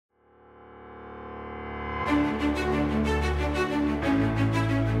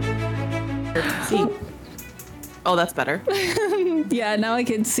See. Oh, that's better. Yeah, now I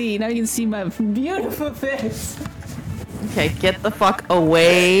can see. Now you can see my beautiful face. Okay, get the fuck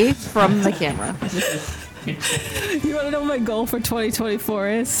away from the camera. You want to know what my goal for 2024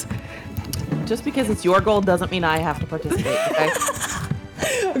 is? Just because it's your goal doesn't mean I have to participate, okay?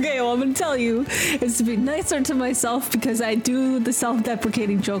 Okay, well, I'm going to tell you is to be nicer to myself because I do the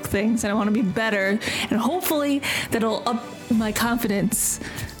self-deprecating joke things and I want to be better. And hopefully that'll up my confidence.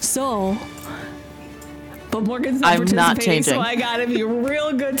 So... But Morgan's not I'm not participating, changing. so I gotta be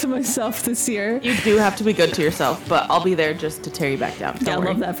real good to myself this year. You do have to be good to yourself, but I'll be there just to tear you back down. Yeah, I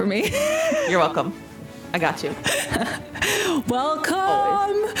love that for me. You're welcome. I got you. Welcome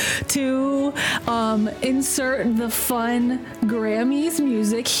Always. to insert the fun Grammys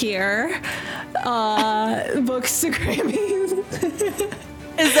music here. Bookstagrammys.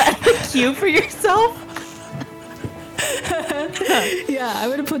 Is that the cue for yourself? Yeah, I'm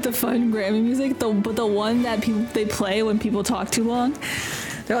gonna put the fun Grammy music, but the one that they play when people talk too long.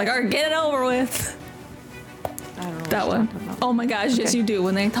 They're like, "All right, get it over with." I don't know That one. Oh my gosh, yes you do.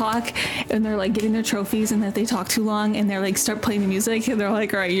 When they talk and they're like getting their trophies and that they talk too long and they're like start playing the music and they're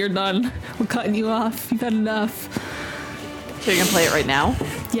like, "All right, you're done. We're cutting you off. You've had enough." So you're gonna play it right now?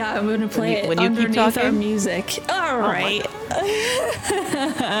 Yeah, I'm gonna play it when you keep underneath talking? our music. All right.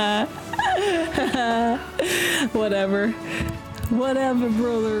 Whatever,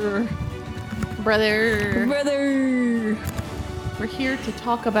 brother. We're here to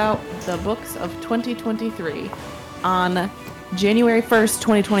talk about the books of 2023 on January 1st,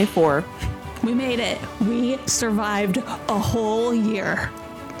 2024. We made it. We survived a whole year.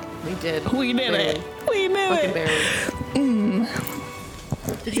 We did. We did Barely. it. We knew Fucking it. barely.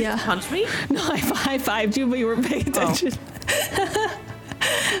 Did you punch me? No, I high-fived you, but you weren't paying attention.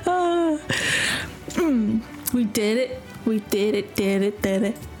 We did it. We did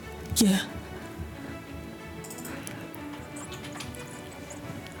it. Yeah.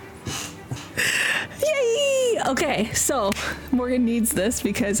 Yay! Okay, so Morgan needs this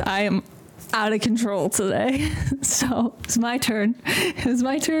because I am out of control today. So it's my turn. It's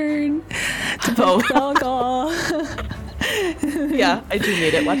my turn to pick alcohol. Yeah, I do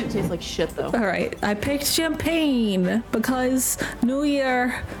need it. Watch it taste like shit, though. All right, I picked champagne because New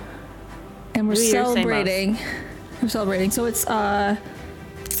Year, and we're New Year, same celebrating. We're celebrating. So it's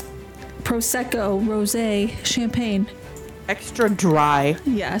Prosecco, rosé, champagne. Extra dry.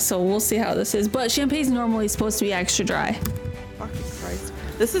 Yeah, so we'll see how this is. But champagne's normally supposed to be extra dry. Fucking Christ.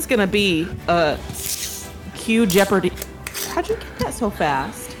 This is gonna be a Q Jeopardy. How'd you get that so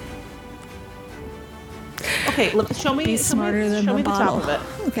fast? Okay, show me. Be smarter than show the me the bottle. top of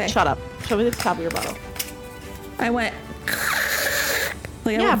it. Okay. Shut up. Show me the top of your bottle. I went.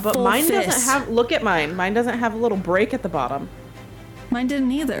 Like Yeah, I went but full mine fist. doesn't have. Look at mine. Mine doesn't have a little break at the bottom. Mine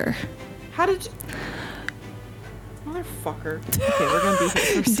didn't either. How did you? Motherfucker. Okay, we're gonna be here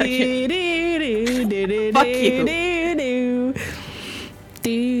for a second. Fuck you.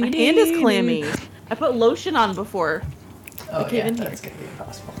 My hand is clammy. I put lotion on before. Oh came yeah, in here. that's gonna be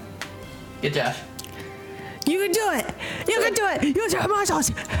impossible. Good Josh. You can do it. You can do it. You can do it, Marshall.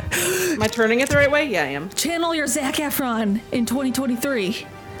 Am I turning it the right way? Yeah, I am. Channel your Zac Efron in 2023.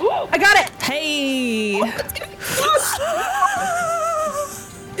 Ooh, I got it. Hey.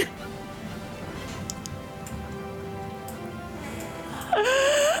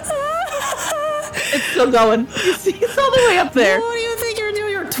 It's still going. You see, it's all the way up there. What do you think you're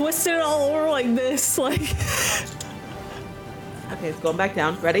doing? You're twisting it all over like this, like. Okay, it's going back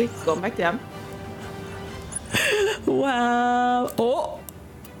down. Ready? It's going back down. Wow. Oh.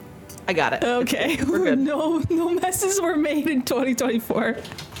 I got it. Okay. We're good. No messes were made in 2024.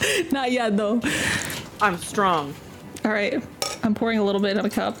 Not yet, though. I'm strong. All right. I'm pouring a little bit in a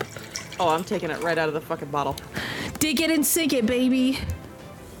cup. Oh, I'm taking it right out of the fucking bottle. Dig it and sink it, baby.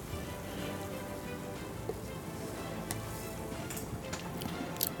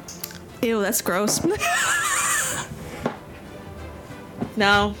 Ew, that's gross.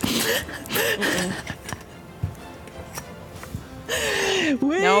 No.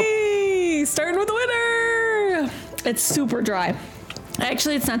 Whee! Starting with the winner! It's super dry.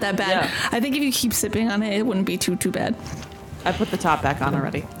 Actually, it's not that bad. Yeah. I think if you keep sipping on it, it wouldn't be too bad. I put the top back on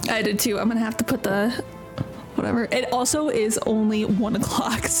already. I did too. I'm gonna have to put the whatever. It also is only 1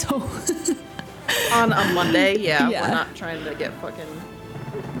 o'clock, so On a Monday, yeah. Yeah. We're not trying to get fucking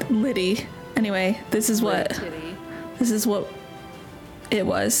Liddy. Anyway, this is what titty. it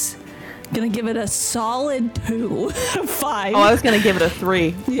was. Gonna give it a solid 2 out of 5. Oh, I was gonna give it a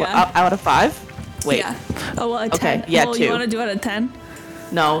 3. Yeah. What, out of 5? Wait. Yeah. Oh well, a 10. Okay, yeah, well, 2. You want to do it at 10?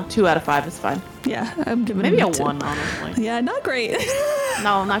 No, 2 out of 5 is fine. Yeah, I'm giving Maybe it a two. 1, honestly. Yeah, not great.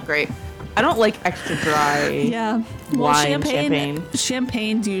 No, not great. I don't like extra dry. Yeah. Well, Wine,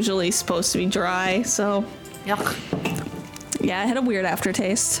 Champagne's usually supposed to be dry, so Yuck. yeah, it had a weird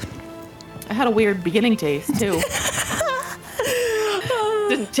aftertaste. I had a weird beginning taste too.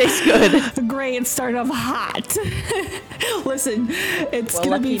 Didn't taste good. Great, it started off hot. Listen, it's Well,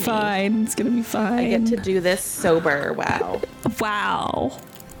 gonna lucky be me. fine. It's gonna be fine. I get to do this sober. Wow. Wow.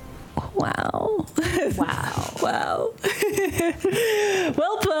 Wow. Wow. Wow.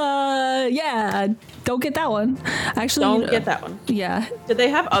 Well, yeah, don't get that one. Actually, Don't get that one. Yeah. Did they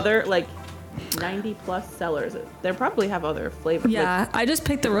have other, like, 90 plus sellers? They probably have other flavors. Yeah, I just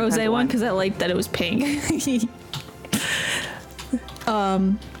picked the rosé kinda one wine. because I liked that it was pink.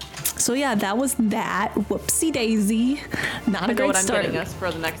 So yeah, that was that. Whoopsie daisy. Not I a know great what I'm start. getting us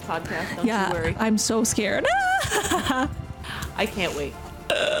for the next podcast. Don't you Yeah, worry. I'm so scared. I can't wait.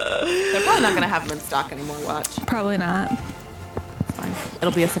 They're probably not going to have them in stock anymore. Watch. Probably not. It's fine.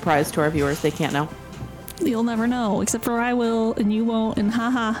 It'll be a surprise to our viewers. They can't know. You'll never know, except for I will, and you won't, and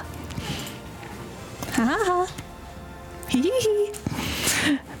haha. Ha ha ha. Hee hee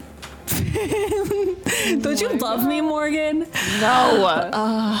hee. Don't you love me, Morgan?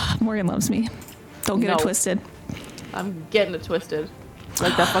 No. Morgan loves me. Don't get it No. twisted. I'm getting it twisted.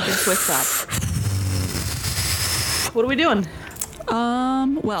 Like that fucking twist top. What are we doing?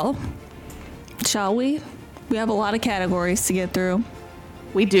 Well, shall we? We have a lot of categories to get through.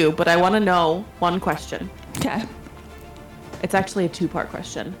 We do, but I want to know one question. Okay. It's actually a two-part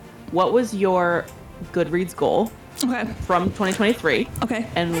question. What was your Goodreads goal Okay. from 2023? Okay.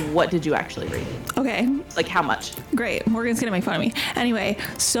 And what did you actually read? Okay. Like how much? Great. Morgan's gonna make fun of me. Anyway,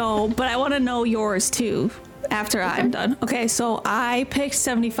 so, but I want to know yours too after I'm done. Okay, so I picked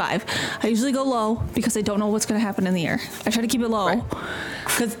 75. I usually go low because I don't know what's gonna happen in the year. I try to keep it low Right.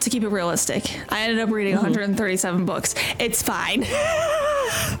 because to keep it realistic. I ended up reading 137 books. It's fine.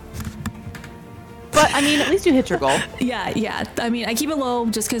 But I mean, at least you hit your goal. Yeah. I mean, I keep it low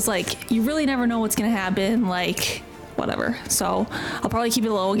just because, like, you really never know what's gonna happen. Like, whatever. So I'll probably keep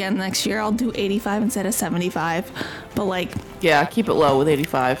it low again next year. I'll do 85 instead of 75. But like, Yeah, keep it low with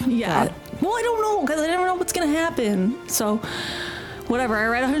 85. yeah. God. Well, I don't know because I never know what's gonna happen. So whatever. I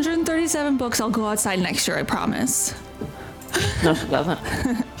read 137 books. I'll go outside next year. I promise. No, she doesn't.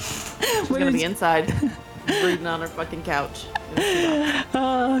 She's gonna be inside, reading on her fucking couch.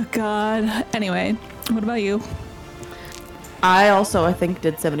 Oh God. Anyway, what about you? I also, I think,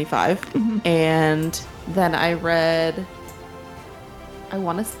 did 75. Mm-hmm. And then I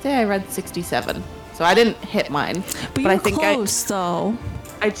want to say I read 67. So I didn't hit mine. But you're I think close, though.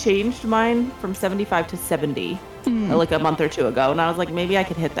 I changed mine from 75 to 70 like a month or two ago. And I was like, maybe I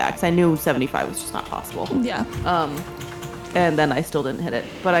could hit that because I knew 75 was just not possible. Yeah. And then I still didn't hit it.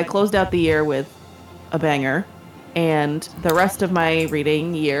 But I closed out the year with a banger. And the rest of my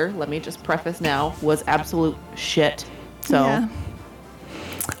reading year, let me just preface now, was absolute shit. So, Yeah.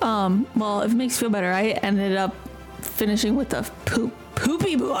 Well, if it makes you feel better, I ended up finishing with a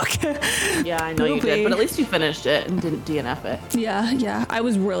poopy book. yeah, I know you Poopy. did. But at least you finished it and didn't DNF it. Yeah. I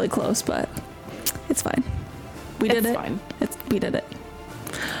was really close, but it's fine. We did It's it. fine. We did it.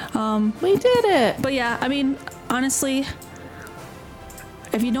 We did it. But yeah, I mean, honestly,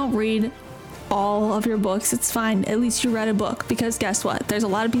 if you don't read all of your books, it's fine. At least you read a book, because guess what? There's a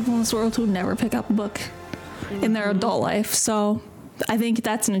lot of people in this world who never pick up a book in their adult life. So I think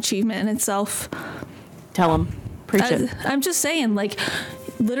that's an achievement in itself. Tell them. Preach it. I'm just saying, like,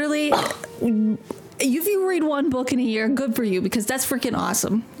 literally, if you read one book in a year, good for you, because that's freaking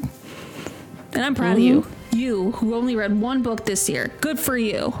awesome. And I'm proud of you. You who only read one book this year, good for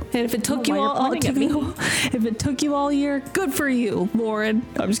you. And if it took you why you're all, pointing at me. if it took you all year, good for you, Lauren.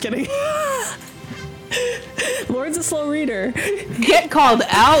 I'm just kidding. Lauren's a slow reader. Get called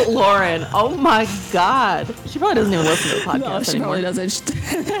out, Lauren. Oh my God. She probably doesn't even listen to the podcast No, she anymore. probably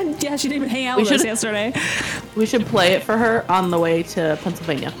doesn't. Yeah, she didn't even hang out We with us should- yesterday. We should play it for her on the way to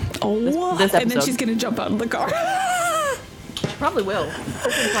Pennsylvania. Oh, this and then episode. she's gonna jump out of the car. She probably will. She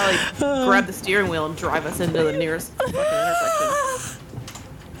can probably grab the steering wheel and drive us into the nearest fucking intersection.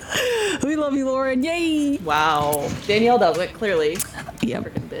 We love you, Lauren. Yay! Wow. Danielle does it, clearly. Yep.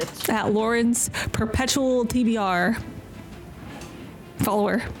 Freaking bitch. At Lauren's perpetual TBR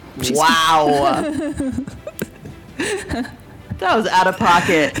follower. Wow. That was out of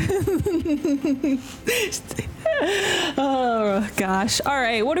pocket. Oh gosh. All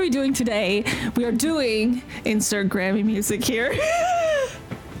right, what are we doing today? We are doing insert Grammy music here.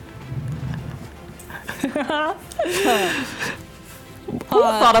 Who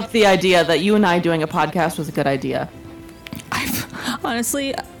thought up the idea that you and I doing a podcast was a good idea?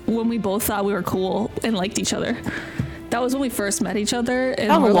 Honestly, when we both thought we were cool and liked each other. That was when we first met each other. And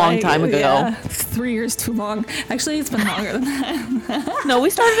That was a we're long time ago. Yeah, 3 years too long. Actually, it's been longer than that. No, we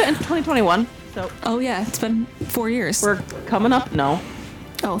started it in 2021. So Oh yeah, it's been 4 years. we're coming up. No,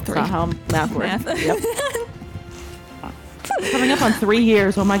 oh, that's 3. not how math works. Math. Yep. Coming up on 3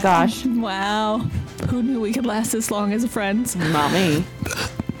 years. Oh my gosh. Wow. Who knew we could last this long as friends? Not me.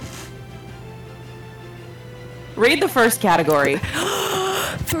 Read the first category.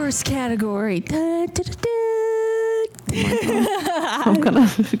 First category. Da, da, da, da. I'm gonna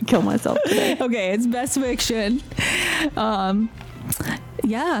kill myself today. Okay, it's best fiction.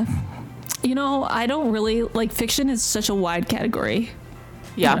 Yeah. You know, I don't really like fiction is such a wide category.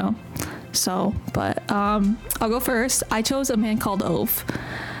 Yeah. You know? So, but I'll go first. I chose A Man Called Ove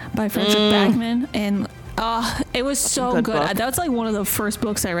by Frederick Backman, and it was so Good good. book. That was like one of the first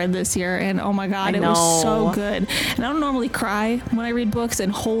books I read this year, and oh my god, I it was so know. good. And I don't normally cry when I read books,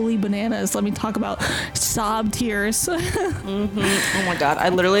 and holy bananas, let me talk about sob tears. Oh my god, I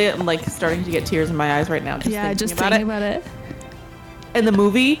literally am like starting to get tears in my eyes right now. Just about thinking it. about it. And the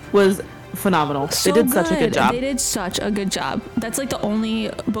movie was phenomenal. So they did such a good job. They did such a good job. That's like the only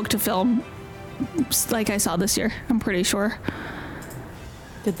book to film like I saw this year. I'm pretty sure.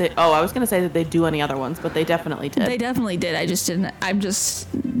 Did they? Oh, I was gonna say that they do any other ones, but they definitely did. They definitely did. I just didn't. I'm just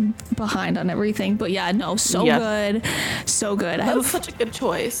behind on everything. But yeah, no, so Yeah. good, so good. I That was have, such a good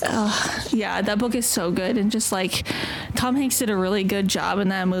choice. yeah, that book is so good, and just like Tom Hanks did a really good job in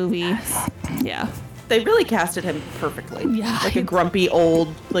that movie. Yeah, They really casted him perfectly. Yeah. Like a grumpy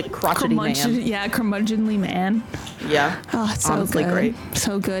old, like crotchety man. yeah, curmudgeonly man. Yeah. Oh, it's so Honestly good. great.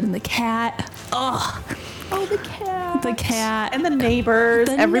 So good, and the cat. Oh, Oh, the cat. the cat. And the neighbors.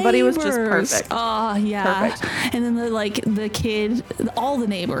 The Everybody was just neighbors. perfect. Oh yeah. Perfect. And then the kid, all of the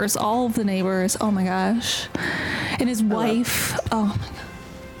neighbors. Oh my gosh. And his wife. Oh my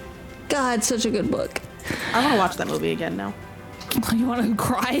god, such a good book. I want to watch that movie again now. You want to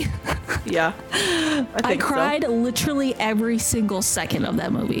cry? Yeah. I I think cried literally every single second of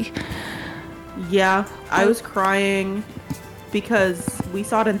that movie. So. Yeah. I was crying because we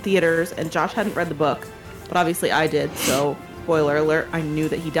saw it in theaters and Josh hadn't read the book, but obviously I did. So, spoiler alert, I knew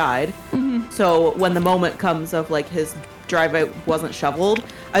that he died. Mm-hmm. So when the moment comes of like his driveway wasn't shoveled,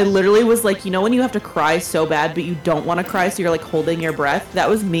 I literally was like, you know when you have to cry so bad but you don't want to cry, so you're like holding your breath? That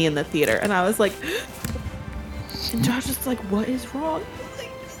was me in the theater. And I was like, and Josh was like, what is wrong?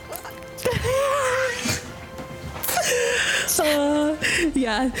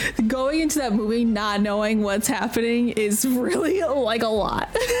 Yeah, going into that movie not knowing what's happening is really like a lot.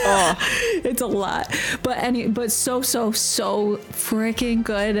 Oh. It's a lot, but so freaking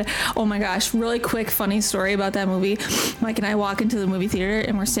good. Oh my gosh, really quick funny story about that movie. Mike and I walk into the movie theater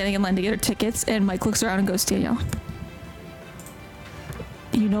and we're standing in line to get our tickets, and Mike looks around and goes, Danielle,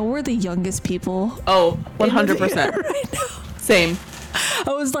 you know we're the youngest people. Oh, in the 100%. theater right now. Same.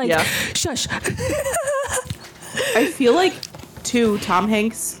 I was like, Yeah. shush. I feel like, too, Tom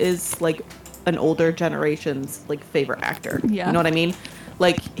Hanks is like an older generation's like favorite actor. Yeah. You know what I mean?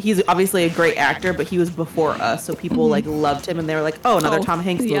 Like, he's obviously a great actor, but he was before us, so people like loved him and they were like, oh, another Oh, Tom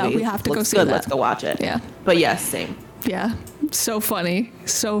Hanks movie. yeah, we have to go Looks see good. that. Let's go watch it. Yeah. But yes, same. Yeah, so funny.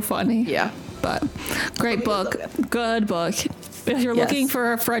 Yeah. But great book, good book. If you're Yes. looking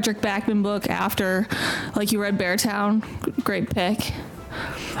for a Frederick Backman book after, like, you read Beartown, great pick.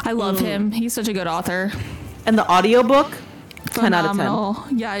 I love him. He's such a good author. And the audiobook, 10 out of 10. Phenomenal.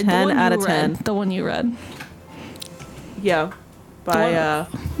 Yeah, 10 the one out you of read, 10. The one you read. Yeah. By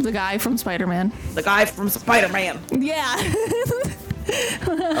The guy from Spider-Man. the guy from Spider-Man. Yeah,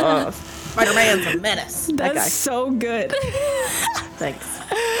 Spider-Man's a menace. That guy. that's so good. Thanks.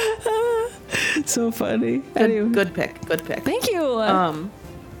 So funny. Good, Anyway, good pick. Good pick. thank you.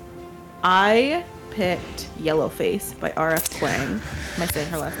 I picked Yellowface by R.F. Kuang. Am I saying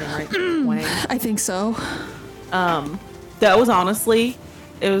her last name right? Kuang. I think so. That was honestly,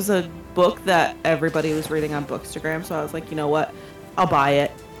 it was a book that everybody was reading on Bookstagram, so I was like, you know what? I'll buy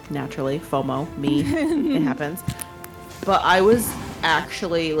it. Naturally, FOMO, me, it happens. But I was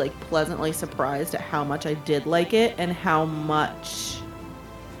actually like pleasantly surprised at how much I did like it and how much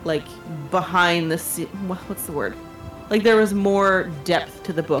like behind the what's the word? Like there was more depth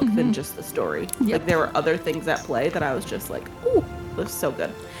to the book than just the story. Yep. Like there were other things at play that I was just like, ooh, this is so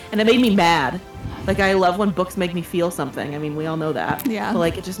good. And it made me mad. Like I love when books make me feel something. I mean, we all know that. Yeah. But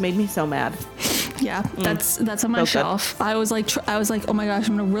like it just made me so mad. Yeah, that's on my So good. shelf. I was like, oh my gosh,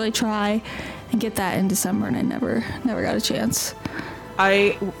 I'm gonna really try and get that in December, and I never got a chance.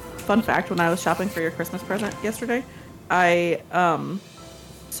 Fun fact, when I was shopping for your Christmas present yesterday, I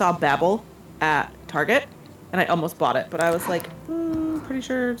saw Babel at Target, and I almost bought it, but I was like, pretty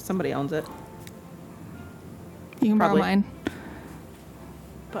sure somebody owns it. You can borrow Probably. mine.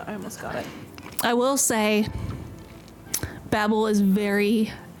 But I almost got it. I will say, Babel is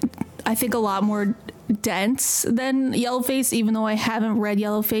I think a lot more dense than Yellowface, even though I haven't read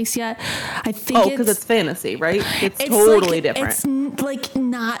Yellowface yet. I think because it's fantasy, right? It's totally different. It's like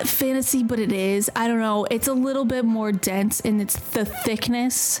not fantasy, but it is. I don't know. It's a little bit more dense, and it's the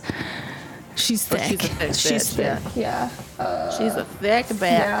thickness. She's thick. She's a thick bitch, Yeah. She's a thick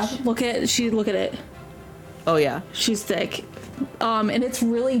bitch. Yeah. Look at it. Oh yeah. She's thick. And it's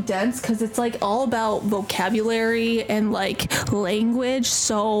really dense because it's like all about vocabulary and like language.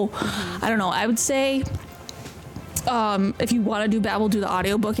 So I don't know. I would say if you want to do Babel, do the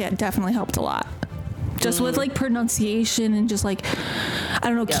audiobook. It definitely helped a lot. Just with like pronunciation and just like, I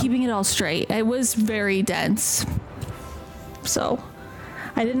don't know, keeping it all straight. It was very dense. So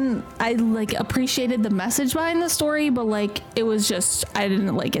I like appreciated the message behind the story, but like it was just, I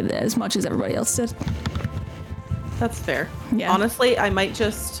didn't like it as much as everybody else did. That's fair. Yeah. Honestly, I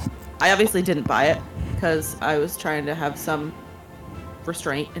obviously didn't buy it because I was trying to have some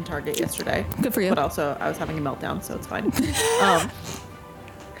restraint in Target yesterday. Good for you. But also I was having a meltdown, so it's fine.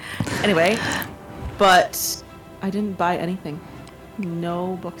 Anyway, but I didn't buy anything.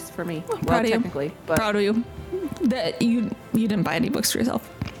 No books for me. Well, Well, technically, but proud of you. That you didn't buy any books for yourself.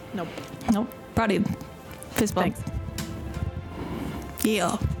 nope. Nope. Proud of you. Fist bump. Thanks.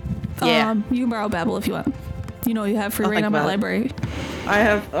 Yeah. Yeah. You can borrow Babel if you want. You know you have free I'll reign think on my about it. library. I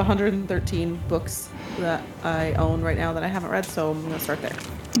have 113 books that I own right now that I haven't read, so I'm gonna start there.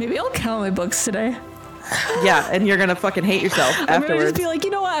 Maybe I'll count my books today. Yeah, and you're gonna fucking hate yourself I'm gonna afterwards. just be like,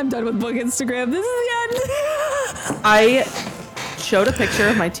 you know what? I'm done with book Instagram. This is the end. I showed a picture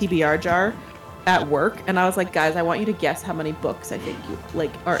of my TBR jar at work, and I was like, guys, I want you to guess how many books I think you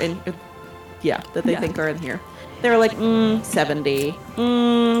like are in. Yeah, that they think are in here. They were like, 70,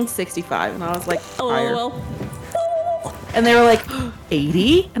 65, and I was like, higher. LOL. And they were like,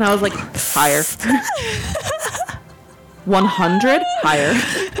 80, and I was like, higher. 100, higher.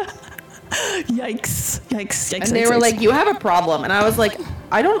 Yikes. And they were like, you have a problem, and I was like,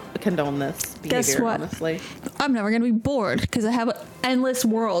 I don't condone this behavior. Guess what? Honestly. I'm never gonna be bored because I have endless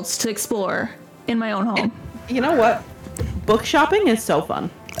worlds to explore in my own home. You know what? Book shopping is so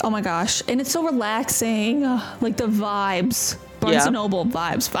fun. Oh my gosh. And it's so relaxing. Like the vibes. Barnes & Noble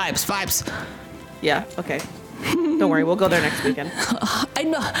vibes. Yeah, okay. Don't worry, we'll go there next weekend. I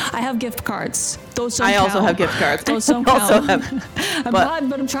know. I have gift cards. Those don't I count. also have gift cards. Those don't I also count. have, but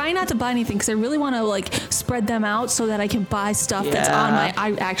I'm trying not to buy anything because I really want to like spread them out so that I can buy stuff that's on my.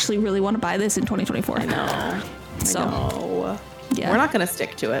 I actually really want to buy this in 2024. I know. So, I know. yeah. We're not gonna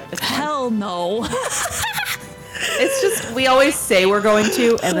stick to it. It's fine. Hell no. It's just we always say we're going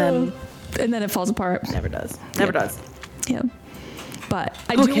to, and then it falls apart. never does. Never does. Yeah. But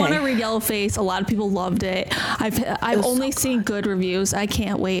I do want to read Yellowface. A lot of people loved it. I've only seen good reviews. I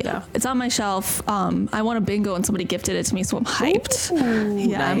can't wait. Yeah. It's on my shelf. I want a bingo and somebody gifted it to me, so I'm hyped. Ooh,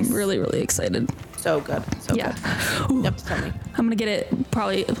 Yeah, nice. I'm really, really excited. So good. So Yeah. good. Ooh. Yep, tell me. I'm gonna get it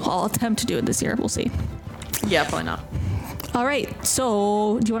probably. I'll attempt to do it this year. We'll see. Yeah, probably not. All right.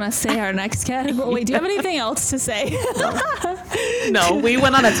 So, do you want to say our next category? Wait, do you have anything else to say? No, we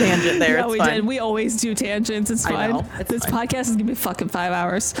went on a tangent there. Yeah, it's we fine. did. We always do tangents. It's I fine. know, it's This fine. podcast is gonna be fucking 5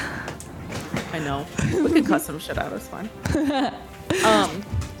 hours. I know. We can cut some shit out. It's fine.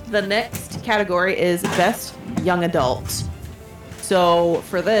 The next category is Best Young Adult. So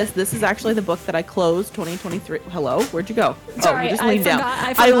for this is actually the book that I closed 2023. Hello, where'd you go? Sorry, you just I leaned down.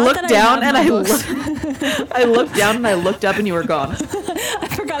 forgot I looked that I down have and my I books. looked. I looked down and I looked up and you were gone. I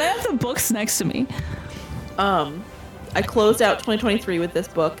forgot I have the books next to me. I closed out 2023 with this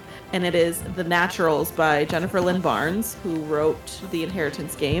book, and it is The Naturals by Jennifer Lynn Barnes, who wrote The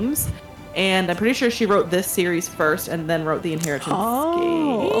Inheritance Games. And I'm pretty sure she wrote this series first and then wrote The Inheritance Games.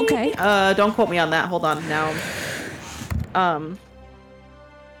 Oh, okay. Don't quote me on that. Hold on now.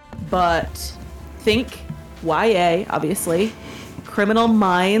 But think YA, obviously, Criminal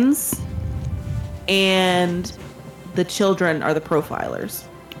Minds, and the children are the profilers.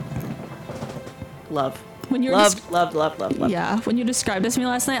 Love. When you were Love. Yeah, when you described this to me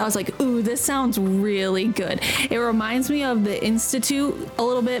last night, I was like, ooh, this sounds really good. It reminds me of The Institute a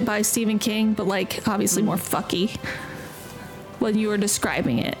little bit by Stephen King, but like obviously more fucky when you were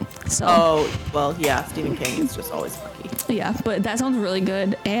describing it. So Oh, well, yeah, Stephen King is just always fucky. yeah, but that sounds really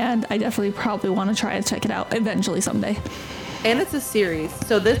good, and I definitely probably want to try to check it out eventually someday. And it's a series.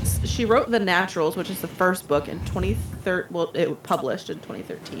 So she wrote The Naturals, which is the first book in 2013. Well, it was published in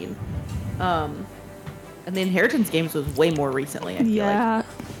 2013. And The Inheritance Games was way more recently, I feel like.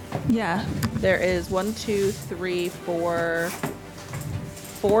 Yeah. There is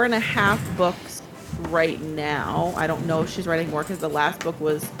 4.5 books right now. I don't know if she's writing more because the last book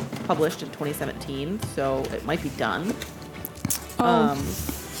was published in 2017, so it might be done.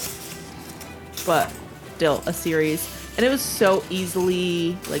 But still a series, and it was so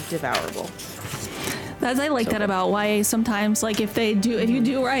easily like devourable. That's I like that about YA sometimes. Like if you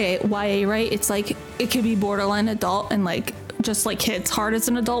do YA, right? It's like it could be borderline adult and like just like hits hard as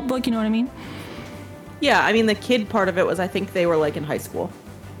an adult book. You know what I mean? Yeah, I mean the kid part of it was I think they were like in high school.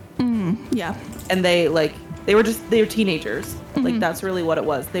 Yeah. And they were teenagers. Like that's really what it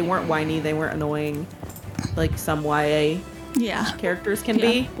was. They weren't whiny. They weren't annoying. Like some YA characters can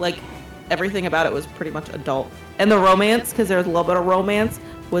be. Like everything about it was pretty much adult. And the romance, because there was a little bit of romance,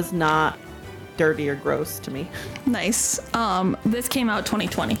 was not dirty or gross to me. Nice. This came out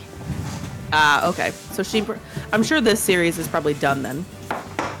 2020. Okay. So I'm sure this series is probably done then.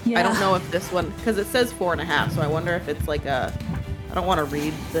 Yeah. I don't know if this one, because it says 4.5, so I wonder if it's like I don't want to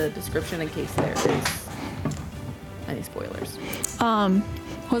read the description in case there is any spoilers.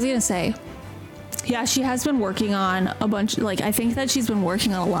 What was I gonna say? Yeah, she has been working on a bunch. Like, I think that she's been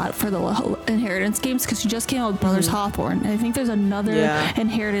working on a lot for the Inheritance games because she just came out with Brothers Hawthorne. And I think there's another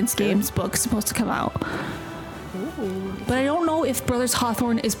Inheritance games book supposed to come out. Ooh. But I don't know if Brothers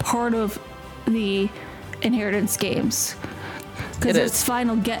Hawthorne is part of the Inheritance games. Because it's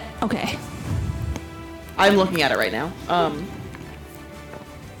final okay. I'm looking at it right now.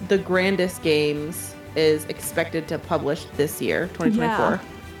 The Grandest Games is expected to publish this year, 2024. Yeah.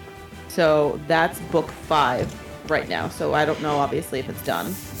 So that's book 5 right now. So I don't know, obviously, if it's done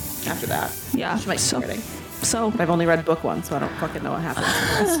after that. Yeah. She might be writing. So I've only read book 1, so I don't fucking know what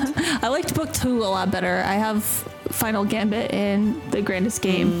happens. I liked book 2 a lot better. I have Final Gambit and The Grandest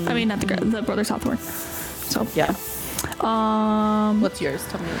Game. I mean, not the Brothers Hawthorne. So yeah. What's yours?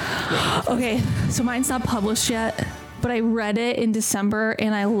 Tell me. Okay, so mine's not published yet, but I read it in December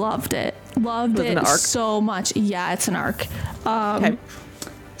and I loved it. Loved it an arc? so much. Yeah, it's an arc. Okay.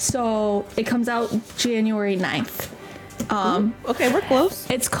 So it comes out January 9th. Okay, we're close.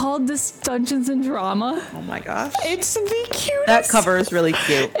 It's called This Dungeons and Drama. Oh my gosh. It's the cutest. That cover is really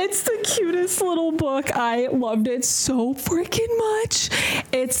cute. It's the cutest little book. I loved it so freaking much.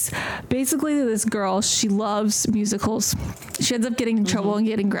 It's basically this girl. She loves musicals. She ends up getting in trouble and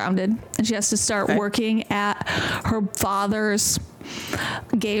getting grounded. And she has to start working at her father's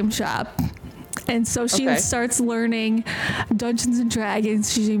game shop. And so she starts learning Dungeons and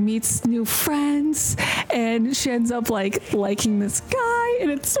Dragons. She meets new friends and she ends up liking this guy,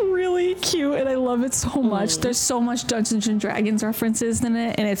 and it's really cute and I love it so much. There's so much Dungeons and Dragons references in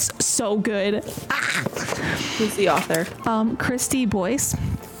it and it's so good. Who's the author? Christy Boyce.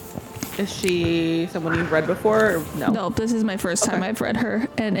 Is she someone you've read before or no? No, this is my first time I've read her,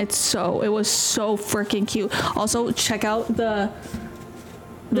 and it was so freaking cute. Also, check out the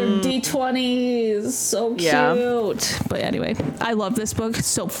D20s, so cute. Yeah. But anyway, I love this book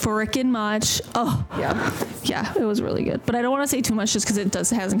so freaking much. Oh yeah, it was really good. But I don't want to say too much just because it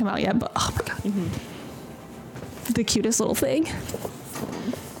hasn't come out yet. But oh my god, the cutest little thing.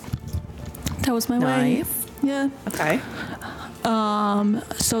 That was my way. Yeah. Okay.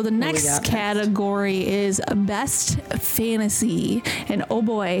 So the next category is Best Fantasy, and oh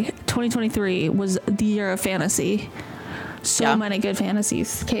boy, 2023 was the year of fantasy. So many good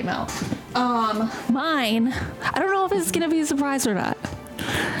fantasies came out. Mine, I don't know if it's gonna be a surprise or not,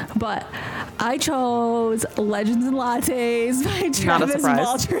 but I chose Legends and Lattes by Travis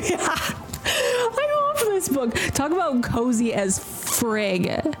Baldree. I love this book. Talk about cozy as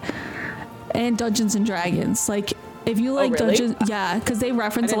frig. And Dungeons and Dragons. Like, if you like Dungeons, because they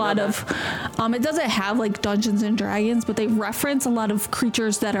reference a lot of, it doesn't have like Dungeons and Dragons, but they reference a lot of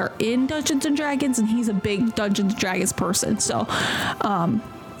creatures that are in Dungeons and Dragons, and he's a big Dungeons and Dragons person. So,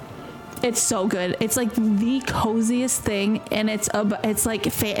 it's so good. It's like the coziest thing, and it's like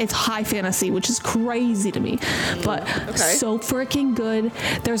it's high fantasy, which is crazy to me, but so freaking good.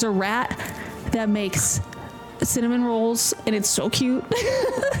 There's a rat that makes cinnamon rolls, and it's so cute.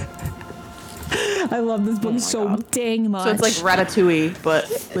 I love this book so dang much. So it's like Ratatouille, but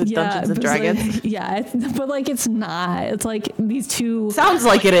with Dungeons and Dragons. Like, but like it's not. It's like these two. Sounds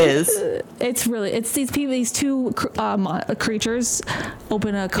like it is. It's these people. These two creatures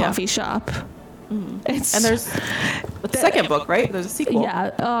open a coffee shop. And there's the second book, right? There's a sequel.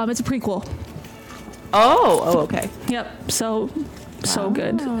 Yeah. It's a prequel. Oh, okay. Yep. So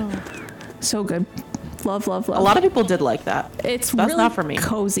good. So good. Love. A lot of people did like that. That's really not for me.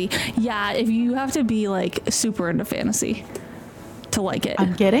 Cozy. Yeah, if you have to be like super into fantasy to like it.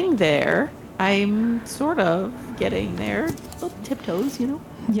 I'm getting there. I'm sort of getting there. Little tiptoes, you know?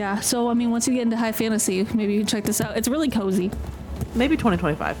 Yeah, so I mean, once you get into high fantasy, maybe you can check this out. It's really cozy. Maybe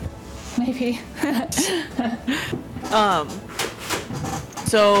 2025. Maybe.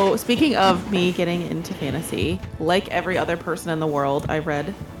 So speaking of me getting into fantasy, like every other person in the world, I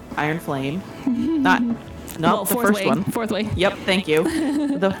read Iron Flame. The first wing. one. Fourth wing. Yep, thank you.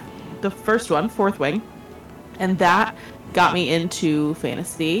 the first one, Fourth Wing, and that got me into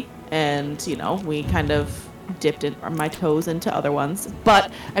fantasy. And we kind of dipped my toes into other ones.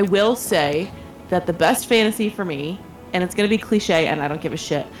 But I will say that the best fantasy for me, and it's gonna be cliche, and I don't give a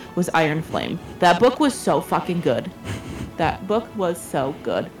shit, was Iron Flame. That book was so fucking good. That book was so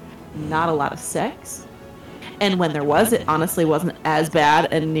good. Not a lot of sex. And when there was, it honestly wasn't as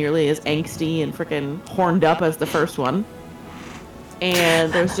bad and nearly as angsty and freaking horned up as the first one.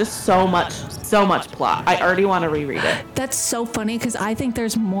 And there's just so much plot. I already want to reread it. That's so funny because I think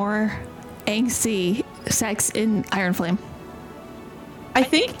there's more angsty sex in Iron Flame. I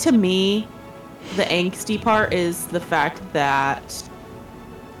think to me, the angsty part is the fact that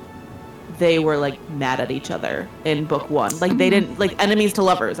they were like mad at each other in book one. Like they didn't like enemies to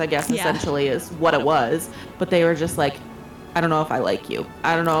lovers, I guess essentially is what it was. But they were just like, I don't know if I like you.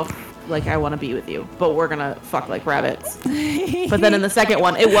 I don't know if like I want to be with you, but we're gonna fuck like rabbits. But then in the second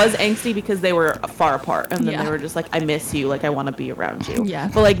one, it was angsty because they were far apart, and then they were just like, I miss you, like I want to be around you. Yeah.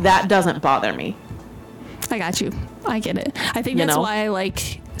 But like that doesn't bother me. I got you. I get it. I think that's why I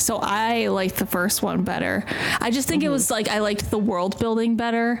like the first one better. I just think it was like I liked the world building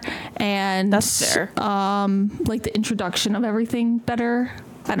better, and that's fair. Like the introduction of everything better.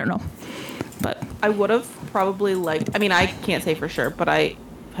 I don't know, but I would have probably liked. I mean, I can't say for sure, but I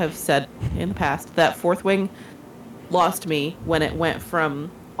have said in the past that Fourth Wing lost me when it went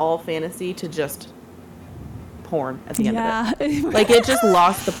from all fantasy to just porn at the end of it. Like it just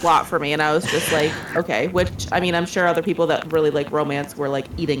lost the plot for me, and I was just like, okay, which I mean I'm sure other people that really like romance were like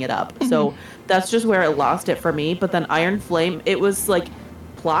eating it up. So that's just where it lost it for me. But then Iron Flame, it was like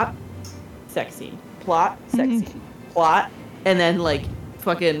plot, sex scene, plot, sex scene, plot, and then like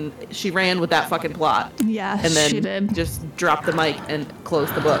fucking she ran with that fucking plot. Yeah, and then she did. Just dropped the mic and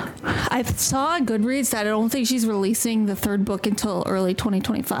closed the book. I saw on Goodreads that I don't think she's releasing the third book until early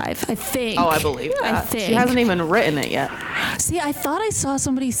 2025. I think. Oh, I believe that. I think. She hasn't even written it yet. See, I thought I saw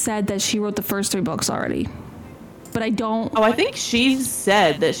somebody said that she wrote the first 3 books already, but I don't. Oh, I think she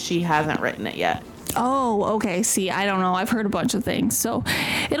said that she hasn't written it yet. Oh, okay. See, I don't know. I've heard a bunch of things, so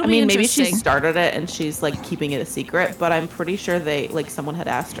it'll be maybe interesting. she started it and she's like keeping it a secret, but I'm pretty sure someone had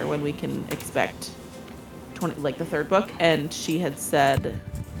asked her when we can expect the third book, and she had said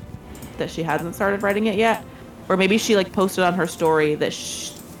that she hasn't started writing it yet, or maybe she like posted on her story that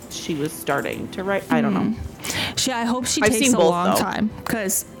she was starting to write. I don't know. I hope she I've takes seen a both, long though. time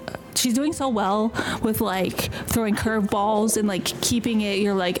because she's doing so well with like throwing curveballs and like keeping it.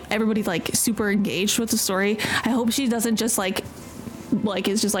 You're like everybody's like super engaged with the story. I hope she doesn't just like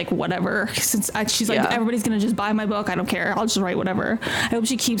it's just like whatever. Since she's like everybody's gonna just buy my book. I don't care. I'll just write whatever. I hope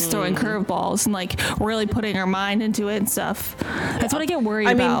she keeps throwing curveballs and like really putting her mind into it and stuff. That's what I get worried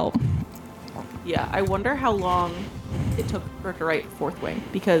about. Yeah, I wonder how long it took her to write Fourth Wing,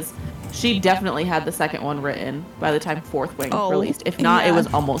 because she definitely had the second one written by the time Fourth Wing released. If not, it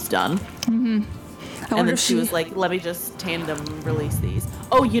was almost done. Mm-hmm. And then she was like, let me just tandem release these.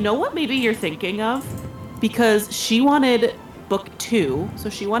 Oh, you know what maybe you're thinking of? Because she wanted book 2, so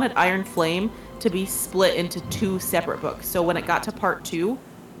she wanted Iron Flame to be split into 2 separate books. So when it got to part 2,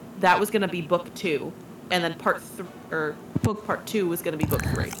 that was going to be book 2. And then part 2 was going to be book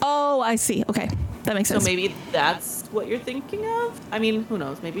 3. Oh, I see. Okay. That makes sense. So maybe that's what you're thinking of? I mean, who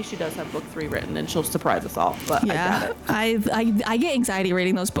knows? Maybe she does have book 3 written and she'll surprise us all. But yeah, I doubt it. I get anxiety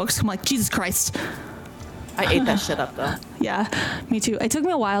reading those books. I'm like, Jesus Christ. I ate that shit up, though. Yeah, me too. It took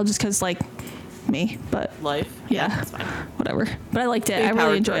me a while just because, like, me, but... Life? Yeah. That's fine. Whatever. But I liked it. Big I really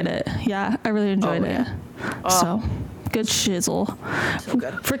power enjoyed to it. Yeah, I really enjoyed it. Oh. So, good shizzle. So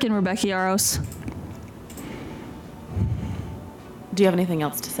good. Freaking Rebecca Yarros. Do you have anything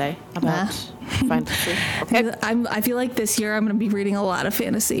else to say about fantasy? Okay. I feel like this year I'm going to be reading a lot of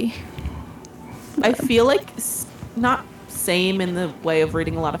fantasy. I feel like not same in the way of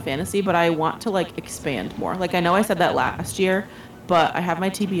reading a lot of fantasy, but I want to like expand more. Like I know I said that last year, but I have my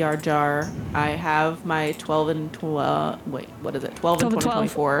TBR jar. I have my 12 and 12. Wait, what is it? 12 and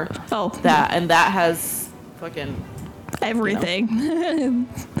 2024. Oh, that has fucking everything.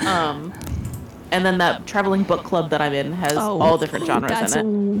 And then that traveling book club that I'm in has all different genres in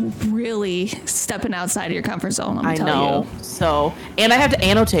it. That's really stepping outside of your comfort zone. I know. So, and I have to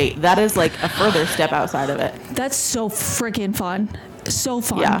annotate. That is like a further step outside of it. That's so freaking fun. So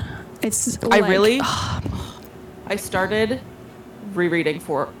fun. Yeah. It's like, I started rereading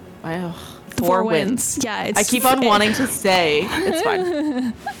Four Winds. Yeah. I keep on wanting to say it's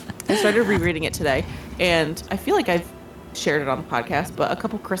fine. I started rereading it today, and I feel like I've shared it on the podcast, but a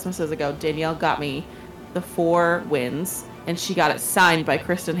couple Christmases ago, Danielle got me The Four Winds, and she got it signed by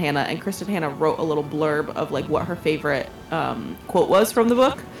Kristen Hanna, and Kristen Hanna wrote a little blurb of like what her favorite quote was from the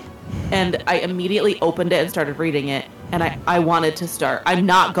book, and I immediately opened it and started reading it, and I wanted to start. I'm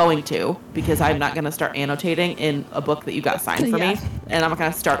not going to, because I'm not going to start annotating in a book that you got signed for me, and I'm not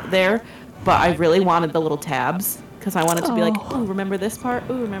going to start there, but I really wanted the little tabs, because I wanted to be like, ooh, remember this part?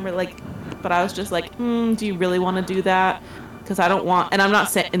 Ooh, remember, like, but I was just like, do you really want to do that? Because I don't want, and I'm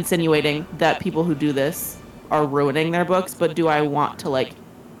not insinuating that people who do this are ruining their books, but do I want to, like,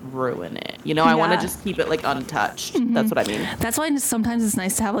 ruin it? You know, I want to just keep it, like, untouched. That's what I mean. That's why sometimes it's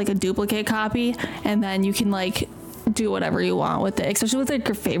nice to have, like, a duplicate copy, and then you can, like, do whatever you want with it, especially with, like,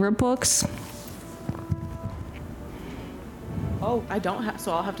 your favorite books. Oh, I don't have,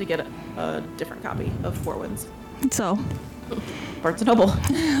 so I'll have to get a different copy of Four Winds. So, Barnes & Noble.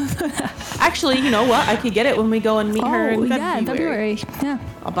 Actually, you know what? I could get it when we go and meet her in February. Yeah.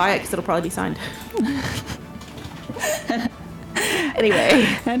 I'll buy it because it'll probably be signed.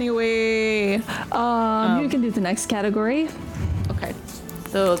 Anyway, you can do the next category. Okay.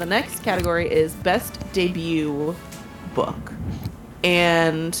 So the next category is Best Debut Book.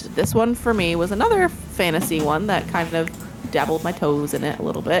 And this one for me was another fantasy one that kind of dabbled my toes in it a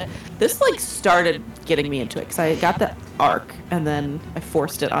little bit. This like started getting me into it because I got the arc and then I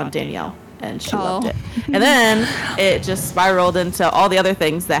forced it on Danielle and she loved it. And then it just spiraled into all the other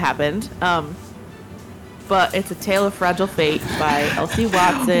things that happened. But it's A Tale of Fragile Fate by Elsie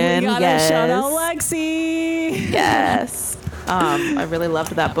Watson. We gotta shout out Lexi. Yes. I really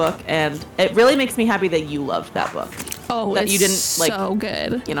loved that book, and it really makes me happy that you loved that book. Oh, that it's you didn't like. So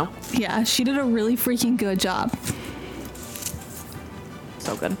good. You know. Yeah, she did a really freaking good job.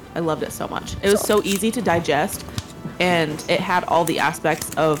 So good. I loved it so much. It was so easy to digest, and it had all the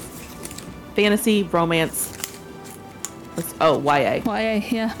aspects of fantasy, romance. YA. YA,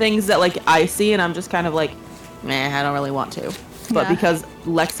 yeah. Things that like I see, and I'm just kind of like, meh, I don't really want to. But because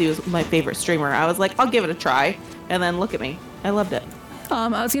Lexi was my favorite streamer, I was like, I'll give it a try. And then look at me. I loved it. I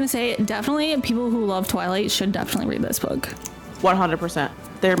was going to say, definitely people who love Twilight should definitely read this book. 100%.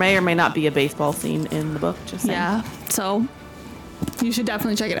 There may or may not be a baseball scene in the book, just saying. Yeah, so you should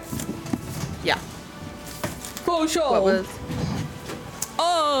definitely check it out. Yeah. For sure. What was...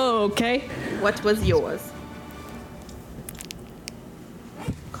 Oh, okay. What was yours?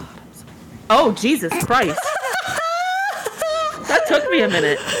 God, I'm sorry. Oh, Jesus Christ. That took me a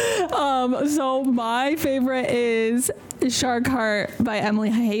minute. So my favorite is Shark Heart by Emily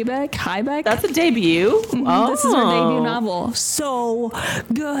Heibeck. That's a debut? This is her debut novel. So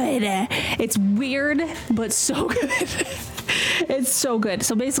good. It's weird, but so good. It's so good.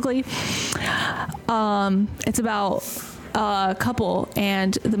 So basically, it's about a couple,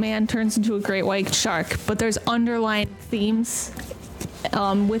 and the man turns into a great white shark, but there's underlying themes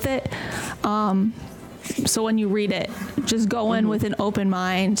with it. So when you read it, just go in with an open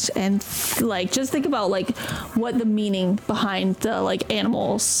mind and like just think about like what the meaning behind the like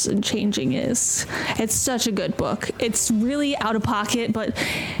animals and changing is. It's such a good book. It's really out of pocket, but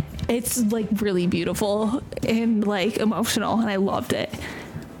it's like really beautiful and like emotional, and I loved it.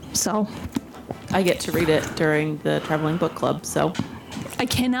 So I get to read it during the traveling book club, so I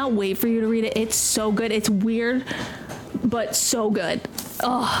cannot wait for you to read it. It's so good. It's weird, but so good.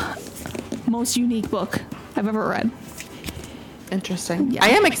 Oh, most unique book I've ever read. Interesting. Yeah. I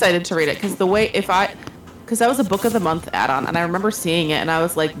am excited to read it because that was a book of the month add-on, and I remember seeing it and I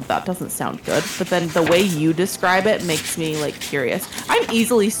was like, that doesn't sound good. But then the way you describe it makes me like curious. I'm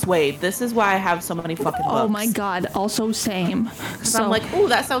easily swayed. This is why I have so many fucking books. Oh my god, also same. So I'm like, ooh,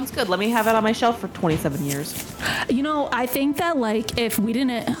 that sounds good. Let me have it on my shelf for 27 years. You know, I think that like if we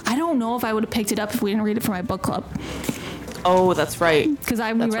didn't, I don't know if I would have picked it up if we didn't read it for my book club. Oh, that's right. Because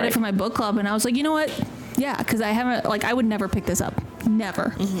we read it for my book club, and I was like, you know what? Yeah, because I haven't, like, I would never pick this up.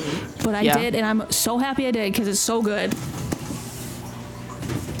 Never. Mm-hmm. But I did, and I'm so happy I did because it's so good.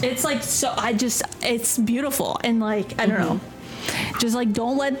 It's like, it's beautiful. And, like, I don't know. Just, like,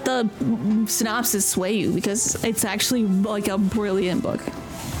 don't let the synopsis sway you because it's actually, like, a brilliant book.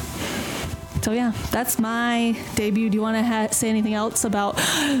 So, yeah, that's my debut. Do you want to say anything else about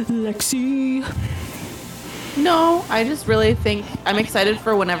Lexi? No, I just really think I'm excited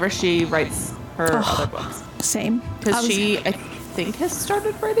for whenever she writes her other books. Same. Because she, I think, has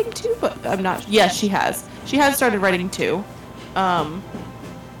started writing too, but I'm not. Yes, she has. She has started writing too.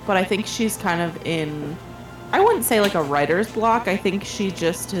 But I think she's kind of in, I wouldn't say like a writer's block. I think she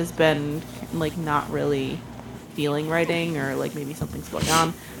just has been like not really feeling writing, or like maybe something's going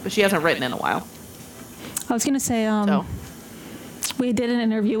on. But she hasn't written in a while. I was going to say, We did an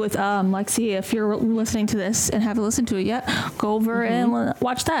interview with Lexi. If you're listening to this and haven't listened to it yet, go over and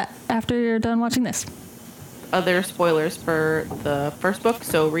watch that after you're done watching this. Other spoilers for the first book,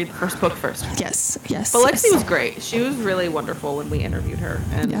 so read the first book first. Yes, yes. But Lexi was great. She was really wonderful when we interviewed her.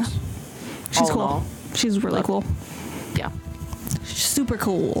 And Yeah. She's all in cool. all, She's really cool. yeah. Super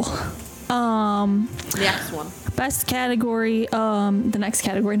cool. Next one. Best category, the next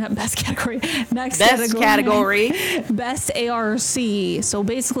category, not best category. Next Best category. Best ARC. So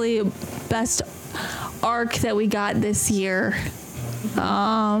basically, best arc that we got this year.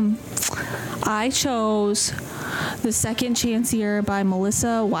 I chose The Second Chance Year by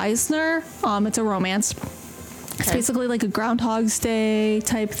Melissa Weisner. It's a romance. It's basically like a Groundhog's Day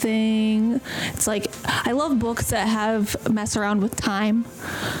type thing. It's like, I love books that have mess around with time.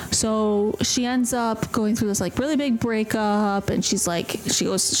 So she ends up going through this like really big breakup, and she's like, she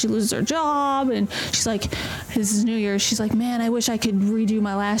loses her job, and she's like, this is New Year's. She's like, man, I wish I could redo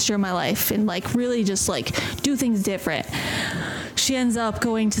my last year of my life and like really just like do things different. She ends up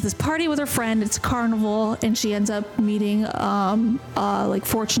going to this party with her friend. It's a carnival, and she ends up meeting like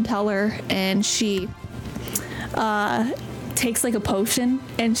fortune teller, and she takes like a potion,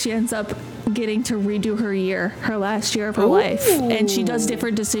 and she ends up getting to redo her last year of her life, and she does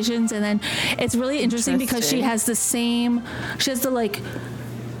different decisions, and then it's really interesting because she has the like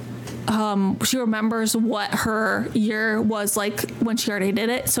she remembers what her year was like when she already did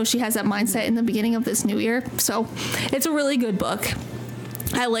it, so she has that mindset in the beginning of this new year. So it's a really good book.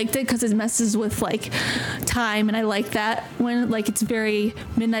 I liked it because it messes with like time, and I like that when like it's very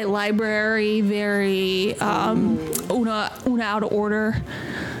Midnight Library, very Una out of order.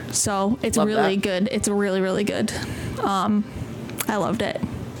 So it's Love really that. good. It's really, really good. I loved it.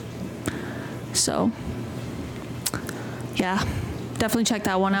 So yeah, definitely check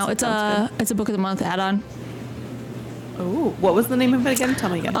that one out. It's a book of the month add-on. Oh, what was the name of it again? Tell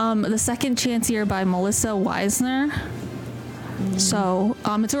me again. The Second Chance Year by Melissa Weisner. So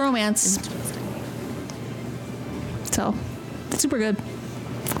it's a romance. So it's super good.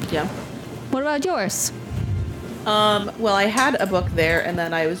 Yeah. What about yours? Well, I had a book there, and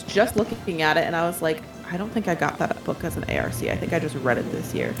then I was just looking at it, and I was like, I don't think I got that book as an ARC. I think I just read it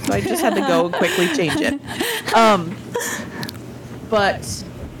this year. So I just had to go and quickly change it. But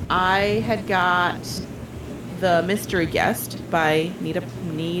I had got The Mystery Guest by Nita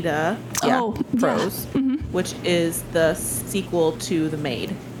Prose, which is the sequel to The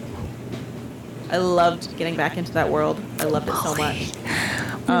Maid. I loved getting back into that world. I loved it so much.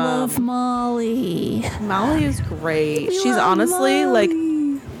 Love Molly. Molly is great. We She's love honestly Molly. like,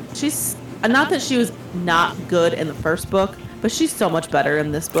 she's not that she was not good in the first book, but she's so much better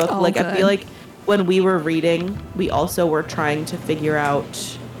in this book. Oh, like good. I feel like when we were reading, we also were trying to figure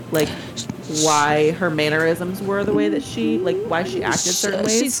out like why her mannerisms were the way that she, like why she acted certain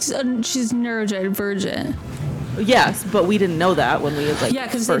ways. She's neurodivergent. Yes, but we didn't know that when we like Yeah,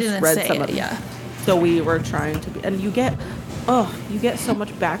 because they first didn't read say some it. of them. Yeah. So we were trying to be, and you get so much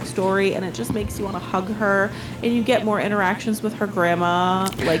backstory, and it just makes you want to hug her, and you get more interactions with her grandma,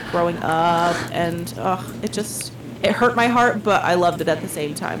 like growing up, and it hurt my heart, but I loved it at the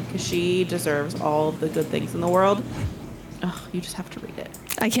same time because she deserves all of the good things in the world. You just have to read it.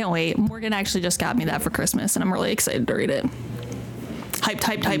 I can't wait. Morgan actually just got me that for Christmas, and I'm really excited to read it.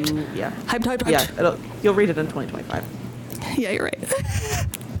 Hyped. Yeah. Hyped. Yeah, you'll read it in 2025. Yeah, you're right.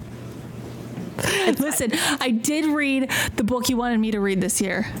 Listen, I did read the book you wanted me to read this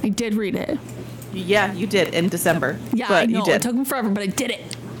year. I did read it. Yeah, you did in December. Yeah, but I know. You did. It took me forever, but I did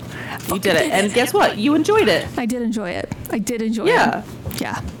it. You did it. And guess what? You enjoyed it. I did enjoy it. Yeah.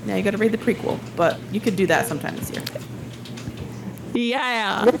 Yeah. Now you got to read the prequel, but you could do that sometime this year.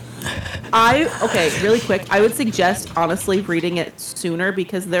 Yeah. Really quick, I would suggest honestly reading it sooner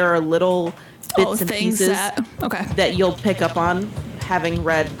because there are little bits and pieces that you'll pick up on having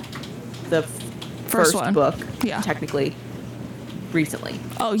read the first book, technically, recently.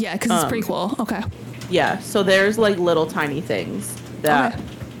 Oh, yeah, because it's prequel. Okay. Yeah, so there's like little tiny things that,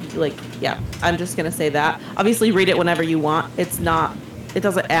 I'm just going to say that. Obviously, read it whenever you want. It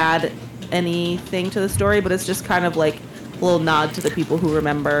doesn't add anything to the story, but it's just kind of like a little nod to the people who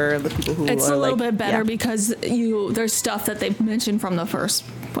remember, the people who it's are a little like, bit better because there's stuff that they mentioned from the first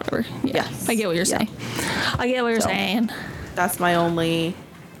whatever. Yeah. Yes. I get what you're saying. saying. That's my only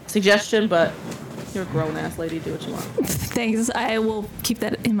suggestion, but you're a grown-ass lady. Do what you want. Thanks. I will keep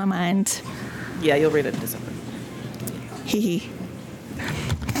that in my mind. Yeah, you'll read it in December. Hee.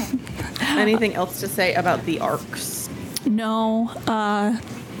 Anything else to say about the arcs? No.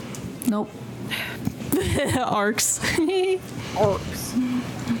 Nope. Arcs. Arcs.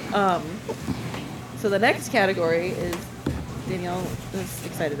 So the next category is Danielle is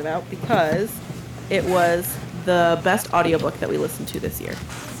excited about because it was the best audiobook that we listened to this year.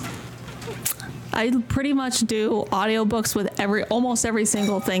 I pretty much do audiobooks with almost every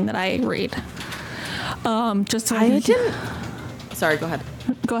single thing that I read. Just so I didn't. Sorry, go ahead.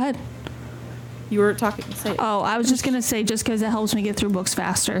 Go ahead. You were talking. Say it. Oh, I was just gonna say just because it helps me get through books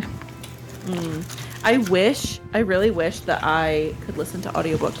faster. I really wish that I could listen to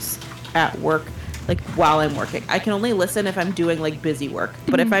audiobooks at work, like while I'm working. I can only listen if I'm doing like busy work.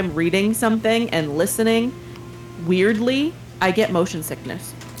 But if I'm reading something and listening, weirdly, I get motion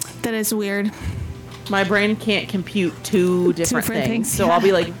sickness. That is weird. My brain can't compute two different things. So yeah. I'll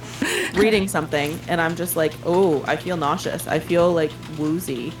be like reading something and I'm just like, oh, I feel nauseous. I feel like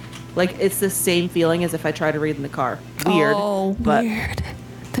woozy. Like it's the same feeling as if I try to read in the car. Weird. Oh, but weird.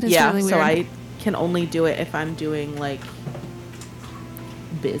 That is yeah, really weird. so I can only do it if I'm doing like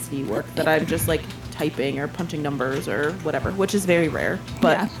busy work that I'm just like typing or punching numbers or whatever, which is very rare,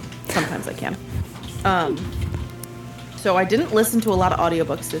 but sometimes I can. So I didn't listen to a lot of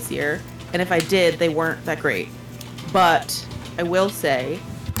audiobooks this year, and if I did, they weren't that great. But I will say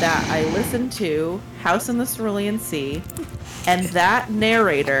that I listened to House in the Cerulean Sea, and that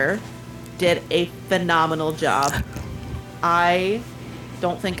narrator did a phenomenal job. I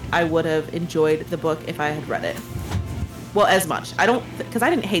don't think I would have enjoyed the book if I had read it. Well, as much. Because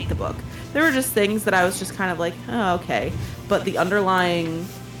I didn't hate the book. There were just things that I was just kind of like, oh, okay. But the underlying,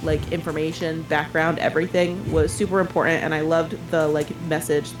 like, information, background, everything was super important, and I loved the, like,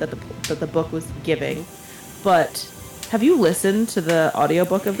 message that the book was giving. But have you listened to the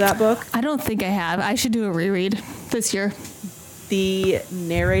audiobook of that book? I don't think I have. I should do a reread this year. The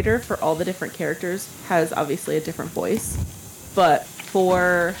narrator for all the different characters has obviously a different voice. But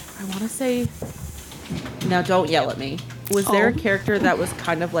for, I want to say, now don't yell at me. Was there a character that was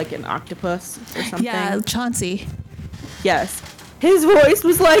kind of like an octopus or something? Yeah, Chauncey. Yes. His voice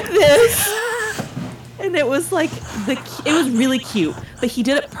was like this. And it was like, it was really cute. But he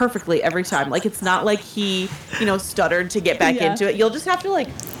did it perfectly every time. Like, it's not like he, stuttered to get back into it. You'll just have to, like,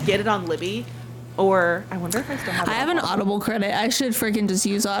 get it on Libby. Or, I wonder if I still have it. I have an Audible credit. I should freaking just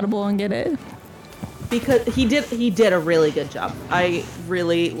use Audible and get it. Because he did a really good job. I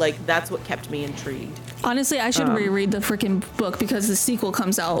really, that's what kept me intrigued. Honestly, I should reread the freaking book because the sequel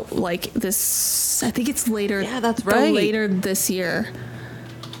comes out like this. I think it's later. Yeah, that's right. Later this year.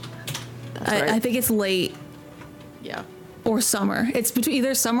 That's right. I think it's late. Yeah. Or summer. It's between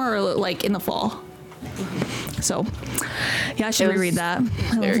either summer or like in the fall. So, yeah, I should reread that.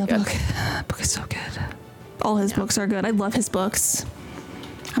 I love that book. That book is so good. All his books are good. I love his books.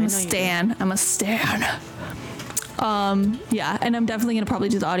 I'm a stan. Yeah, and I'm definitely gonna probably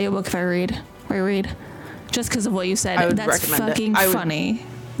do the audiobook if I reread. Just because of what you said. I would That's recommend fucking funny.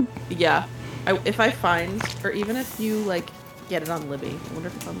 Yeah. If I find, or even if you get it on Libby. I wonder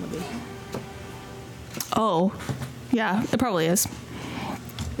if it's on Libby. Oh, yeah, it probably is.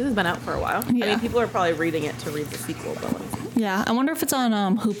 This has been out for a while. Yeah. I mean, people are probably reading it to read the sequel, but let me see. Yeah, I wonder if it's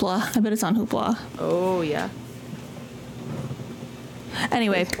on Hoopla. I bet it's on Hoopla. Oh, yeah.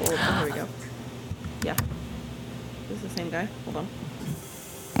 Anyway. Oh, here we go. Yeah. Is this the same guy? Hold on.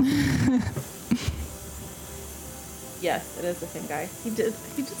 Yes, it is the same guy. He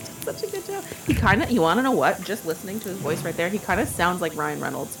just did such a good job. He kind of, you want to know what? Just listening to his voice right there, he kind of sounds like Ryan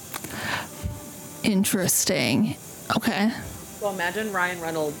Reynolds. Interesting. Okay. Well, imagine Ryan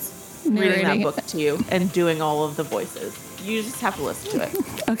Reynolds reading that book to you and doing all of the voices. You just have to listen to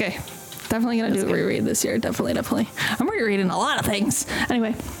it. Okay. Definitely going to do a reread this year. Definitely. I'm rereading a lot of things.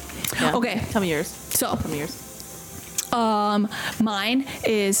 Anyway. Yeah. Okay. Tell me yours. So. Tell me yours. Mine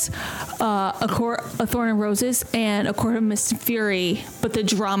is A Thorn and Roses and A Court of Mist and Fury, but the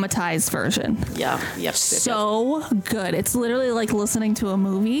dramatized version. Yeah. Yep. So good. It's literally like listening to a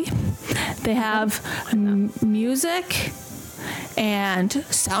movie. They have music and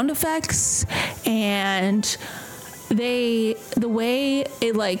sound effects, and the way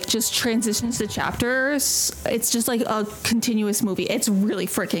it just transitions to chapters, it's just like a continuous movie. It's really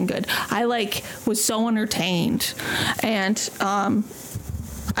freaking good. I was so entertained, and I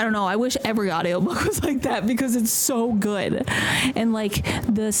don't know, I wish every audiobook was like that because it's so good. And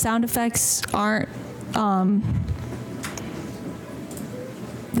the sound effects aren't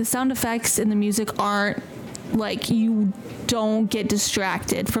the sound effects and the music aren't you don't get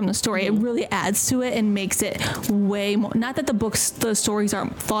distracted from the story. It really adds to it and makes it way more, not that the stories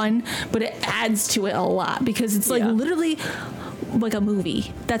aren't fun, but it adds to it a lot because it's literally like a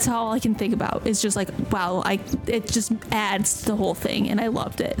movie. That's how all I can think about. It's just wow, it just adds to the whole thing, and I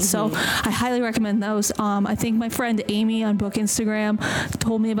loved it. So I highly recommend those. I think my friend Amy on Book Instagram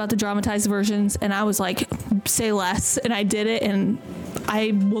told me about the dramatized versions, and I was say less, and I did it, and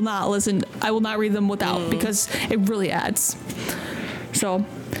I will not read them without, because it really adds. So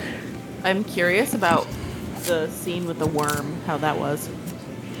I'm curious about the scene with the worm, how that was.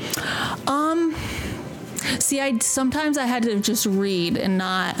 see, sometimes I had to just read and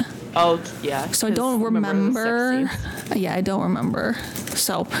not. Oh, yeah. So I don't remember. The sex scenes. Yeah, I don't remember.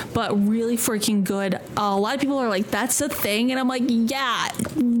 So, but really freaking good. A lot of people are like, that's a thing. And I'm like, yeah,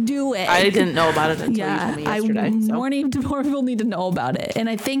 do it. I didn't know about it until you told me yesterday. More people need to know about it. And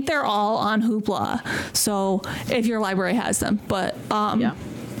I think they're all on Hoopla. So if your library has them. But yeah.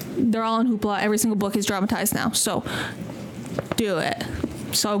 They're all on Hoopla. Every single book is dramatized now. So do it.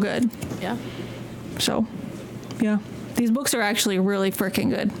 So good. Yeah. So, yeah. These books are actually really freaking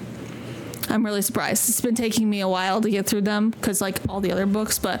good. I'm really surprised. It's been taking me a while to get through them because, like, all the other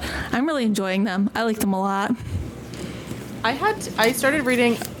books, but I'm really enjoying them. I like them a lot. I read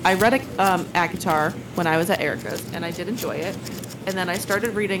ACOTAR when I was at Erica's, and I did enjoy it. And then I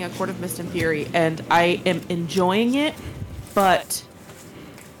started reading A Court of Mist and Fury, and I am enjoying it, but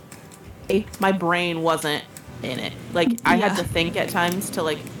my brain wasn't in it. Like, I had to think at times to,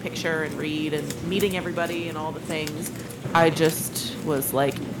 like, picture and read and meeting everybody and all the things. I just was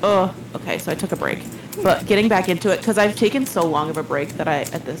like, oh, okay, so I took a break. But getting back into it, because I've taken so long of a break that I,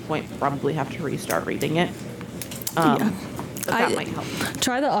 at this point, probably have to restart reading it. But that might help.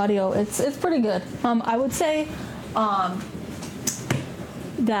 Try the audio. It's pretty good. I would say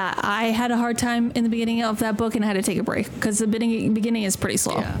that I had a hard time in the beginning of that book and I had to take a break because the beginning is pretty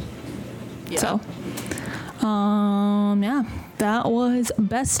slow. Yeah. So, yeah, that was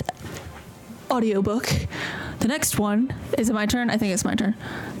best audiobook. The next one, is it my turn? I think it's my turn.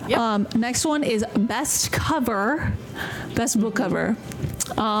 Yep. Next one is best cover, best book cover.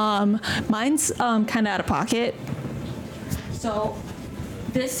 Mine's kind of out of pocket. So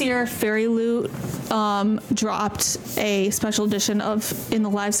this year, Fairy Loot dropped a special edition of In the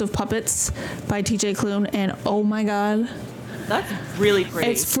Lives of Puppets by TJ Klune, and oh my god. That's really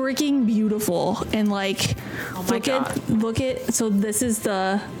pretty. It's freaking beautiful. And like, oh my god. Look at, so this is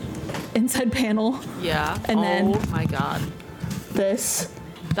the inside panel. Yeah. And then my god. This.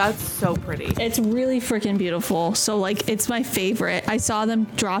 That's so pretty. It's really freaking beautiful. So like, it's my favorite. I saw them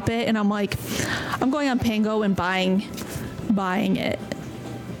drop it and I'm like, I'm going on Pango and buying it.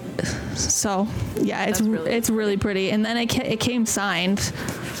 So yeah, it's really pretty. And then it came signed.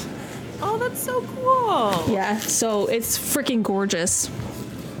 Oh, that's so cool. Yeah, so it's freaking gorgeous.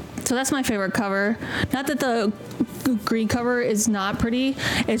 So that's my favorite cover. Not that the green cover is not pretty.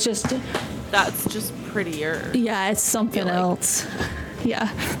 It's just... That's just prettier. Yeah, it's something else. Yeah.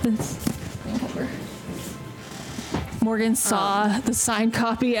 Morgan saw the signed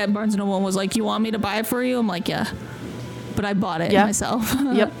copy at Barnes & Noble and was like, you want me to buy it for you? I'm like, yeah. But I bought it myself.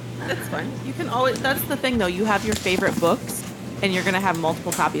 Yep. That's fine. You can always... That's the thing, though. You have your favorite books, and you're going to have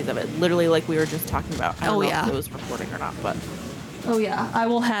multiple copies of it. Literally, like we were just talking about. I don't know if it was recording or not, but... Oh, yeah. I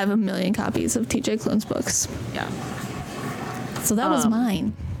will have 1 million copies of TJ Klune's books. Yeah. So that was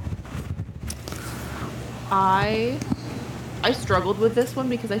mine. I struggled with this one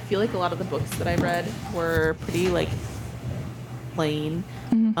because I feel like a lot of the books that I read were pretty, like, plain.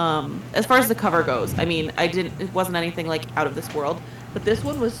 Mm-hmm. As far as the cover goes, I mean, it wasn't anything, like, out of this world. But this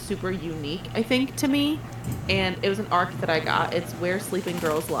one was super unique, I think, to me. And it was an arc that I got. It's Where Sleeping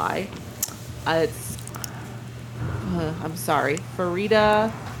Girls Lie. I'm sorry.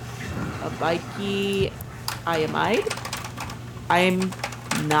 Farida Abaiki Ayamide. I'm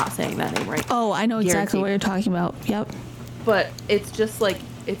not saying that name right. Oh, I know exactly what you're talking about. Yep. But it's just like,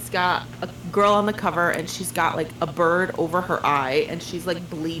 it's got a girl on the cover and she's got like a bird over her eye and she's like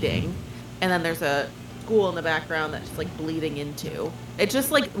bleeding. And then there's a school in the background that she's like bleeding into. It just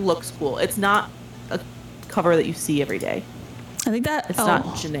like looks cool. It's not a cover that you see every day. I think that it's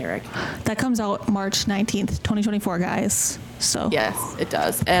not generic. That comes out March 19th, 2024, guys. So yes, it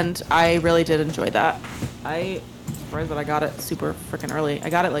does. And I really did enjoy that. I'm surprised that I got it super freaking early. I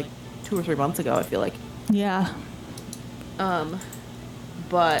got it like 2 or 3 months ago, I feel like. Yeah.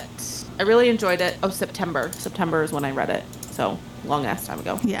 But I really enjoyed it. Oh, September. September is when I read it. So long ass time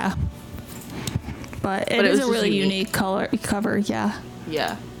ago. Yeah. But it is a really unique cover. Yeah.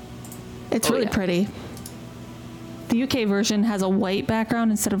 Yeah. It's really pretty. The UK version has a white background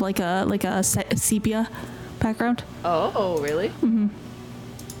instead of like a sepia background. Oh, really? Mm-hmm.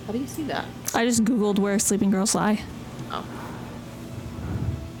 How do you see that? I just Googled Where Sleeping Girls Lie. Oh.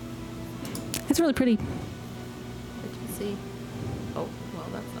 It's really pretty. I can see. Oh, well,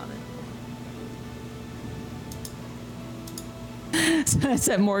 that's not it. I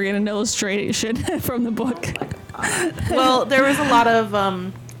sent Morgan an illustration from the book. Oh, well, there was a lot of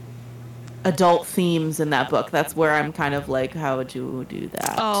adult themes in that book. That's where I'm kind of like, how would you do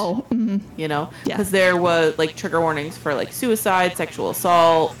that? Oh, You know? Yeah. Because there was like trigger warnings for like suicide, sexual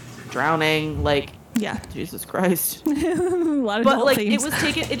assault, drowning, like yeah. Jesus Christ. A lot of But adult like themes.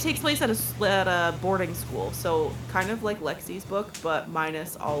 it takes place at a boarding school, so kind of like Lexi's book, but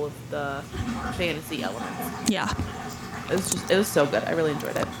minus all of the fantasy elements. Yeah. It was so good. I really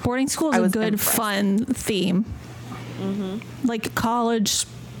enjoyed it. Boarding school I is a was good, impressed. fun theme. Like college,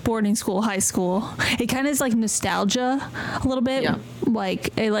 boarding school, high school. It kind of is like nostalgia a little bit. Yeah.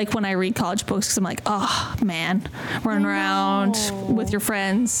 Like I like when I read college books because I'm like, oh man, running around with your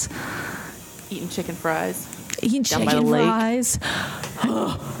friends, Eating chicken fries. eating Down by chicken the lake. fries.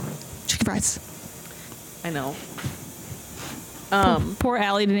 Chicken fries. I know. Poor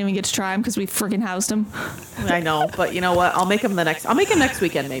Allie didn't even get to try them because we freaking housed him. I know, but you know what? I'll make them next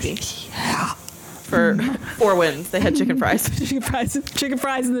weekend maybe. Yeah. For 4 wins. They had chicken fries. Chicken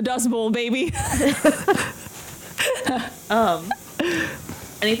fries in the Dust Bowl, baby.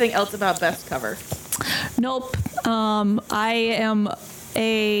 Anything else about best cover? Nope. I am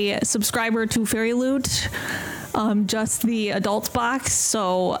a subscriber to Fairy Loot, just the adults box.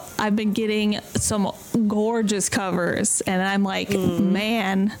 So I've been getting some gorgeous covers, and I'm like,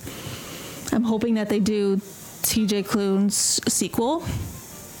 man, I'm hoping that they do TJ Klune's sequel.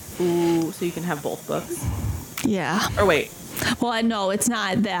 Ooh, so you can have both books. Yeah. Or wait. Well, no, it's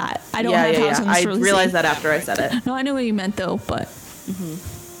not that. I don't Yeah, have yeah, House yeah. on the I Cerulean realized Sea. that after I said it. No, I knew what you meant though, but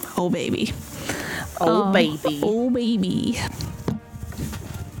oh baby, Oh, baby. oh baby.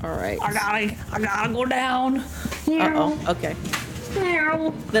 All right. I gotta go down. Uh-oh. Okay.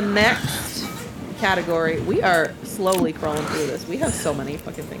 The next category, we are slowly crawling through this. We have so many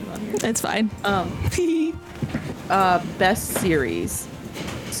fucking things on here. It's fine. Best series.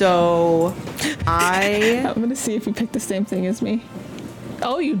 So, I'm gonna see if you picked the same thing as me.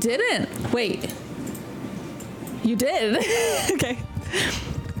 Oh, you didn't. Wait. You did. Okay.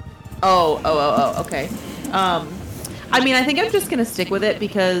 Okay. I mean, I think I'm just gonna stick with it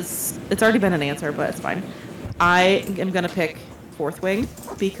because it's already been an answer, but it's fine. I am gonna pick Fourth Wing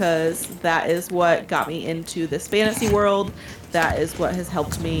because that is what got me into this fantasy world. That is what has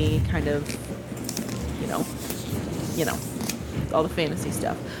helped me kind of, you know, all the fantasy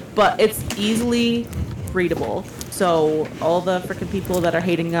stuff. But it's easily readable. So all the freaking people that are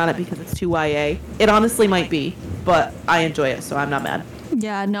hating on it because it's too YA, it honestly might be, but I enjoy it, so I'm not mad.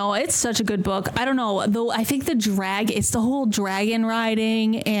 Yeah, no, it's such a good book. I don't know, though. I think it's the whole dragon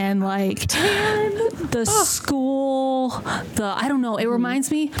riding and like the school. I don't know. It reminds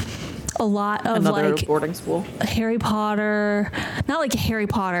me a lot of Another like boarding school. Harry Potter. Not like Harry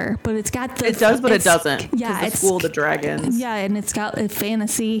Potter, but it's got the. It does, but it doesn't. Yeah, 'Cause the school of the dragons. Yeah, and it's got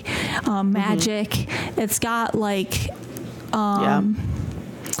fantasy, magic. It's got like. Yeah.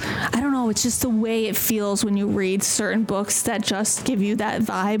 I don't know. It's just the way it feels when you read certain books that just give you that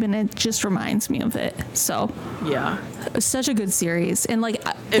vibe, and it just reminds me of it. So, Yeah. it's such a good series, and like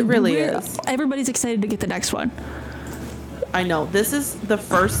It really is. Everybody's excited to get the next one. I know. This is the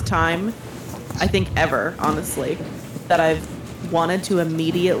first time, I think ever, honestly, that I've wanted to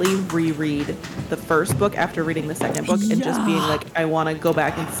immediately reread the first book after reading the second book and just being like, I want to go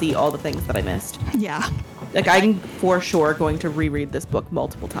back and see all the things that I missed. Yeah. Like, I'm for sure going to reread this book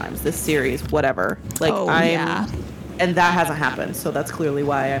multiple times, this series, whatever. Like, yeah. And that hasn't happened, so that's clearly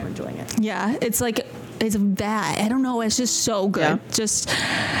why I'm enjoying it. Yeah, it's like it's that. I don't know. It's just so good. Yeah. Just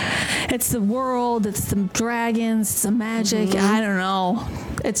it's the world. It's the dragons. It's the magic. I don't know.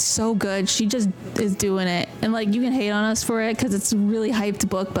 It's so good. She just is doing it, and like you can hate on us for it because it's a really hyped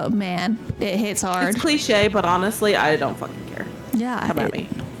book, but man, it hits hard. It's cliche, but honestly, I don't fucking care. Yeah, Come at me.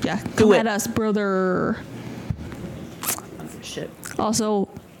 Yeah, Do come it. at us, brother. Shit. Also,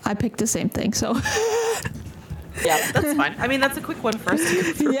 I picked the same thing, so Yeah, that's fine. I mean, that's a quick one for us to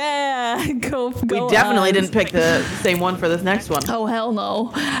go through. yeah, go. We definitely didn't pick the same one for this next one. Oh hell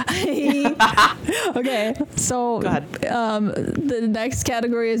no. Okay, so Go ahead. The next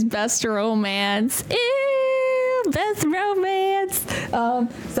category is best romance. Ew, best romance.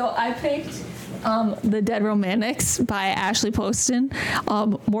 So I picked The Dead Romantics by Ashley Poston.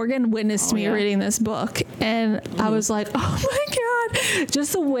 Morgan witnessed me yeah. reading this book, and I was like, oh my god,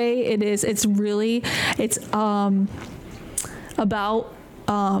 just the way it is. It's about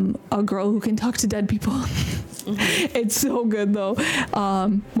a girl who can talk to dead people. It's so good though.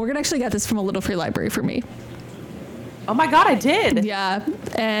 Morgan actually got this from a Little Free Library for me. Oh my god, I did. Yeah,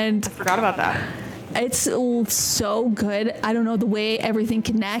 and Forgot about that. it's so good. I don't know, the way everything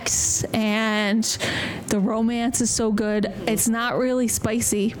connects and the romance is so good. It's not really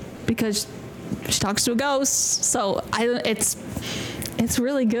spicy because she talks to a ghost, so it's It's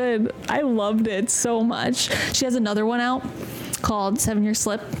really good. I loved it so much. She has another one out called 7 Year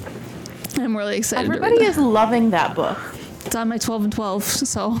Slip. I'm really excited Everybody to read is loving that book. that. It's on my 12 and 12,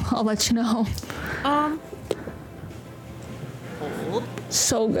 so I'll let you know. Hold.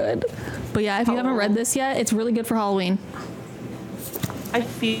 So good. But yeah, if you haven't read this yet, it's really good for Halloween. I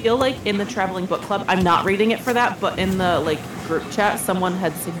feel like in the traveling book club, I'm not reading it for that, but in the like group chat, someone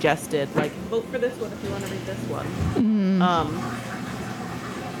had suggested like vote for this one if you want to read this one.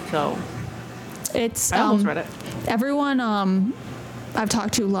 So It's I almost read it. everyone I've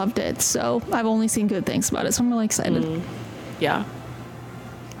talked to loved it, so I've only seen good things about it, so I'm really excited. Yeah.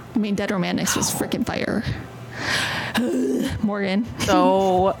 I mean, Dead Romantics was freaking fire. Morgan.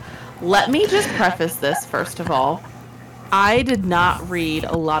 So let me just preface this first of all. I did not read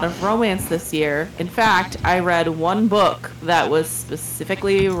a lot of romance this year. In fact, I read one book that was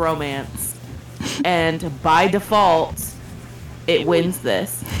specifically romance. And by default, it wins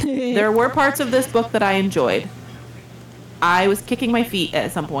this. There were parts of this book that I enjoyed. I was kicking my feet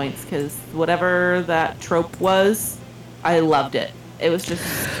at some points because whatever that trope was, I loved it. It was just,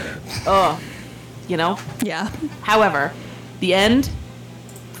 you know? Yeah. However, the end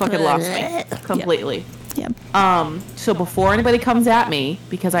fucking lost me completely. Yep. So before anybody comes at me,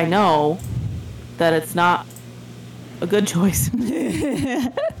 because I know that it's not a good choice,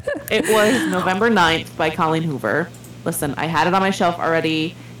 it was November 9th by Colleen Hoover. Listen, I had it on my shelf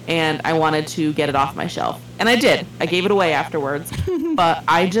already, and I wanted to get it off my shelf. And I did. I gave it away afterwards. But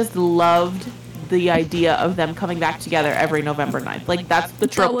I just loved the idea of them coming back together every November 9th. Like, that's the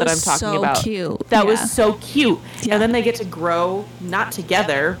trope that I'm talking about. Cute. That was so cute. Yeah. And then they get to grow, not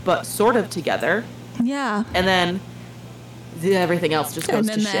together, but sort of together. Yeah. And then everything else just goes And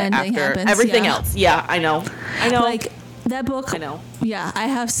to then the shit ending after happens, everything yeah. else. Yeah, I know. Like, that book. I know. Yeah, I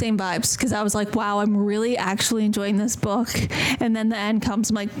have same vibes because I was like, wow, I'm really actually enjoying this book. And then the end comes,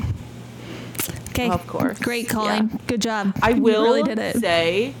 I'm like, okay. Of course. Great, Colleen. Yeah. Good job. I You will really did it.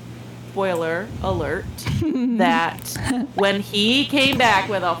 say, spoiler alert, that when he came back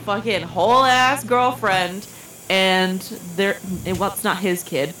with a fucking whole ass girlfriend, and well, it's not his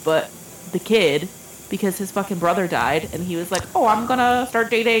kid, but the kid, because his fucking brother died, and he was like, oh, I'm gonna start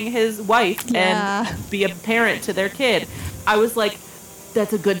dating his wife Yeah. and be a parent to their kid. I was like,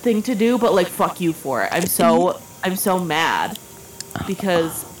 that's a good thing to do, but like, fuck you for it. I'm so mad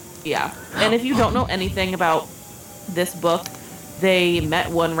because, yeah. And if you don't know anything about this book, they met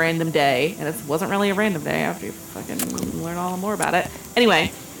one random day, and it wasn't really a random day after you fucking learn all more about it.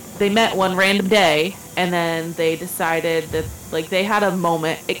 Anyway, they met one random day, and then they decided that, like, they had a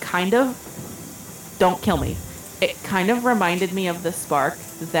moment. It kind of, don't kill me, it kind of reminded me of the spark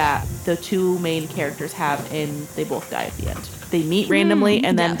that the two main characters have in They Both Die at the End. They meet randomly,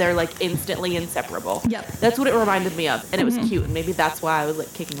 and then they're, like, instantly inseparable. Yep. That's what it reminded me of, and it was cute, and maybe that's why I was,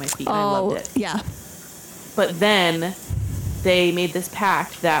 like, kicking my feet, and I loved it. Yeah. But then they made this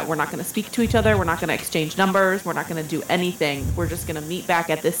pact that we're not going to speak to each other, we're not going to exchange numbers, we're not going to do anything. We're just going to meet back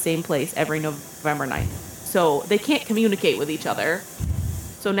at this same place every November 9th. So they can't communicate with each other.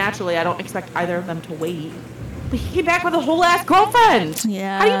 So naturally, I don't expect either of them to wait. But he came back with a whole ass girlfriend.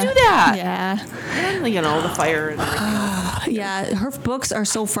 Yeah. How do you do that? Yeah. And, you know, the fire and everything else. Yeah. Her books are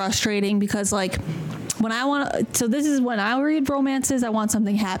so frustrating because, like, when I want, so this is when I read romances, I want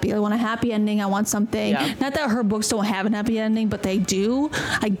something happy. I want a happy ending. I want something, not that her books don't have a happy ending, but they do,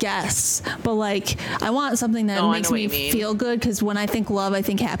 I guess. But like, I want something that makes me feel good because when I think love, I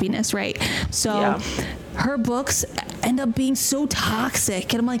think happiness, right? So her books end up being so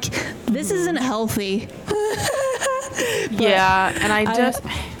toxic. And I'm like, this isn't healthy. Yeah, and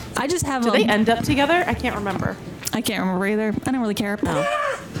I just have do they end up together? I can't remember. I can't remember either. I don't really care. No.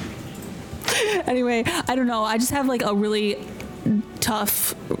 Anyway, I don't know. I just have like a really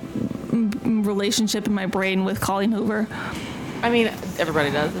tough relationship in my brain with Colleen Hoover. I mean,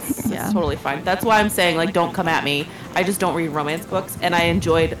 everybody does. It's totally fine. That's why I'm saying, like, don't come at me. I just don't read romance books, and I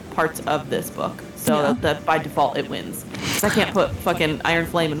enjoyed parts of this book. So that by default, it wins. 'Cause I can't put fucking Iron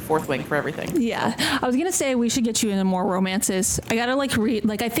Flame and Fourth Wing for everything. Yeah. I was going to say we should get you into more romances. I got to, like, read.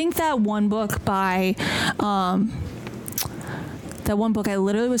 Like, I think that one book by... that one book I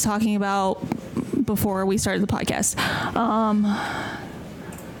literally was talking about before we started the podcast.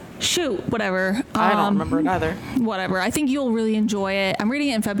 Shoot, whatever. I don't remember it either. Whatever. I think you'll really enjoy it. I'm reading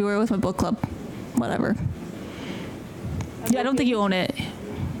it in February with my book club. Whatever. I don't think you own it.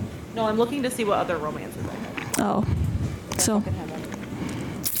 No, I'm looking to see what other romances I have. Oh. So.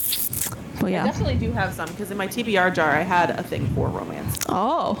 But I yeah. definitely do have some, because in my TBR jar, I had a thing for romance.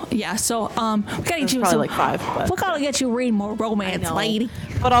 Oh, yeah. So, we gotta get you probably like 5, but... We gotta get you reading more romance, lady.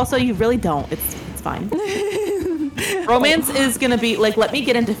 But also, you really don't. It's fine. Romance is gonna be like, let me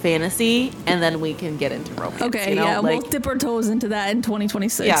get into fantasy, and then we can get into romance. Okay, you know? yeah, like, we'll dip our toes into that in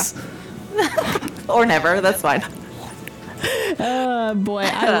 2026. Yeah. Or never. That's fine. Boy,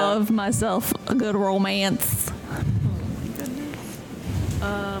 I love myself a good romance.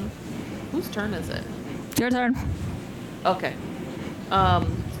 Whose turn is it? Your turn. Okay.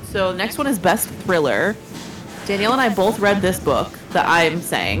 So next one is best thriller. Danielle and I both read this book that I'm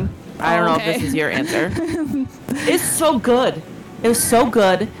saying. I don't know if this is your answer. It's so good. It was so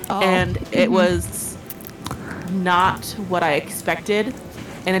good, and it was not what I expected,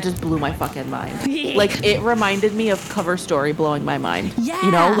 and it just blew my fucking mind. Like, it reminded me of Cover Story blowing my mind. Yeah.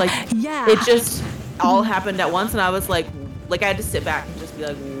 You know, like, yeah. it just all happened at once, and I was like I had to sit back and just be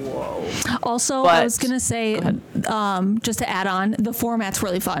like, whoa. Also, But- I was going to say, just to add on, the format's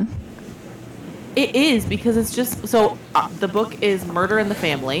really fun. It is, because it's just, so the book is Murder in the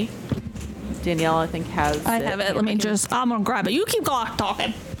Family. Danielle, I think, has I have it. Let me just, I'm going to grab it. You keep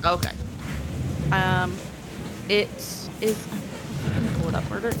talking. Okay. It is, I'm gonna pull it up.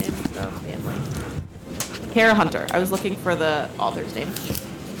 Murder in the Family. Kara Hunter. I was looking for the author's name.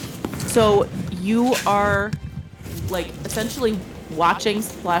 So you are, like, essentially watching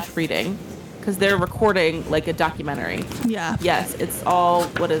 / reading, because they're recording, like, a documentary. Yeah. Yes, it's all,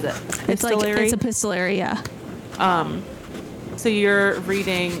 what is it? It's like, Epistolary? it's epistolary, yeah. So you're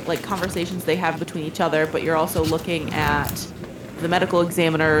reading, like, conversations they have between each other, but you're also looking at the medical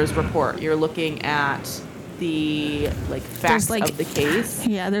examiner's report. You're looking at the, like, facts like- of the case.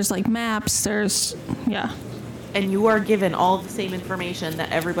 Yeah, there's like maps, yeah. And you are given all the same information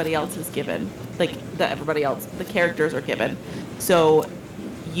that everybody else is given. Like, the characters are given. So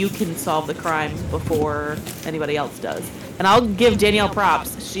you can solve the crime before anybody else does. And I'll give Danielle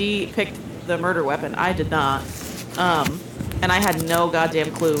props. She picked the murder weapon. I did not. And I had no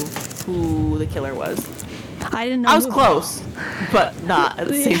goddamn clue who the killer was. I didn't know. I was close, but not at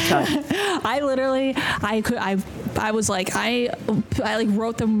the same time. I was like, I like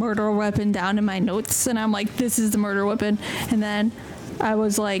wrote the murder weapon down in my notes, and I'm like, this is the murder weapon. And then I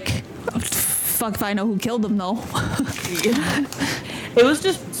was like, fuck if I know who killed them though. It was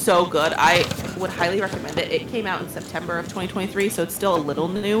just so good. I would highly recommend it. It came out in September of 2023, so it's still a little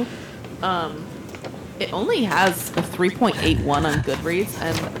new. It only has a 3.81 on Goodreads,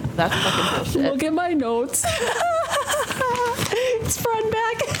 and that's fucking bullshit. Look at my notes. It's front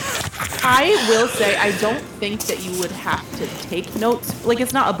back. I will say, I don't think that you would have to take notes. Like,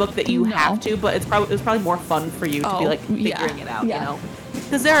 it's not a book that you No. have to, but it was probably more fun for you to be, like, yeah. figuring it out, Yeah. you know?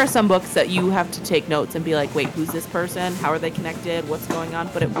 Because there are some books that you have to take notes and be like, wait, who's this person? How are they connected? What's going on?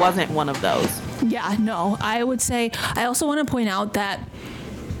 But it wasn't one of those. Yeah, no. I would say, I also want to point out that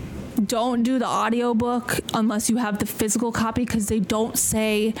don't do the audiobook unless you have the physical copy, because they don't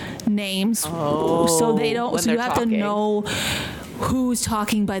say names. Oh, so they don't, when so you they're have talking. to know who's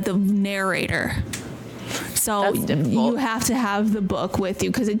talking by the narrator. So That's difficult. you have to have the book with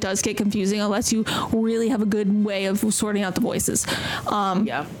you, because it does get confusing unless you really have a good way of sorting out the voices.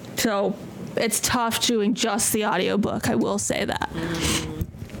 Yeah. So it's tough doing just the audiobook, I will say that.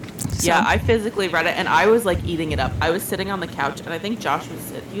 Yeah, I physically read it, and I was, like, eating it up. I was sitting on the couch, and I think Josh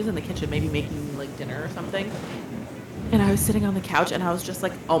was in the kitchen maybe making, like, dinner or something. And I was sitting on the couch, and I was just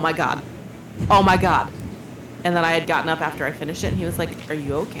like, oh my god. Oh my god. And then I had gotten up after I finished it, and he was like, are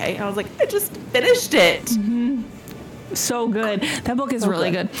you okay? And I was like, I just finished it. So good. That book is So really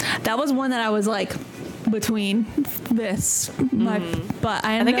good. good. That was one that I was like between this, but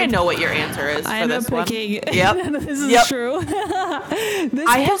I think I know what your answer is I for ended this up one. picking. Yep. This is Yep. true. This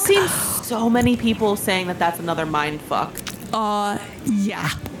I have book, seen so many people saying that that's another mind fuck. yeah.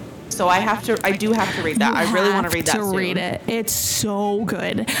 So I do have to read that. I really want to read that soon. Read it. It's so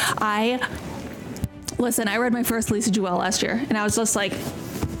good. Listen, I read my first Lisa Jewell last year, and I was just like,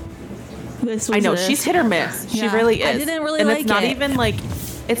 this was I know, it. she's hit or miss. She Yeah. really is. I didn't really and like it's not it. even like,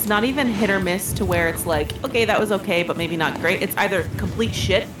 it's not even hit or miss to where it's like, okay, that was okay, but maybe not great. It's either complete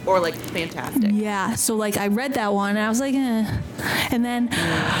shit or like fantastic. Yeah, so like I read that one and I was like, eh. And then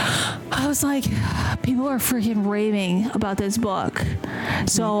I was like, people are freaking raving about this book.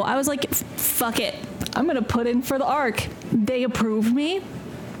 So I was like, fuck it. I'm going to put in for the ARC. They approved me.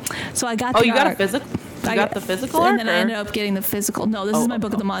 So I got the Oh, you got a ARC. physical? You I got the physical and arc, then I ended up getting the physical. No, this is my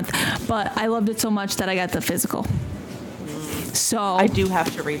book of the month. But I loved it so much that I got the physical. So I do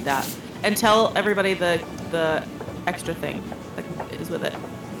have to read that. And tell everybody the extra thing that is with it.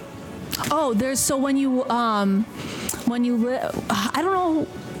 oh, there's so when you I don't know.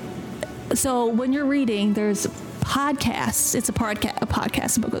 So when you're reading, there's podcast. It's a book with a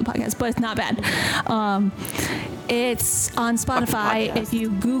podcast, but it's not bad. It's on Spotify.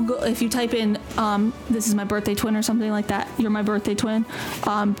 If you type in "This is my birthday twin" or something like that, "You're my birthday twin,"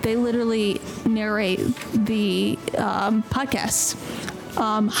 they literally narrate the podcast.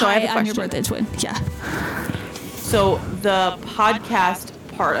 Hi, I'm your birthday twin. Yeah. So the podcast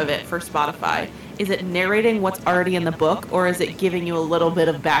part of it for Spotify, is it narrating what's already in the book, or is it giving you a little bit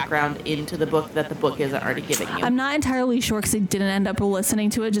of background into the book that the book isn't already giving you? I'm not entirely sure because I didn't end up listening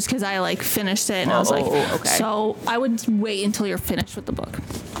to it just because I like finished it and I was like, okay. So I would wait until you're finished with the book.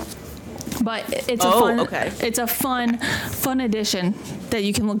 But it's a fun addition that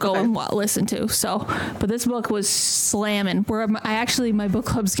you can go and listen to. So, but this book was slamming. My book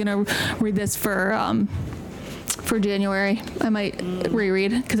club's gonna read this for January. I might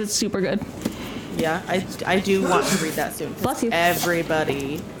reread because it's super good. Yeah, I do want to read that soon. Bless you.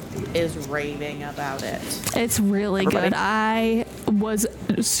 Everybody is raving about it. It's really good. I was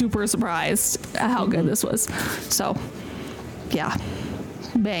super surprised at how good this was. So, yeah.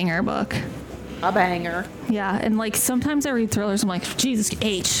 Banger book. A banger. Yeah, and like sometimes I read thrillers, I'm like, Jesus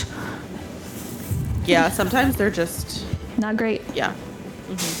H. Yeah, sometimes they're just not great. Yeah.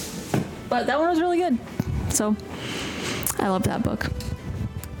 But that one was really good. So I love that book.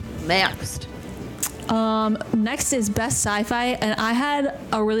 Next is best sci-fi, and I had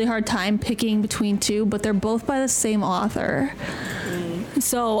a really hard time picking between two, but they're both by the same author.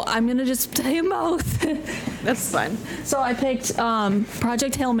 So I'm gonna just tell you both. That's fine. So I picked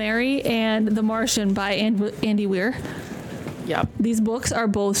Project Hail Mary and The Martian by Andy Weir. Yep. These books are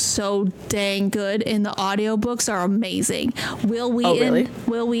both so dang good, and the audiobooks are amazing. Will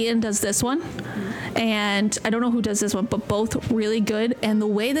Wheaton does this one. And I don't know who does this one, but both really good. And the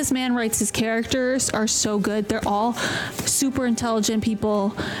way this man writes his characters are so good. They're all super intelligent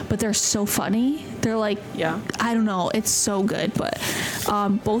people, but they're so funny. They're like, I don't know, it's so good. But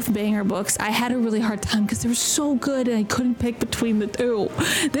both banger books. I had a really hard time because they were so good and I couldn't pick between the two.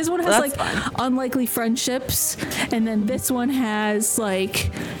 This one has unlikely friendships, and then this one has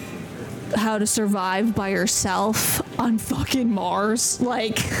like how to survive by yourself on fucking Mars.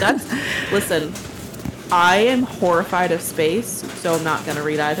 Listen, I am horrified of space, so I'm not gonna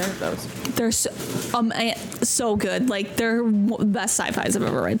read either of those. They're so good. Like, they're best sci-fis I've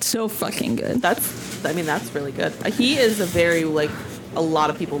ever read. So fucking good. That's really good. He is a lot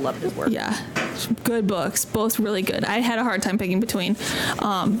of people love his work. Yeah, good books, both really good. I had a hard time picking between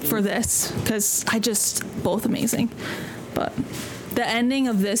for this because both amazing. But the ending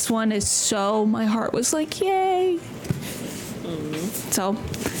of this one is my heart was like, yay. So,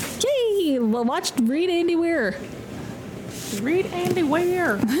 yay! Well, read Andy Weir. Read Andy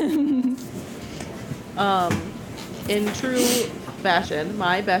Weir. In true fashion,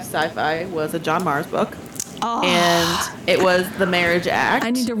 my best sci-fi was a John Mars book. Oh. And it was The Marriage Act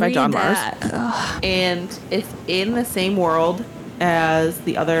I need to by read John that. Mars. And it's in the same world as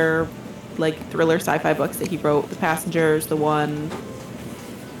the other thriller sci-fi books that he wrote. The Passengers, the one.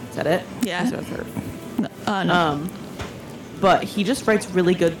 Is that it? Yeah. No. But he just writes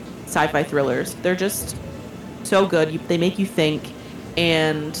really good sci-fi thrillers. They're just so good. They make you think,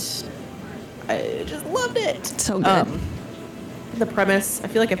 and I just loved it. So good. The premise, I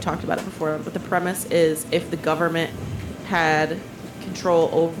feel like I've talked about it before, but the premise is if the government had control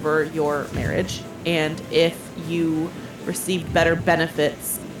over your marriage, and if you received better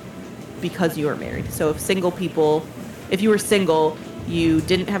benefits because you were married. So if you were single, you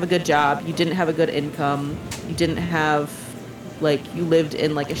didn't have a good job, you didn't have a good income, you didn't have, you lived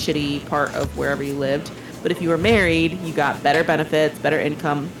in a shitty part of wherever you lived. But if you were married, you got better benefits, better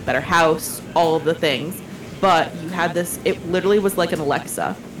income, better house, all of the things. But you had this, it literally was like an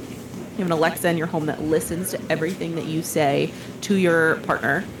Alexa. You have an Alexa in your home that listens to everything that you say to your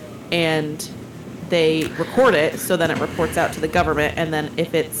partner, and they record it, so then it reports out to the government. And then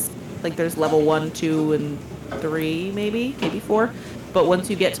if it's there's level 1, 2, and 3, maybe 4. But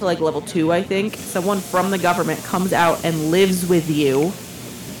once you get to level 2, I think, someone from the government comes out and lives with you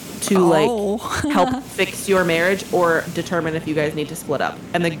to help fix your marriage or determine if you guys need to split up.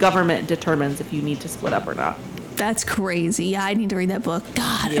 And the government determines if you need to split up or not. That's crazy. Yeah, I need to read that book.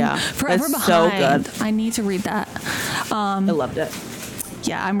 God, yeah, I'm forever it's behind. So good. I need to read that. I loved it.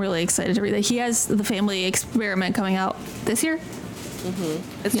 Yeah, I'm really excited to read it. He has The Family Experiment coming out this year.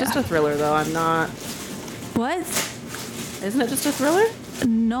 It's just a thriller, though. I'm not... What? Isn't it just a thriller?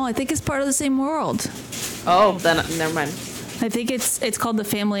 No, I think it's part of the same world. Oh, then never mind. I think it's called The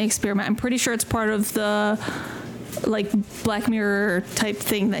Family Experiment. I'm pretty sure it's part of the Black Mirror type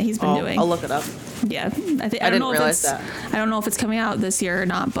thing that he's been doing. I'll look it up. Yeah, I didn't realize that. I don't know if it's coming out this year or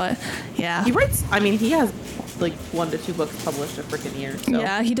not, but yeah. He writes. I mean, he has like 1 to 2 books published a freaking year. So.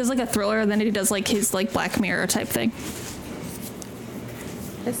 Yeah, he does like a thriller, and then he does like his like Black Mirror type thing.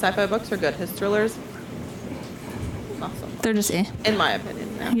 His sci-fi books are good. His thrillers, not so much. They're just In my opinion.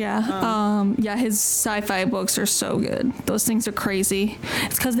 Yeah. Yeah, his sci-fi books are so good. Those things are crazy.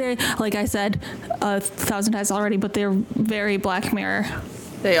 It's because they're, like I said 1,000 times already, but they're very Black Mirror.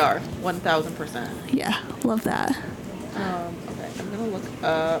 They are 1,000%. Yeah, love that. Okay, I'm gonna look.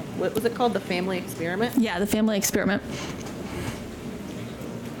 What was it called? The Family Experiment. Yeah, The Family Experiment.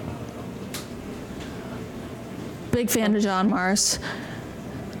 Big fan of John Mars.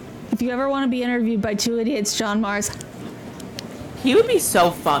 If you ever want to be interviewed by 2 idiots, John Mars. He would be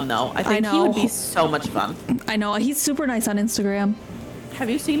so fun, though. I think I he would know. be so much fun. I know, he's super nice on Instagram. Have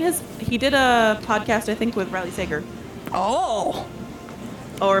you seen his? He did a podcast, I think, with Riley Sager. Oh.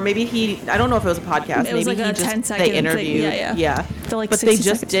 Or maybe I don't know if it was a podcast. It was maybe like a he 10-second they interviewed. thing. Yeah. They're like but they 60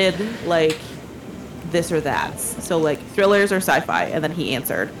 just seconds. did like this or that. So like thrillers or sci-fi, and then he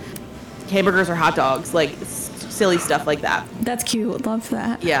answered hamburgers or hot dogs, like silly stuff like that. That's cute. Love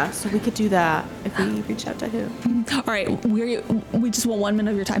that. Yeah, so we could do that if we reach out to him. All right, we just want 1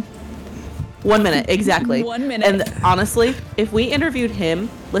 minute of your time. 1 minute, exactly. 1 minute. And honestly, if we interviewed him,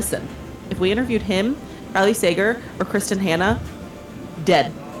 Riley Sager or Kristen Hanna,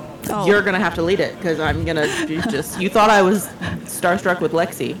 dead. Oh. You're gonna have to lead it because I'm gonna just. You thought I was starstruck with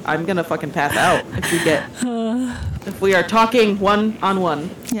Lexi. I'm gonna fucking pass out if we are talking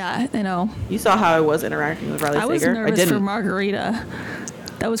one-on-one. Yeah, I know. You saw how I was interacting with Riley I was Sager. nervous for Margarita.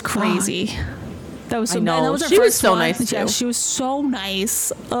 That was crazy. That was so. I know. And that was her She was first so one. nice, Yeah, too. she was so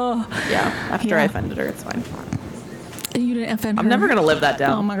nice. Oh, Yeah. After Yeah. I offended her, it's fine. you didn't offend her. I'm never gonna live that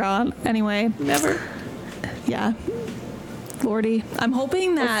down. Oh my god. Anyway, Never. yeah. Lordy, I'm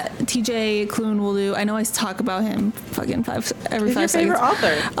hoping that TJ Klune will do. I know I talk about him fucking every Who's your 5 favorite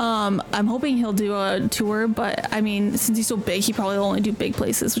seconds. author? I'm hoping he'll do a tour, but I mean, since he's so big, he probably will only do big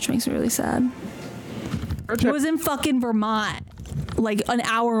places, which makes me really sad. Road He trip. was in fucking Vermont, like an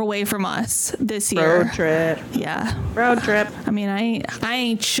hour away from us this year. Road trip. Yeah. Road trip. I mean, I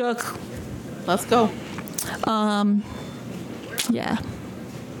ain't shook. Let's go. Yeah.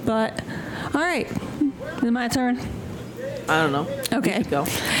 But all right, is it my turn? I don't know. Okay. You go.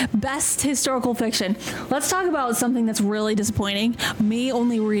 Best historical fiction. Let's talk about something that's really disappointing. Me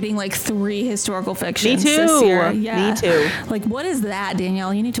only reading like 3 historical fictions Me this too. year. Yeah. Me too. Like, what is that,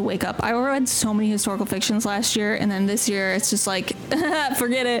 Danielle? You need to wake up. I read so many historical fictions last year, and then this year it's just like,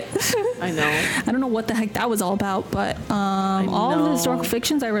 forget it. I know. I don't know what the heck that was all about, but all of the know. historical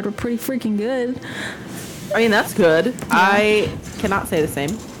fictions I read were pretty freaking good. I mean, that's good. I cannot say the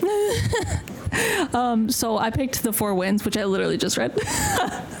same. So I picked The Four Winds, which I literally just read.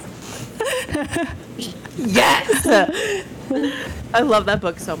 Yes! I love that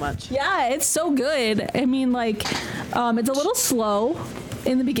book so much. Yeah, it's so good. I mean, like, it's a little slow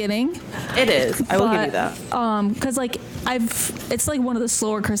in the beginning. It is. I will give you that. Because like it's like one of the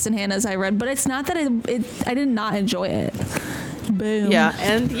slower Kristen Hanna's I read, but it's not that I did not enjoy it. Boom. Yeah,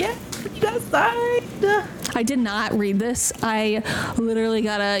 and yeah, you guys died. I did not read this. I literally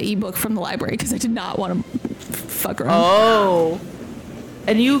got an ebook from the library because I did not want to fuck around. Oh.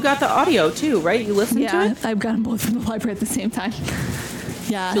 And you got the audio too, right? You listened to Yeah, it? I've got them both from the library at the same time.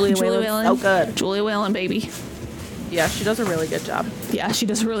 Yeah, Julia Whalen's so good. Julia Whalen, baby. Yeah, she does a really good job. Yeah, she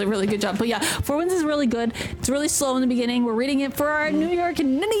does a really, really good job. But yeah, Four Winds is really good. It's really slow in the beginning. We're reading it for our New York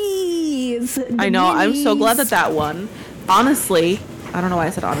ninnies. I know. I'm so glad that won. Honestly, I don't know why I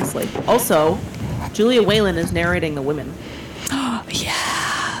said honestly. Also, Julia Whalen is narrating The Women.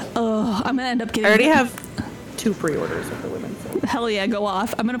 Yeah. Oh, I'm gonna end up getting. I already have 2 pre-orders of The Women. So. Hell yeah, go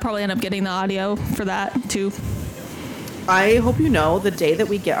off. I'm gonna probably end up getting the audio for that too. I hope you know the day that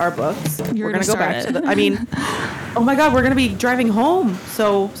we get our books, we're gonna go start back it. to the. I mean, oh my God, we're gonna be driving home,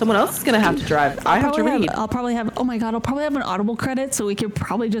 so someone else is gonna have to drive. I have to read. I'll probably have. Oh my god, I'll probably have an Audible credit, so we could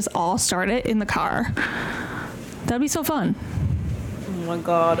probably just all start it in the car. That'd be so fun. Oh my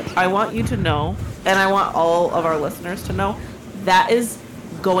God, I want you to know, and I want all of our listeners to know, that is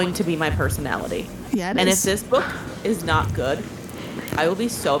going to be my personality. Yeah, it and is. if this book is not good, I will be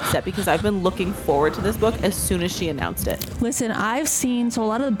so upset because I've been looking forward to this book as soon as she announced it. Listen, I've seen a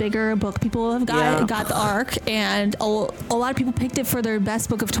lot of the bigger book people have got the ARC, and a lot of people picked it for their best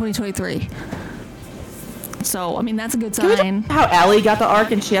book of 2023. So I mean that's a good Can we sign. talk about how Allie got the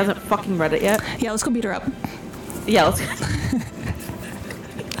ARC and she hasn't fucking read it yet? Yeah, let's go beat her up. Yeah, let's.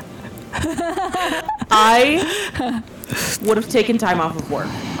 I would have taken time off of work.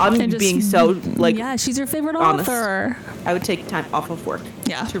 I'm And just- being so like. yeah, she's your favorite honest. author. I would take time off of work.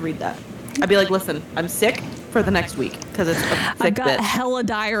 Yeah. To read that. I'd be like, listen, I'm sick for the next week because it's a I sick got bitch. hella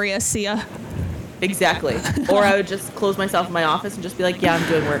diarrhea. See ya. Exactly. Or I would just close myself in my office and just be like, yeah, I'm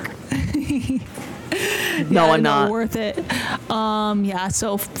doing work. No, I'm not. Worth it. Yeah.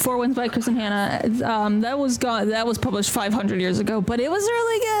 So Four Winds by Kristen Hanna. That was published 500 years ago, but it was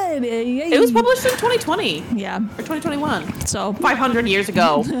really good. It was published in 2020. Yeah. Or 2021. So 500 years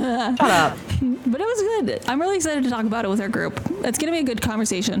ago. Shut up. But it was good. I'm really excited to talk about it with our group. It's gonna be a good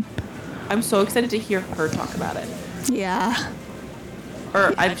conversation. I'm so excited to hear her talk about it. Yeah.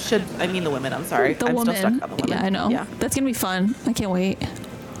 Or I mean the women. I'm sorry. The I'm woman. still stuck on the women. Yeah, I know. Yeah. That's gonna be fun. I can't wait.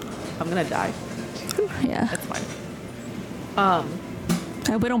 I'm gonna die. Yeah. That's fine.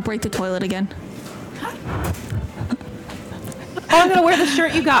 I hope I don't break the toilet again. Oh, I'm gonna wear the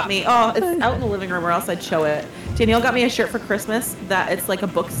shirt you got me. Oh, it's out in the living room, or else I'd show it. Danielle got me a shirt for Christmas that it's like a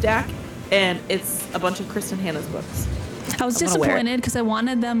book stack, and it's a bunch of Kristen Hanna's books. I was disappointed because I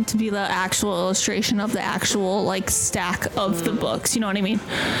wanted them to be the actual illustration of the actual like stack of the books. You know what I mean?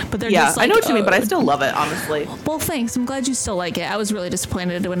 But they're just like, I know what you mean, but I still love it, honestly. Well, thanks. I'm glad you still like it. I was really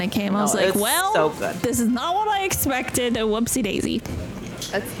disappointed when it came. I was like, it's well, so good. This is not what I expected. Whoopsie daisy.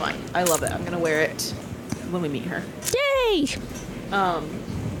 That's fine. I love it. I'm gonna wear it when we meet her. Yay!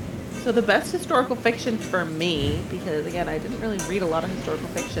 So the best historical fiction for me, because again, I didn't really read a lot of historical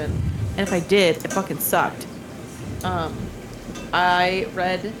fiction, and if I did, it fucking sucked. I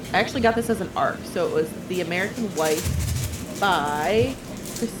actually got this as an ARC, so it was The American Wife by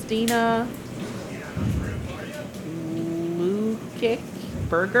Christina Lukic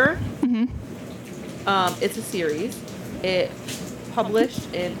Berger. Mm-hmm. It's a series. It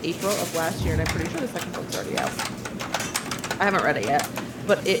published in April of last year, and I'm pretty sure the second book's already out. I haven't read it yet,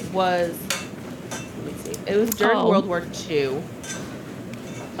 but it was, let me see, it was during World War II.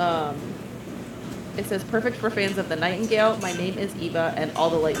 It says, perfect for fans of The Nightingale, My Name is Eva, and All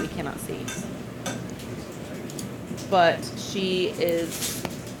the Light We Cannot See. But she is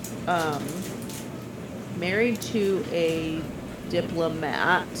married to a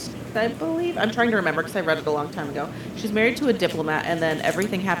diplomat, I believe. I'm trying to remember because I read it a long time ago. She's married to a diplomat, and then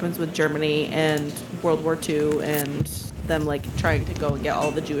everything happens with Germany and World War II and them like trying to go and get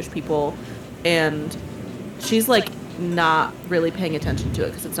all the Jewish people. And she's like not really paying attention to it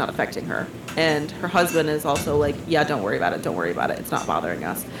because it's not affecting her. And her husband is also like, yeah, don't worry about it. Don't worry about it. It's not bothering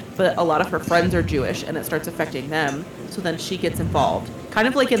us. But a lot of her friends are Jewish, and it starts affecting them. So then she gets involved. Kind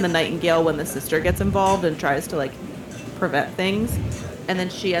of like in The Nightingale when the sister gets involved and tries to like prevent things. And then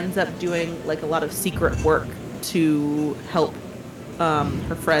she ends up doing like a lot of secret work to help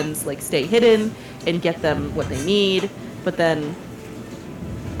her friends like stay hidden and get them what they need. But then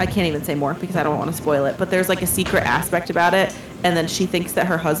I can't even say more because I don't want to spoil it. But there's like a secret aspect about it. And then she thinks that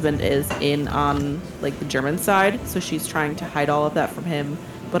her husband is in on like the German side. So she's trying to hide all of that from him.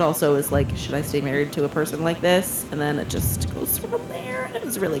 But also is like, should I stay married to a person like this? And then it just goes from there. And it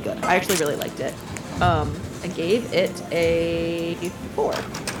was really good. I actually really liked it. I gave it a 4.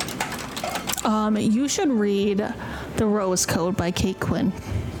 You should read The Rose Code by Kate Quinn.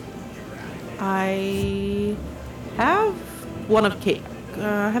 I have one of Kate.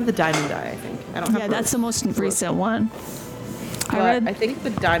 I have the Diamond Eye, I think. I don't have Yeah, that's the most recent one. I think the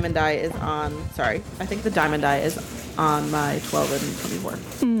Diamond Eye is on. Sorry, I think the Diamond Eye is on my 12 and 24.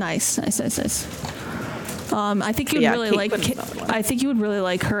 Nice. I think you'd really like. I think you would really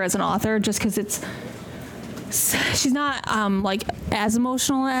like her as an author, just because she's not like as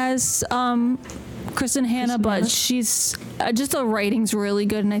emotional as Kristen Hanna, but she's just the writing's really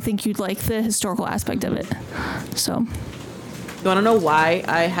good, and I think you'd like the historical aspect of it. So, you want to know why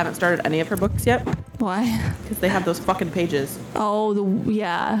I haven't started any of her books yet? Why? Because they have those fucking pages. Oh,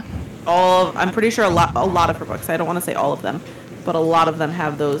 yeah. I'm pretty sure a lot of her books. I don't want to say all of them, but a lot of them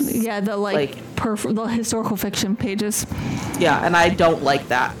have those. Yeah, the the historical fiction pages. Yeah, and I don't like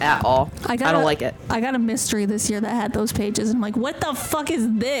that at all. I don't like it. I got a mystery this year that had those pages, and I'm like, what the fuck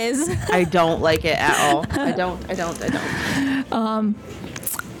is this? I don't like it at all. I don't.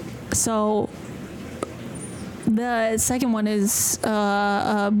 So the second one is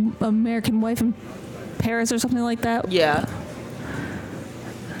American Wife in Paris or something like that. Yeah.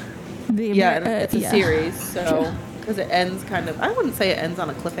 It's a series, so because it ends kind of. I wouldn't say it ends on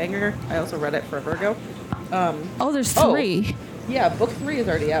a cliffhanger. I also read it forever ago. There's 3. Yeah, book 3 is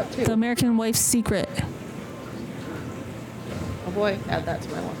already out too. The American Wife's Secret. Oh boy, add that to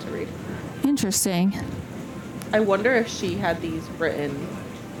my want to read. Interesting. I wonder if she had these written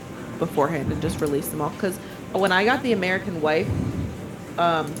beforehand and just released them all. Because when I got The American Wife,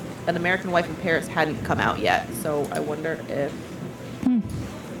 An American Wife in Paris hadn't come out yet. So I wonder if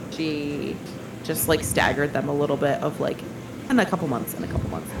she just like staggered them a little bit of like in a couple months.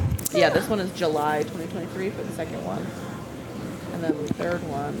 Yeah, this one is July 2023 for the second one. And then the third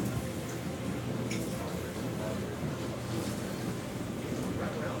one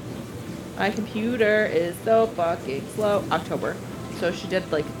My computer is so fucking slow. October. So she did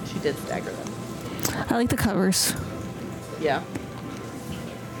stagger them. I like the covers. Yeah.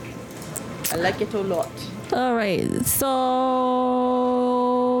 I like it a lot. All right, so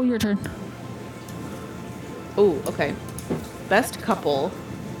your turn. Oh, okay. Best couple.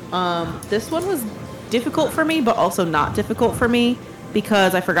 This one was difficult for me, but also not difficult for me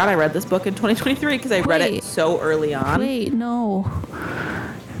because I forgot I read this book in 2023 because I read it so early on. Wait, no.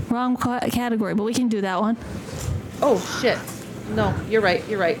 Wrong category, but we can do that one. Oh, shit. No, you're right.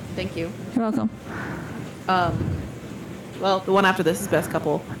 Thank you. You're welcome. Well, the one after this is best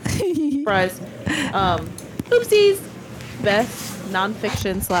couple. Surprise. Oopsies. Best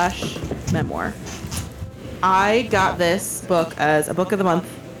nonfiction / memoir. I got this book as a book of the month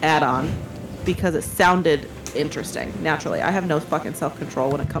add-on because it sounded interesting. Naturally, I have no fucking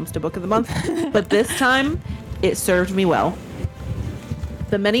self-control when it comes to book of the month, but this time it served me well.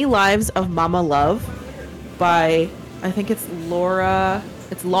 The Many Lives of Mama Love by, I think it's Laura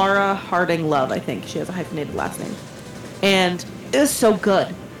Harding Love, I think. She has a hyphenated last name. And it was so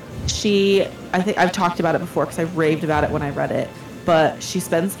good. I think I've talked about it before because I raved about it when I read it, but she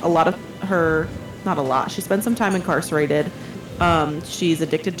spends she spends some time incarcerated. She's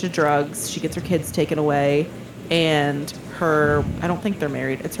addicted to drugs. She gets her kids taken away, and I don't think they're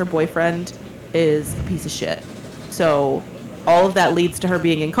married. It's her boyfriend is a piece of shit. So all of that leads to her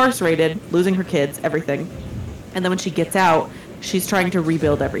being incarcerated, losing her kids, everything. And then when she gets out, she's trying to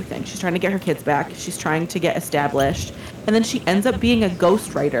rebuild everything. She's trying to get her kids back. She's trying to get established. And then she ends up being a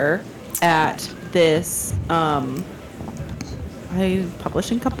ghostwriter at this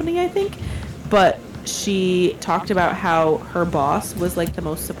publishing company, I think. But she talked about how her boss was like the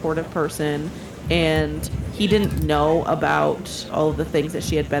most supportive person, and he didn't know about all of the things that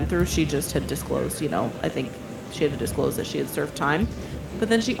she had been through. She just had disclosed, I think she had to disclose that she had served time. But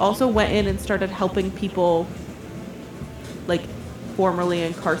then she also went in and started helping people, like formerly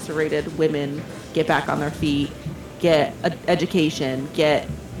incarcerated women, get back on their feet, get education, get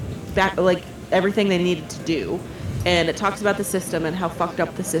back, like everything they needed to do. And it talks about the system and how fucked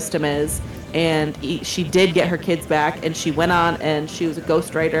up the system is. And she did get her kids back, and she went on and she was a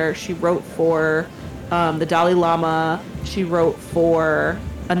ghostwriter. She wrote for the Dalai Lama. She wrote for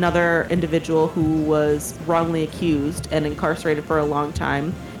another individual who was wrongly accused and incarcerated for a long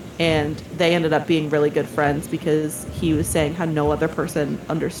time. And they ended up being really good friends because he was saying how no other person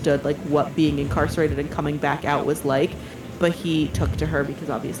understood like what being incarcerated and coming back out was like. But he took to her because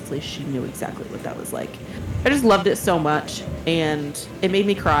obviously she knew exactly what that was like. I just loved it so much, and it made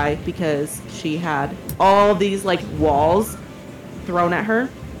me cry because she had all these like walls thrown at her,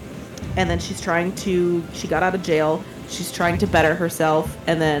 and then she got out of jail, she's trying to better herself,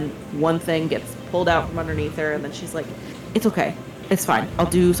 and then one thing gets pulled out from underneath her, and then she's like, it's okay, it's fine, I'll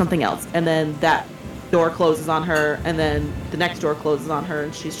do something else. And then that door closes on her, and then the next door closes on her,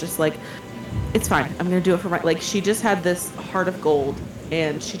 and she's just like, it's fine, I'm gonna do it for like, she just had this heart of gold,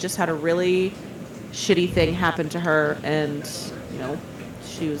 and she just had a really shitty thing happen to her, and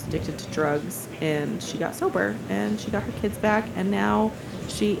she was addicted to drugs, and she got sober, and she got her kids back, and now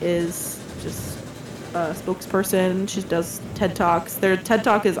she is just a spokesperson. She does TED Talks. Their TED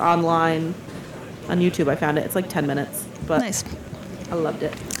Talk is online on YouTube. I found it. It's like 10 minutes, but nice. I loved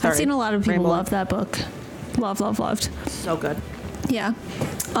it. I've seen a lot of people love that book. Loved. So good. Yeah.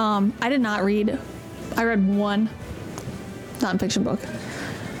 I did not read. I read one nonfiction book.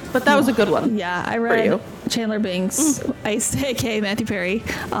 But that was a good one. Yeah, I read Chandler Bing's, aka Matthew Perry,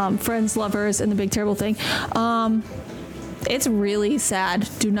 Friends, Lovers, and The Big Terrible Thing. It's really sad.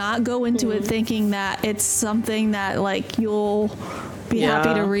 Do not go into it thinking that it's something that like you'll be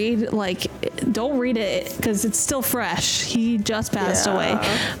happy to read. Like, don't read it because it's still fresh. He just passed away,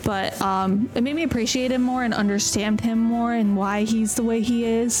 but it made me appreciate him more and understand him more and why he's the way he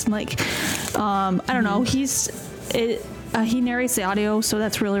is. Like, I don't know. He narrates the audio, so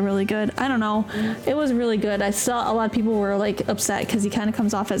that's really, really good. I don't know. It was really good. I saw a lot of people were like upset because he kind of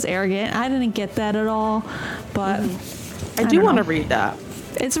comes off as arrogant. I didn't get that at all, but I do want to read that.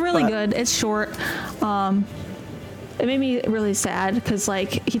 It's really good. It's short. It made me really sad because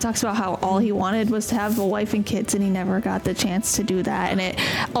like he talks about how all he wanted was to have a wife and kids, and he never got the chance to do that. And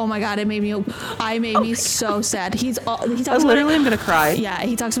oh my god, it made me so sad. He talks I literally am gonna cry. Yeah,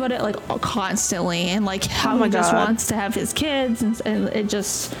 he talks about it like constantly, and like how he just wants to have his kids, and it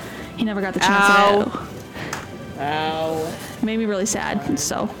just he never got the chance to do it. Ow. It made me really sad.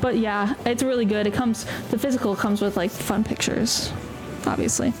 So, but yeah, it's really good. The physical comes with like fun pictures,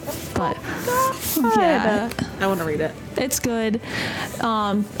 obviously, but yeah, I want to read it. it's good.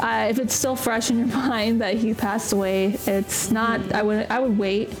 If it's still fresh in your mind that he passed away, it's not. I would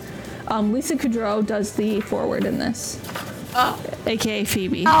wait. Lisa Kudrow does the foreword in this, aka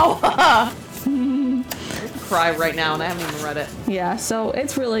Phoebe. Ow! Cry right now, and I haven't even read it. Yeah, so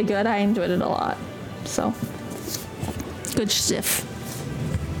it's really good. I enjoyed it a lot. So, good stuff.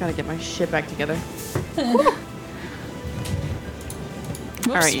 Gotta get my shit back together. Whoops.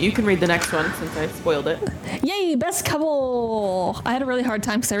 All right, you can read the next one since I spoiled it. Yay, best couple. I had a really hard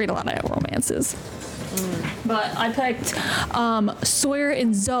time because I read a lot of romances. But I picked Sawyer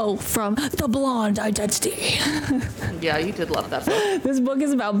and Zoe from The Blonde Identity. Yeah, you did love that book. This book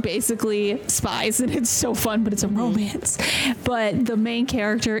is about basically spies, and it's so fun, but it's a romance. But the main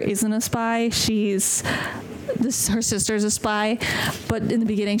character isn't a spy. Her sister's a spy, but in the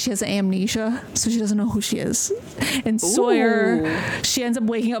beginning she has amnesia, so she doesn't know who she is. And Sawyer, she ends up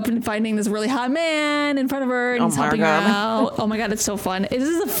waking up and finding this really hot man in front of her, and he's helping her out. Oh my god, it's so fun. This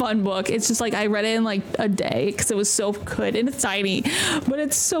is a fun book. It's just like I read it in like a day because it was so good, and it's tiny, but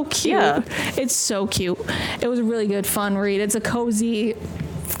it's so cute. Yeah. It's so cute. It was a really good, fun read. It's a cozy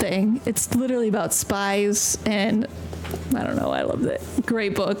thing. It's literally about spies, and I don't know. I loved it.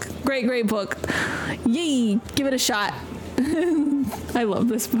 Great book. Great book. Yay! Give it a shot. I love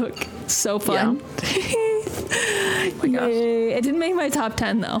this book. So fun. Yeah. Oh my gosh. Yay. It didn't make my top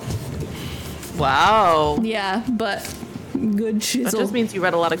 10 though. Wow. Yeah, but good shizzle. That just means you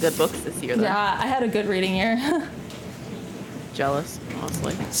read a lot of good books this year, then. Yeah, I had a good reading year. Jealous,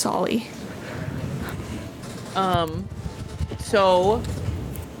 honestly. Solly. So,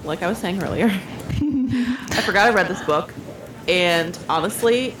 like I was saying earlier, I forgot I read this book, and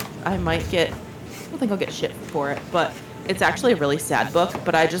honestly, I don't think I'll get shit for it, but it's actually a really sad book,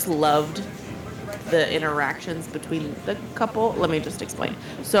 but I just loved the interactions between the couple. Let me just explain.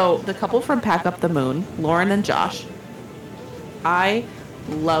 So, the couple from Pack Up the Moon, Lauren and Josh, I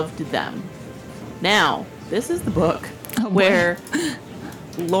loved them. Now, this is the book where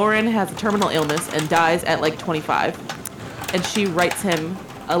Lauren has a terminal illness and dies at like 25, and she writes him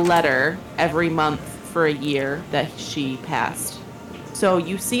a letter every month for a year that she passed. So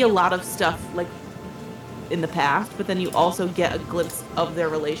you see a lot of stuff like in the past, but then you also get a glimpse of their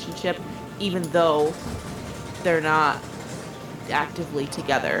relationship, even though they're not actively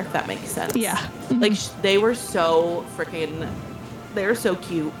together, if that makes sense. Yeah. Mm-hmm. Like they were so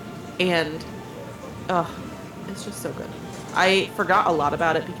cute, and it's just so good. I forgot a lot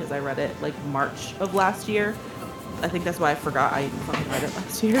about it because I read it like March of last year. I think that's why I forgot I even fucking read it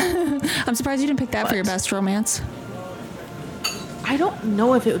last year. I'm surprised you didn't pick that for your best romance. I don't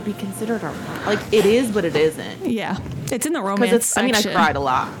know if it would be considered a like it is, but it isn't. Yeah, it's in the romance section. I cried a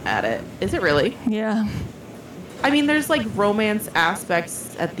lot at it. Is it really? Yeah. I mean, there's like romance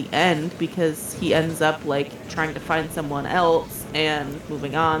aspects at the end because he ends up like trying to find someone else and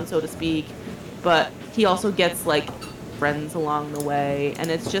moving on, so to speak. But he also gets like friends along the way,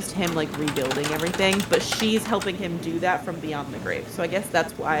 and it's just him like rebuilding everything, but she's helping him do that from beyond the grave. So I guess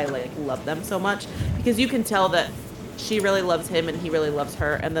that's why I like love them so much, because you can tell that she really loves him and he really loves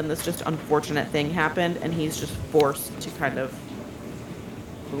her, and then this just unfortunate thing happened and he's just forced to kind of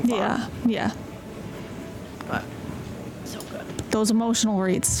move on. Yeah. But so good. Those emotional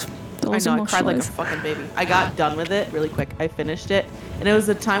reads. I know, I cried like a fucking baby. I got done with it really quick. I finished it, and it was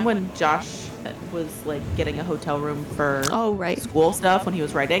a time when Josh was like getting a hotel room for school stuff when he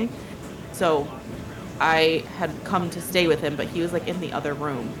was writing. So I had come to stay with him, but he was like in the other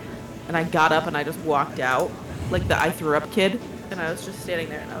room, and I got up and I just walked out like the I threw up kid, and I was just standing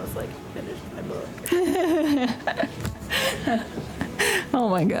there and I was like, finished my book. Oh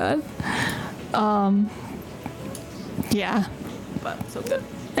my god. Yeah. But so good.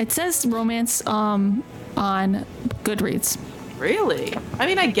 It says romance on Goodreads. Really? I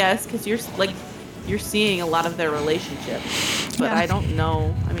mean, I guess because you're seeing a lot of their relationship, but Yeah. I don't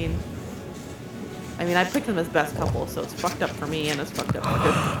know. I mean, I picked them as best couple, so it's fucked up for me and it's fucked up for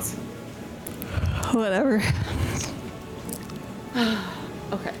Goodreads. Whatever.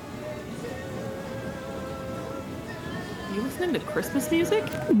 Okay. You listening to Christmas music?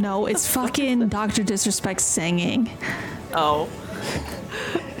 No, it's fucking Dr. Disrespect singing. Oh.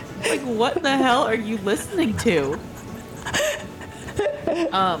 Like, what the hell are you listening to?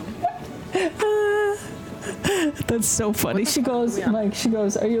 That's so funny. She goes, Yeah. Mike,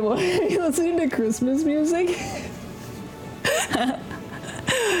 are you listening to Christmas music?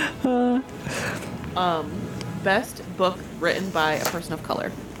 Best book written by a person of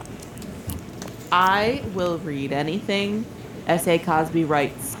color. I will read anything S.A. Cosby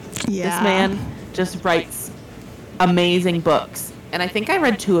writes. Yeah. This man just writes amazing books. And I think I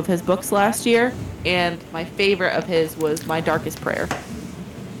read 2 of his books last year, and my favorite of his was My Darkest Prayer.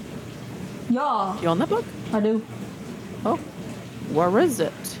 Yeah. You own that book? I do. Oh. Where is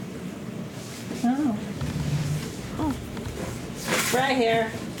it? Oh. Oh. Right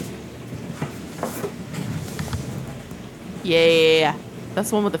here. Yeah. That's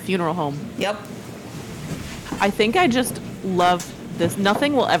the one with the funeral home. Yep. I think I just love this.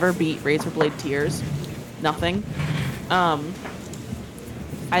 Nothing will ever beat Razorblade Tears. Nothing.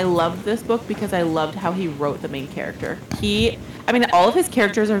 I loved this book because I loved how he wrote the main character. All of his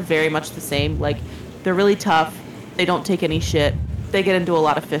characters are very much the same. Like, they're really tough. They don't take any shit. They get into a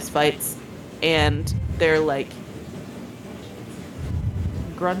lot of fist fights. And they're like...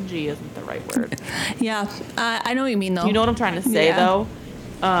 grungy isn't the right word. Yeah, I know what you mean, though. You know what I'm trying to say, though?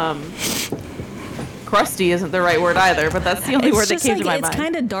 Crusty isn't the right word either, but that's the only word that came to my mind. It's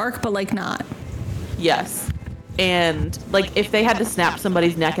kind of dark, but, like, not. Yes. And, like, if they had to snap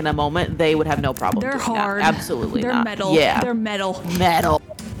somebody's neck in a moment, they would have no problem They're doing hard. that. Absolutely They're not. metal. Yeah. They're metal. Metal.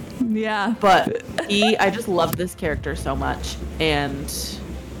 Yeah. But I just love this character so much, and it's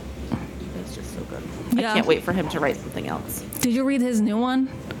just so good. Yeah. I can't wait for him to write something else. Did you read his new one?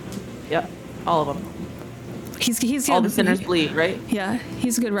 Yep. All of them. He's All the Sinners Bleed, right? Yeah,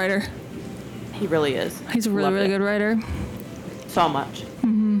 he's a good writer. He really is. He's a really, Loved really it. good writer. So much.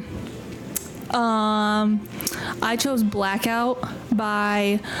 I chose Blackout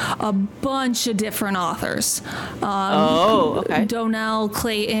by a bunch of different authors. Okay. Donnell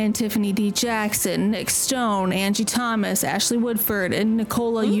Clayton, Tiffany D. Jackson, Nick Stone, Angie Thomas, Ashley Woodford, and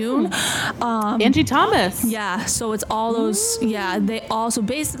Nicola Yoon. Angie Thomas. Yeah, so it's all those. Yeah, they also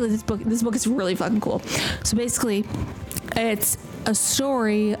basically this book is really fucking cool. So basically, it's a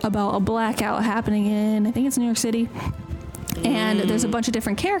story about a blackout happening in, I think it's New York City. And there's a bunch of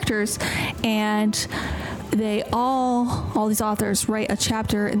different characters, and they all these authors write a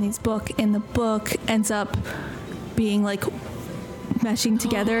chapter in this book, and the book ends up being like meshing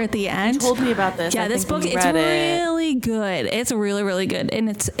together at the end. You told me about this. Yeah, I this think book, it's really good. It's really, really good. And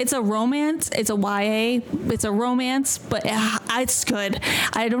it's a romance. It's a YA. It's a romance, but it's good.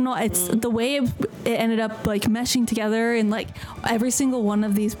 I don't know. It's the way it ended up like meshing together, and like every single one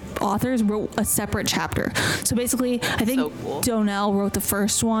of these authors wrote a separate chapter. So basically, I think So cool. Donnell wrote the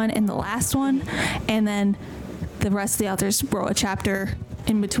first one and the last one, and then the rest of the authors wrote a chapter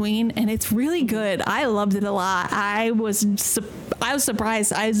in between, and it's really good. I loved it a lot. I was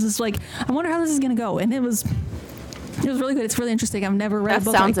surprised. I was just like, I wonder how this is gonna go, and it was really good. It's really interesting. I've never read a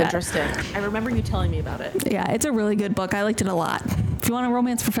book like that. That sounds interesting. I remember you telling me about it. Yeah, it's a really good book. I liked it a lot. If you want a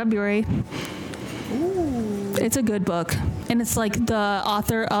romance for February, it's a good book. And it's like the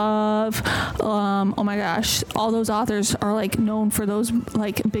author of oh my gosh, all those authors are like known for those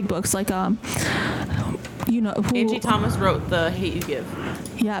like big books, like you know who, Angie Thomas wrote The Hate You Give.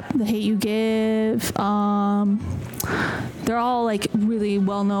 Yeah, The Hate You Give. They're all like really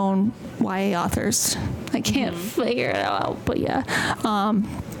well-known YA authors. I can't figure it out, but yeah.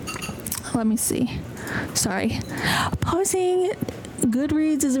 Let me see. Sorry. Posting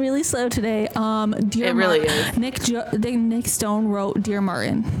Goodreads is really slow today. Dear It really is. Nick Stone wrote Dear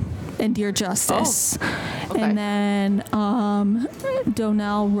Martin and Dear Justice. Oh, okay. And then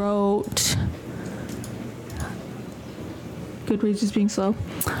Donnell wrote... Goodreads is being slow.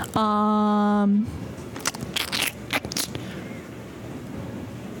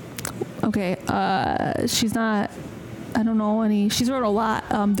 Okay, she's not... I don't know any... She's wrote a lot.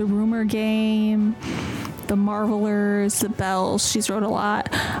 The Rumor Game, The Marvelers, The Bells. She's wrote a lot.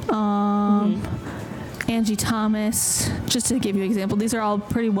 Angie Thomas, just to give you an example. These are all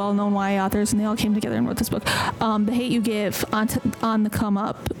pretty well-known YA authors, and they all came together and wrote this book. The Hate You Give, On the Come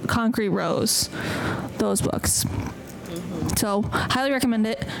Up, Concrete Rose, those books. So, highly recommend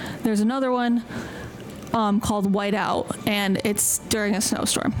it. There's another one called Whiteout, and it's during a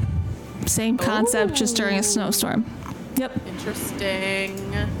snowstorm. Same concept, just during a snowstorm. Yep.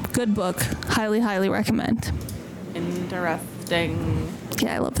 Interesting. Good book. Highly, highly recommend. Interesting.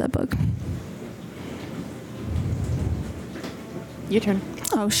 Yeah, I love that book. Your turn.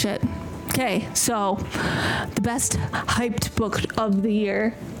 Oh, shit. Okay, so the best hyped book of the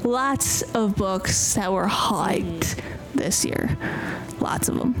year. Lots of books that were hyped this year. Lots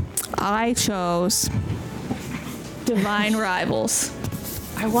of them. I chose Divine Rivals.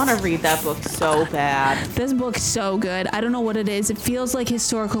 I want to read that book so bad. This book's so good. I don't know what it is. It feels like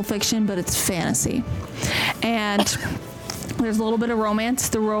historical fiction, but it's fantasy. And there's a little bit of romance.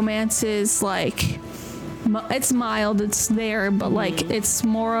 The romance is like... It's mild, it's there, but like it's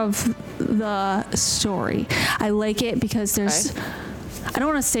more of the story. I like it because there's... Okay. I don't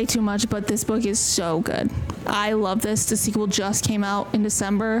want to say too much, but this book is so good. I love this. The sequel just came out in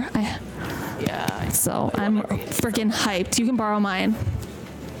December. So I'm freaking hyped. You can borrow mine.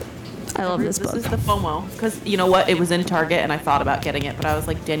 I love this book. This is the FOMO. Because you know what? It was in Target and I thought about getting it, but I was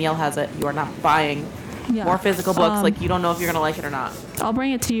like, Danielle has it. You are not buying more physical books. Like, you don't know if you're going to like it or not. I'll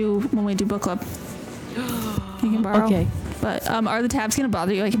bring it to you when we do book club. You can borrow. Okay. But are the tabs going to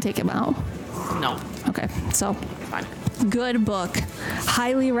bother you? I can take them out. No. Okay. So, Fine. good book.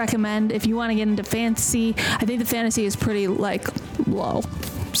 Highly recommend if you want to get into fantasy. I think the fantasy is pretty, like, low.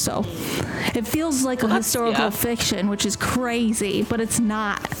 So, it feels like a historical fiction, which is crazy, but it's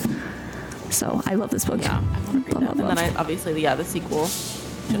not. So, I love this book. Yeah, I want to read that. And then obviously, the sequel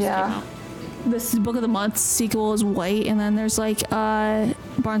just came out. This Book of the Month sequel is white, and then there's like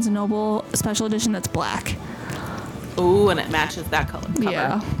Barnes & Noble special edition that's black. Ooh, and it matches that color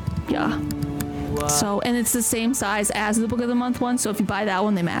cover. Yeah. Ooh, so, and it's the same size as the Book of the Month one, so if you buy that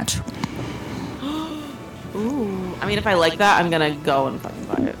one, they match. Ooh. I mean, if I like that, I'm going to go and fucking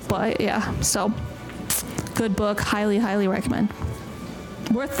buy it. But, yeah. So, good book. Highly, highly recommend.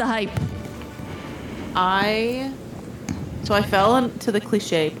 Worth the hype. So I fell into the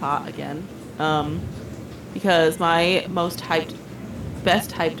cliche pot again. Because my best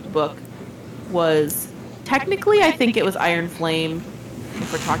hyped book was technically, I think it was Iron Flame.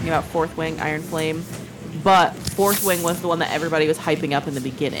 If we're talking about Fourth Wing, Iron Flame, but Fourth Wing was the one that everybody was hyping up in the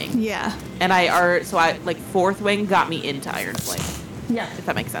beginning. Yeah. And Fourth Wing got me into Iron Flame. Yeah. If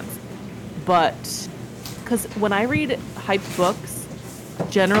that makes sense. But because when I read hyped books,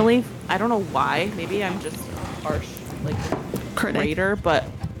 generally, I don't know why. Maybe I'm just harsh, critic. Rater, but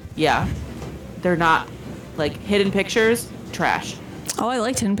yeah. They're not, hidden pictures, trash. Oh, I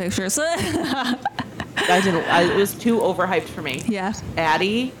liked Hidden Pictures. It was too overhyped for me. Yeah.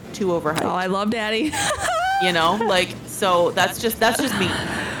 Addie, too overhyped. Oh, I loved Addie. So that's just me.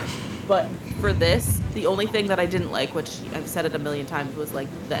 But for this, the only thing that I didn't like, which I've said it a million times, was the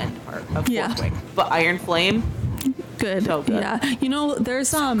end part of Fourth Wing. But Iron Flame, good. So good. Yeah.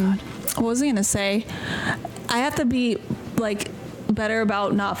 There's what was I gonna say? I have to be better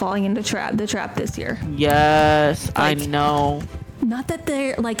about not falling into the trap this year. Yes, I know. Not that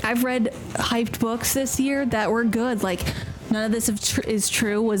they're I've read hyped books this year that were good. None of this is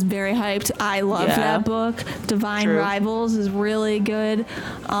true was very hyped. I loved that book. Divine Rivals is really good.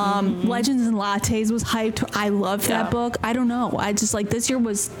 Legends and Lattes was hyped. I loved that book. I don't know. I just this year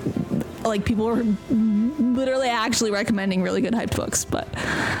was people were literally actually recommending really good hyped books, but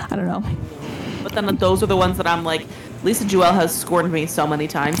I don't know. But then those are the ones that I'm Lisa Jewell has scorned me so many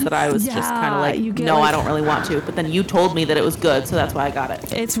times that I was just kind of no, I don't really want to. But then you told me that it was good, so that's why I got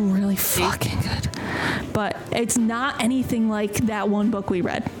it. It's really fucking good. But it's not anything like that one book we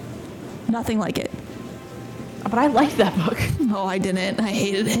read. Nothing like it. But I liked that book. No, I didn't. I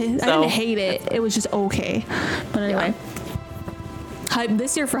hated it. I didn't hate it. It was just okay. But anyway. Hype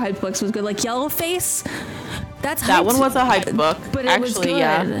this year for hype books was good. Yellowface. That's hyped, that one was a hype book. But it was good.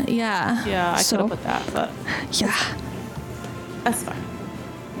 Yeah. Yeah, I could have put that, but yeah. That's fine.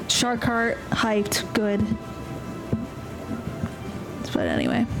 Shark Heart, hyped, good. But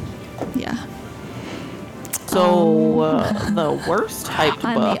anyway, yeah. So, the worst hyped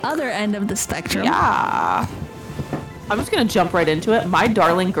on book. On the other end of the spectrum. Yeah. I'm just going to jump right into it. My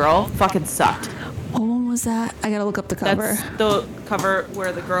Darling Girl fucking sucked. What one was that? I gotta look up the cover. That's the cover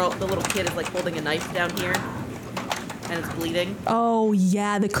where the little kid is holding a knife down here. And it's bleeding. Oh,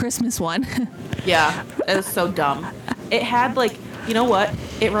 yeah, the Christmas one. Yeah, it was so dumb. It had, you know what?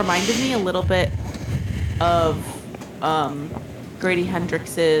 It reminded me a little bit of Grady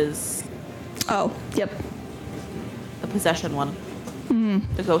Hendrix's... Oh, yep. The Possession one.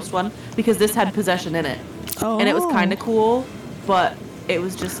 The ghost one. Because this had possession in it. Oh. And it was kind of cool, but it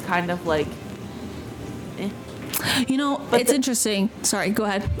was just kind of eh. It's interesting. Sorry, go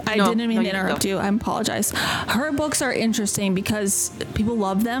ahead. I didn't mean to interrupt you. I apologize. Her books are interesting because people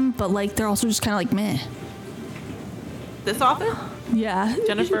love them, but they're also just kind of meh. This author? Yeah.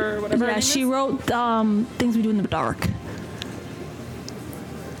 Jennifer, whatever. Yeah, she wrote Things We Do in the Dark.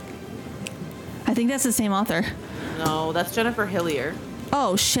 I think that's the same author. No, that's Jennifer Hillier.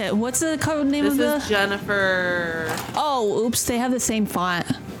 Oh shit! What's the code name of the? This is Jennifer. Oh, oops! They have the same font.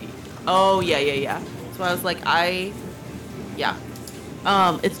 Oh yeah. So I was yeah.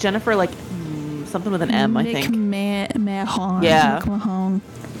 It's Jennifer something with an M, I think. Mahon. Yeah. Mahon.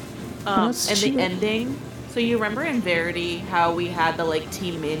 And the ending. So you remember in Verity how we had the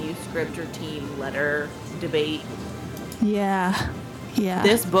team manuscript or team letter debate? Yeah. Yeah.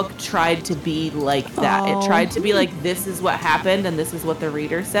 This book tried to be like that. Oh. It tried to be this is what happened and this is what the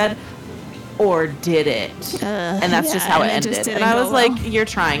reader said. Or did it? And that's just how it ended. And I was you're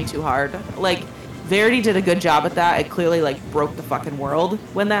trying too hard. Verity did a good job at that. It clearly broke the fucking world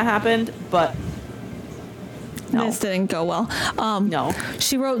when that happened, but No. This didn't go well. No.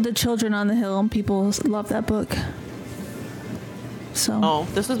 She wrote The Children on the Hill, and people love that book. So. Oh,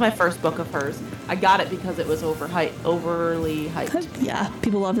 this was my first book of hers. I got it because it was overly hyped. Yeah,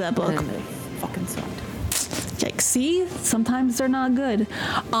 people love that book. And it fucking sucked. Like, see, sometimes they're not good.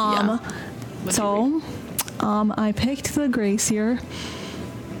 Yeah. So, I picked The Gracier.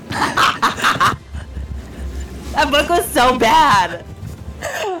 That book was so bad.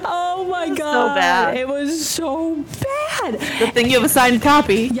 Oh my god, so bad. It was so bad. Good thing you have a signed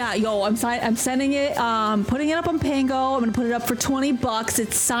copy. Yeah, yo, I'm sending it, putting it up on Pango. I'm gonna put it up for $20.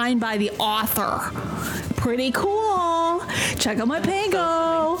 It's signed by the author. Pretty cool. Check out my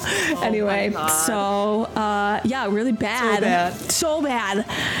Pango. Anyway, so yeah, really bad. So bad.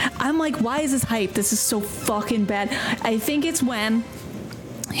 I'm like, why is this hype? This is so fucking bad. I think it's when.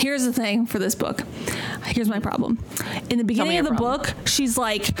 Here's the thing for this book. Here's my problem. In the beginning of the book, she's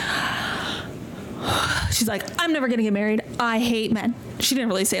like, I'm never gonna get married. I hate men. She didn't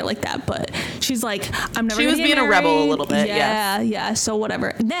really say it like that, but she's like, I'm never gonna get married. She was being a rebel a little bit. Yeah. So whatever.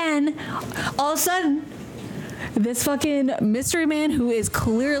 And then all of a sudden, this fucking mystery man who is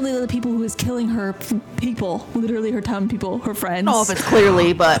clearly the people who is killing her people, literally her town people, her friends. I don't know if it's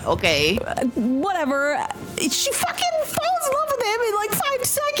clearly, but okay. Whatever. She fucking falls in love with him in like 5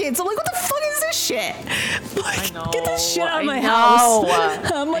 seconds. I'm like, what the fuck is this shit? Like, get this shit out of my house.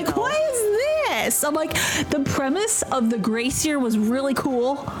 I'm like, what is this? I'm like, the premise of The Gracier was really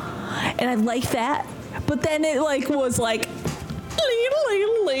cool, and I like that. But then it like was like,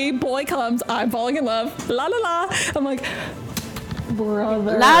 boy comes, I'm falling in love, la la la. I'm like,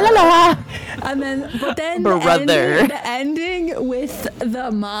 brother, la la la. And then, but then brother. The ending with the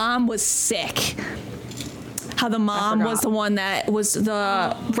mom was sick. How the mom was the one that was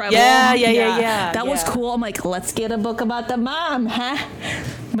the rebel. Yeah. That was cool. I'm like, let's get a book about the mom, huh?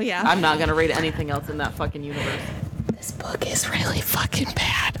 But yeah, I'm not gonna read anything else in that fucking universe. This book is really fucking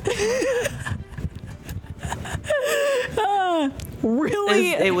bad.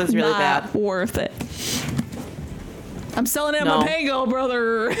 Really, it was really not bad. Worth it. I'm selling it at my Pango,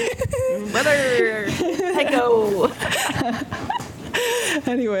 brother. Pango.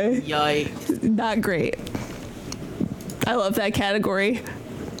 Anyway, yikes. Not great. I love that category.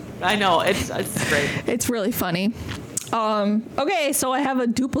 I know, it's great. It's really funny. Okay, so I have a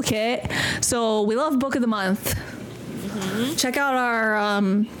duplicate. So we love Book of the Month. Mm-hmm. Check out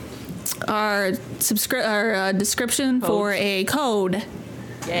our description for a code.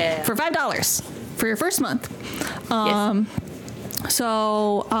 Yeah. For $5 for your first month. Yes.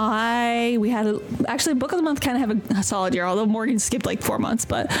 So we had actually Book of the Month kind of have a solid year, although Morgan skipped like 4 months,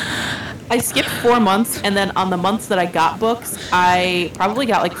 but I skipped 4 months, and then on the months that I got books, I probably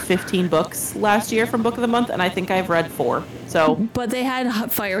got like 15 books last year from Book of the Month, and I think I've read 4. So, but they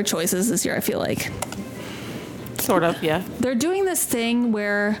had fire choices this year, I feel like. Sort of, yeah. They're doing this thing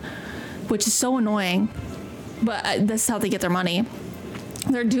which is so annoying, but this is how they get their money.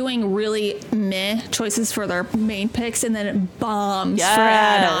 They're doing really meh choices for their main picks, and then it bombs for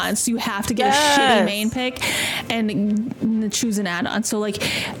add-ons. So you have to get a shitty main pick and choose an add-on. So like,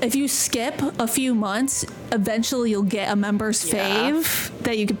 if you skip a few months, eventually you'll get a member's fave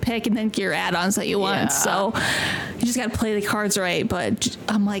that you can pick, and then get your add-ons that you want. So you just gotta play the cards right. But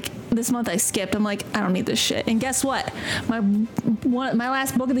I'm like, this month I skipped. I'm like, I don't need this shit. And guess what? My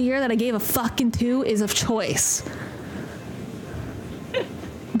last book of the year that I gave a fucking 2 is of choice.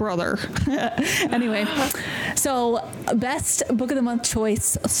 Brother. Anyway, so best book of the month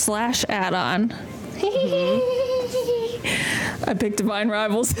choice / add-on. Mm-hmm. I picked Divine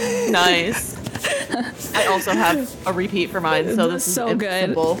Rivals. Nice. I also have a repeat for mine, so this is so good.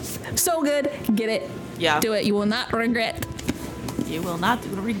 Simple. So good. Get it. Yeah. Do it. You will not regret. You will not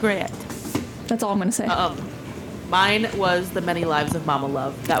regret. That's all I'm gonna say. Mine was The Many Lives of Mama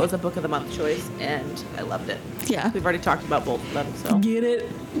Love. That was a book of the month choice, and I loved it. Yeah. We've already talked about both of them, so. Get it.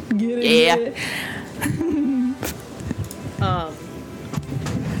 Yeah. Get it.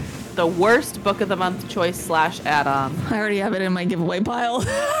 The worst book of the month choice / add-on. I already have it in my giveaway pile.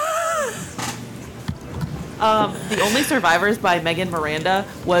 The Only Survivors by Megan Miranda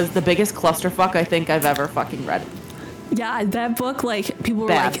was the biggest clusterfuck I think I've ever fucking read. Yeah, that book, like, people were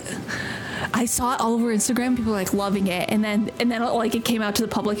like, I saw it all over Instagram. People were like loving it, and then like it came out to the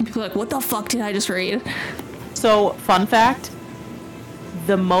public, and people were like, "What the fuck did I just read?" So, fun fact: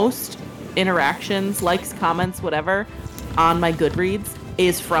 the most interactions, likes, comments, whatever, on my Goodreads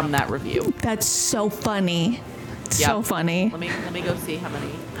is from that review. That's so funny. So funny. Let me go see how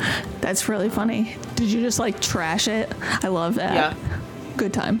many. That's really funny. Did you just like trash it? I love that. Yeah.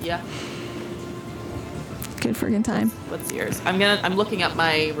 Good time. Yeah. Good friggin' time. What's yours? I'm looking up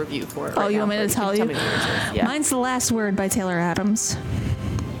my review for it. Oh, right you now, want me to but tell can you? me what yours is. Yeah. Mine's The Last Word by Taylor Adams.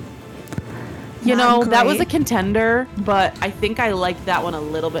 You Not know, that was a great. contender, but I think I liked that one a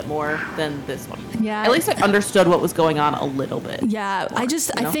little bit more than this one. Yeah. At least I understood what was going on a little bit. Yeah, more, I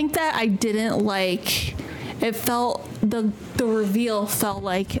know? think that I didn't like. It felt the reveal felt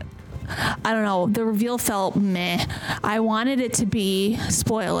like. I don't know. The reveal felt meh. I wanted it to be,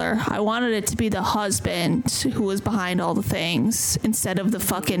 spoiler, I wanted it to be the husband who was behind all the things instead of the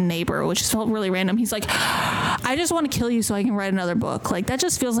fucking neighbor, which just felt really random. He's like, I just want to kill you so I can write another book. Like, that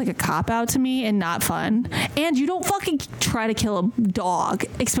just feels like a cop-out to me and not fun. And you don't fucking try to kill a dog,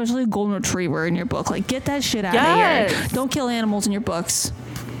 especially a golden retriever in your book. Like, get that shit out of here. Don't kill animals in your books.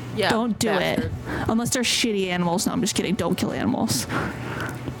 Yeah, Don't do bastard. it. Unless they're shitty animals. No, I'm just kidding. Don't kill animals.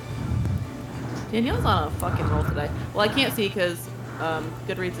 Danielle's on a fucking roll today. Well, I can't see because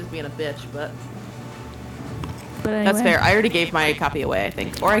Goodreads is being a bitch, but But anyway. that's fair. I already gave my copy away, I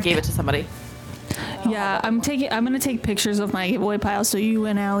think, or I gave it to somebody. Yeah, I'm gonna take pictures of my giveaway pile so you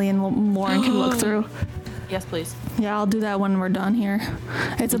and Allie and Lauren can look through. Yes, please. Yeah, I'll do that when we're done here.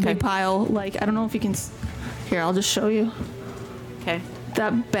 It's a Okay. big pile. Like, I don't know if you can. Here, I'll just show you. Okay.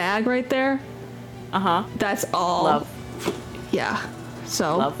 That bag right there. Uh-huh. That's all. Love. Yeah.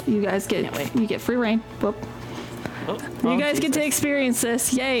 So Love. you guys Can't wait. get free reign. Whoop. Oh, You guys get to experience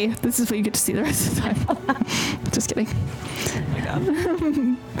this. Yay! This is what you get to see the rest of the time. Just kidding.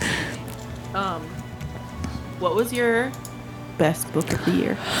 What was your best book of the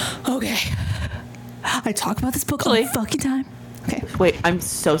year? Okay. I talk about this book all Actually- the fucking time. Okay. Wait, I'm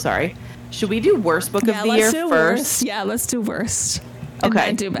so sorry. Should we do worst book of the year let's do first? worst. Yeah, let's do worst. And Okay.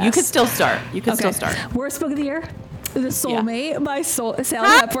 then do best. You could still start. You could still Okay. start. Worst book of the year? The Soulmate by Sally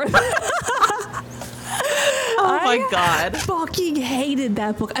Hepworth. Oh my god. Fucking hated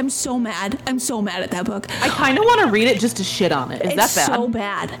that book. I'm so mad. I'm so mad at that book. I kind of want to read it just to shit on it. Is It's that bad? so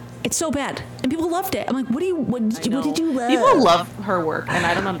bad. It's so bad. And people loved it. I'm like, what did you love? People love her work, and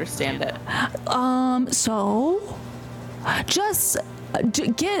I don't understand it. So just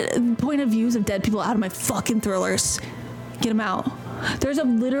get point of views of dead people out of my fucking thrillers. Get them out. There's a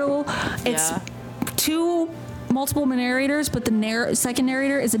literal. It's Yeah. two multiple narrators, but the second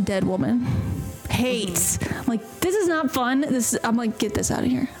narrator is a dead woman. Hates. I'm like, this is not fun. I'm like, get this out of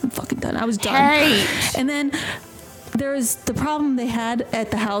here. I'm fucking done. I was done. Hate. And then there's the problem they had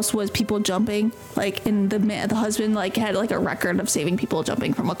at the house was people jumping, like, and the husband like had like a record of saving people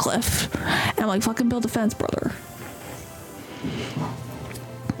jumping from a cliff. And I'm like, fucking build a fence, brother.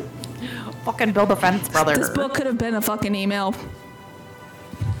 Fucking build a fence, brother. This book could have been a fucking email.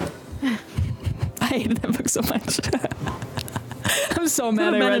 I hated that book so much. I'm so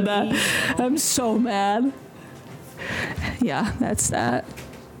mad I read that. I'm so mad. Yeah, that's that.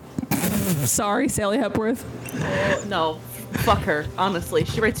 Sorry, Sally Hepworth. No, fuck her. Honestly,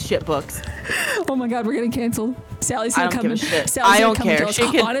 she writes shit books. Oh my god, we're getting canceled. Sally's I gonna don't come give a in. shit. Sally's I gonna don't come and care. kill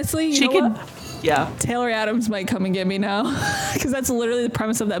us. She can. Honestly, you she know can. what? Yeah, Taylor Adams might come and get me now, because that's literally the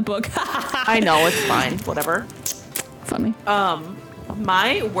premise of that book. I know, it's fine. Whatever. Funny.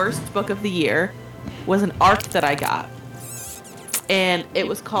 My worst book of the year was an arc that I got, and it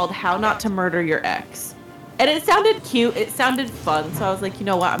was called How Not to Murder Your Ex. And it sounded cute. It sounded fun. So I was like, you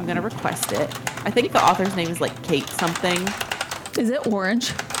know what? I'm gonna request it. I think the author's name is like Kate something. Is it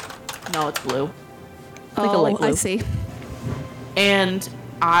orange? No, it's blue. Oh, like a light blue. I see. And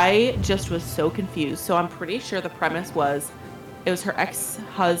I just was so confused. So I'm pretty sure the premise was it was her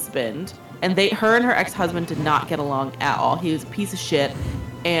ex-husband, and her and her ex-husband did not get along at all. He was a piece of shit,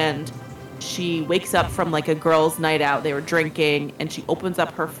 and she wakes up from like a girls' night out. They were drinking, and she opens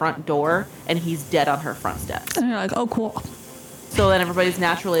up her front door, and he's dead on her front steps. And you're like, oh, cool. So then everybody's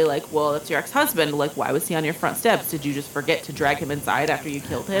naturally like, well, that's your ex-husband. Like, why was he on your front steps? Did you just forget to drag him inside after you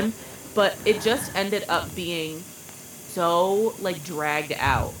killed him? But it just ended up being so, like, dragged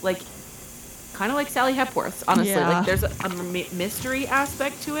out. Like, kind of like Sally Hepworth's, honestly. Yeah. Like, there's a mystery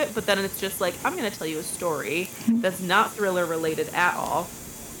aspect to it, but then it's just like, I'm going to tell you a story that's not thriller-related at all,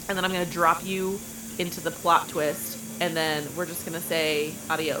 and then I'm going to drop you into the plot twist, and then we're just going to say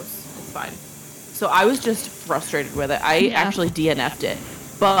adios. It's fine. So I was just frustrated with it. I actually DNF'd it,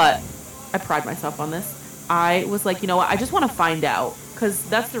 but I pride myself on this. I was like, you know what? I just want to find out, because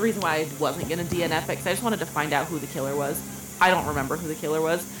that's the reason why I wasn't going to DNF it, because I just wanted to find out who the killer was. I don't remember who the killer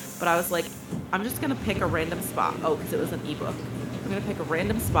was, but I was like, I'm just going to pick a random spot. Oh, because it was an ebook. I'm going to pick a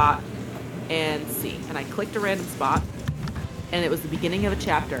random spot and see. And I clicked a random spot, and it was the beginning of a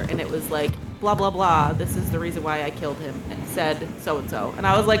chapter, and it was like, blah, blah, blah, this is the reason why I killed him, and said so-and-so. And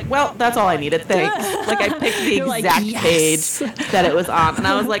I was like, well, that's all I needed, thanks. Like, I picked the You're like, exact yes. page that it was on, and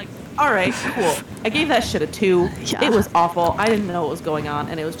I was like, All right, cool. I gave that shit a 2. Yeah. It was awful. I didn't know what was going on,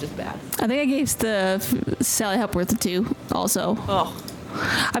 and it was just bad. I think I gave the Sally Hepworth a 2 also. Oh,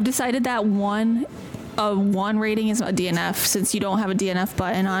 I've decided that one rating is a DNF since you don't have a DNF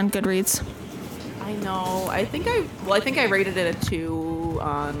button on Goodreads. I know. I think I rated it a 2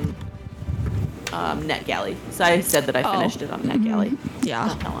 on NetGalley. So I said that I finished it on NetGalley. Yeah.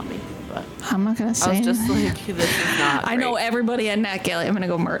 Don't tell on me, but I'm not gonna say. I was just anything. like, this is not. I know everybody at NetGalley. I'm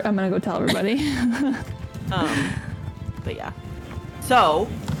gonna go tell everybody. But yeah. So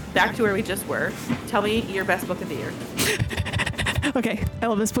back to where we just were. Tell me your best book of the year. Okay, I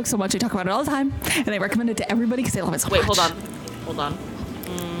love this book so much. I talk about it all the time, and I recommend it to everybody because I love it so much. Wait, hold on.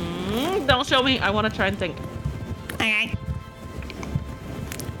 Don't show me. I want to try and think.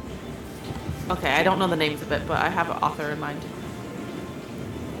 Okay, I don't know the names of it, but I have an author in mind.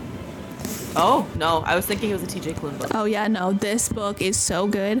 Oh, no. I was thinking it was a TJ Klune book. Oh yeah, no, this book is so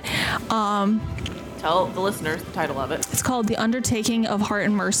good. Tell the listeners the title of it. It's called The Undertaking of Heart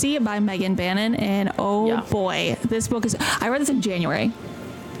and Mercy by Megan Bannon, and boy, this book is. I read this in January.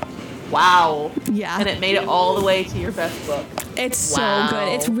 Wow. Yeah. And it made it all the way to your best book. It's Wow. so good.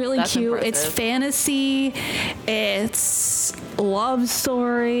 It's really That's cute. impressive. It's fantasy. It's love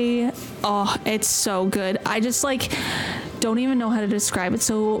story. Oh, it's so good. I just don't even know how to describe it.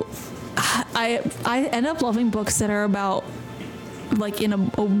 So I end up loving books that are about in a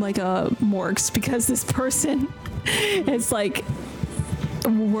morgues because this person is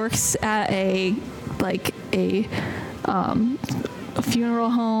works at a funeral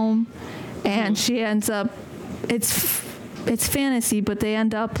home, and she ends up it's fantasy, but they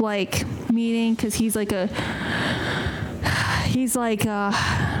end up meeting because he's a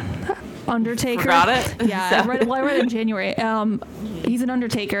undertaker. Forgot it? Yeah, I read it in January. He's an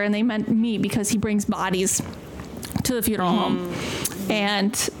undertaker, and they meet because he brings bodies to the funeral home,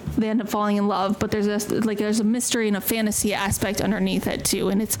 and they end up falling in love. But there's a mystery and a fantasy aspect underneath it too,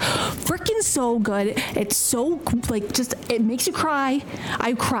 and it's freaking so good. It's so it makes you cry.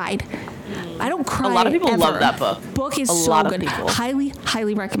 I cried. I don't cry. A lot of people ever. love that book. Book is A so lot of good. people.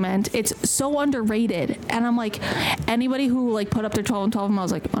 Highly recommend. It's so underrated, and I'm anybody who put up their 12 and 12, I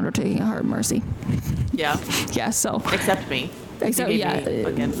was Undertaking of Heart and Mercy. Yeah. Yeah. So Except me. Except, You yeah. gave me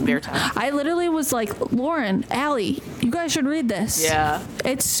fucking spare time. I literally was Lauren, Allie, you guys should read this. Yeah.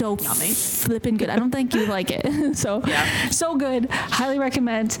 It's so Yummy. flipping good. I don't think you like it. So, Yeah. so good. Highly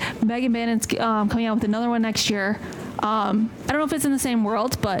recommend. Megan Bannon's coming out with another one next year. I don't know if it's in the same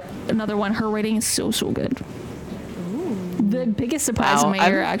world, but another one. Her rating is so good. Ooh. The biggest surprise of my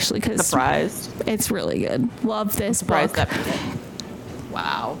year, actually, because surprised. it's really good. Love this Surprised book. that made it.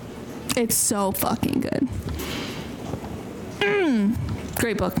 Wow. It's so fucking good.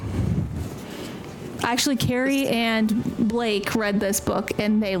 Great book. Actually, Carrie and Blake read this book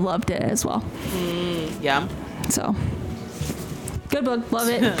and they loved it as well. Yeah. So, good book. Love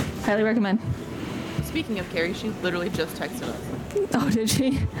it. Highly recommend. Speaking of Carrie, she literally just texted us. Oh, did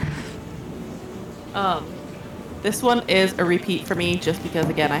she? This one is a repeat for me just because,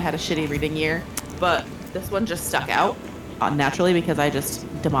 again, I had a shitty reading year. But this one just stuck out naturally because I just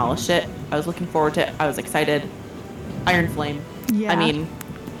demolished it. I was looking forward to it. I was excited. Iron Flame. Yeah. I mean,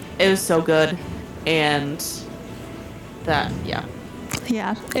 it was so good. And that, yeah.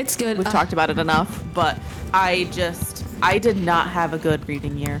 Yeah, it's good. We've talked about it enough. But I did not have a good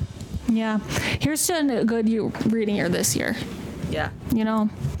reading year. Yeah. Here's to a good reading year this year. Yeah. You know?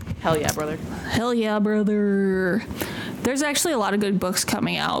 Hell yeah, brother. Hell yeah, brother. There's actually a lot of good books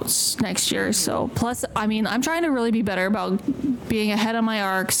coming out next year. So, plus, I mean, I'm trying to really be better about being ahead of my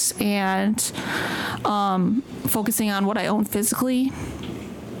arcs and focusing on what I own physically.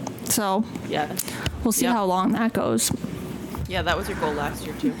 So, Yeah. we'll see how long that goes. Yeah, that was your goal last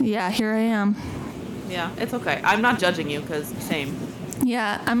year, too. Yeah, here I am. Yeah, it's okay. I'm not judging you because same.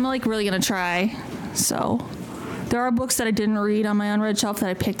 Yeah, I'm really going to try. So, there are books that I didn't read on my unread shelf that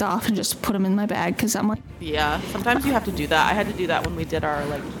I picked off and just put them in my bag because I'm Yeah, sometimes you have to do that. I had to do that when we did our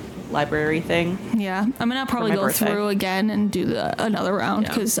library thing. yeah, I'm gonna probably my go birthday. through again and do another round Yeah.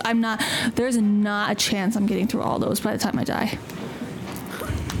 because there's not a chance I'm getting through all those by the time I die.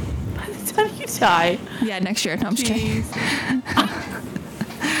 By the time you die. Yeah, next year. No, I'm just kidding.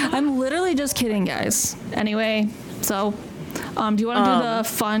 I'm literally just kidding, guys. Anyway, so do you want to do the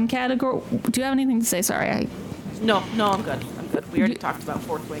fun category? Do you have anything to say? Sorry, No, I'm good. I'm good. We already talked about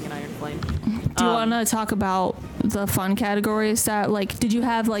Fourth Wing and Iron Flame. do you want to talk about the fun categories that did you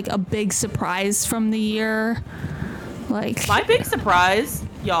have a big surprise from the year? My big surprise,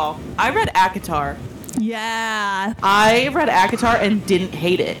 y'all, I read ACOTAR. Yeah, I read ACOTAR and didn't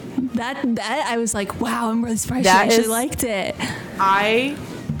hate it. that I was wow, I'm really surprised That you actually is- liked it. I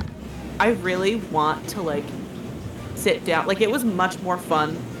I really want to like sit down. Like, it was much more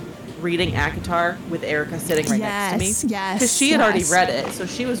fun reading ACOTAR with Erica sitting right next to me. Yes, because she had already yes. read it, so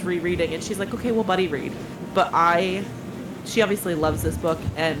she was rereading, and she's like, okay, well, buddy read. But she obviously loves this book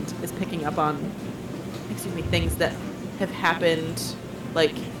and is picking up on, things that have happened,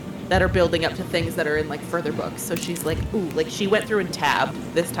 like, that are building up to things that are in, like, further books. So she's like, ooh, like, she went through and tabbed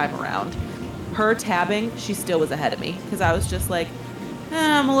this time around. Her tabbing, she still was ahead of me, because I was just like,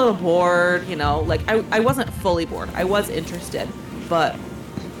 I'm a little bored, you know? Like, I wasn't fully bored. I was interested, but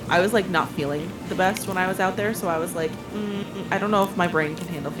I was, like, not feeling the best when I was out there, so I was like, I don't know if my brain can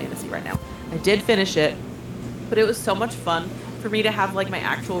handle fantasy right now. I did finish it, but it was so much fun for me to have, like, my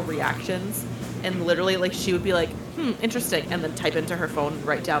actual reactions, and literally, like, she would be like, interesting, and then type into her phone and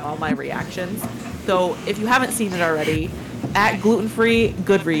write down all my reactions. So if you haven't seen it already, at Gluten-Free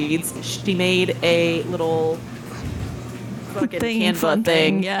Goodreads, she made a little fucking Canva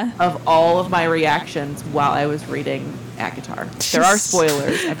thing of all of my reactions while I was reading ACOTAR. There are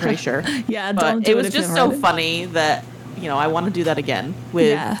spoilers, I'm pretty sure. Yeah, but don't do it was just so funny that, you know, I want to do that again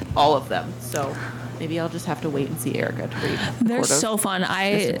with all of them. So maybe I'll just have to wait and see Erica to read. They're so fun.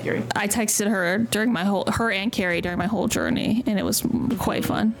 I texted her during her and Carrie during my whole journey, and it was quite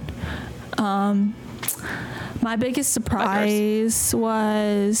fun. My biggest surprise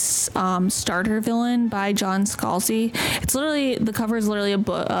was Starter Villain by John Scalzi. It's literally, the cover is literally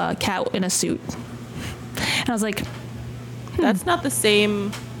a cat in a suit. And I was like, that's not the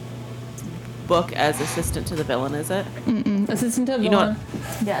same book as Assistant to the Villain, is it? Assistant to the Villain. You know what?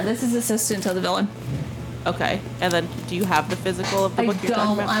 Yeah, this is Assistant to the Villain. Okay, and then do you have the physical of the book you're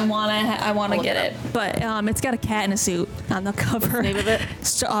talking about? I want to get it, but it's got a cat in a suit on the cover. What's the name of it?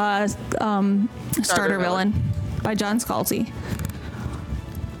 Starter Villain by John Scalzi.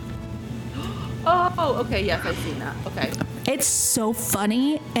 Oh, okay, yes, I've seen that. Okay. It's so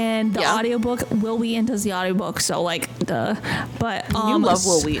funny, and the audiobook, Will Wheaton does the audiobook, so like, duh. But you love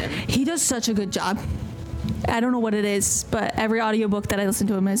Will Wheaton. He does such a good job. I don't know what it is, but every audiobook that I listen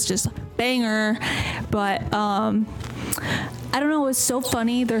to him is just banger. But I don't know, it's so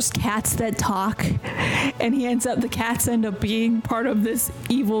funny. There's cats that talk, and the cats end up being part of this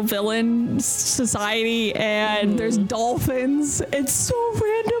evil villain society, and there's dolphins. It's so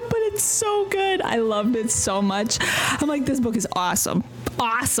random, but it's so good. I loved it so much. I'm like, this book is awesome.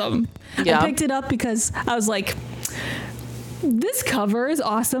 Awesome. Yeah. I picked it up because I was like, this cover is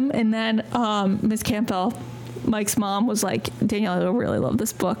awesome. And then Miss Campbell, Mike's mom, was like, Danielle, I really love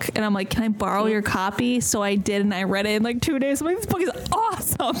this book. And I'm like, can I borrow your copy? So I did, and I read it in like 2 days. I'm like, this book is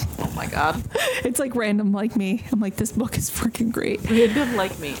awesome. Oh my God. It's like random like me. I'm like, this book is freaking great. Random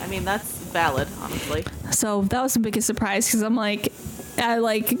like me. I mean, that's valid, honestly. So that was the biggest surprise, because I'm like,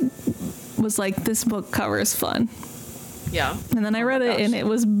 was like, this book cover is fun. Yeah. And then I read it, and it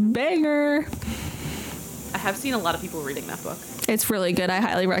was banger. I have seen a lot of people reading that book. It's really good. I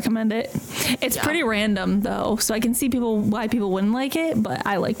highly recommend it. It's pretty random, though, so I can see why people wouldn't like it, but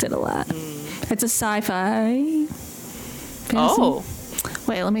I liked it a lot. It's a sci-fi fantasy. Oh.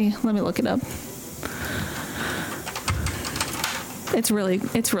 Wait, let me look it up. It's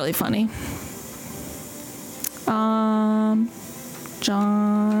really funny.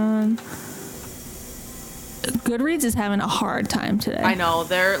 John Goodreads is having a hard time today. I know.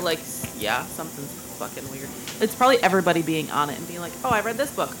 They're like, something's fucking weird. It's probably everybody being on it and being like, oh, I read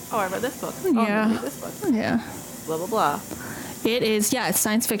this book. Oh, I read this book. Oh, yeah. I read this book. Yeah. Blah, blah, blah. It is, it's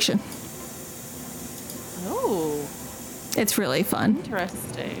science fiction. Oh. It's really fun.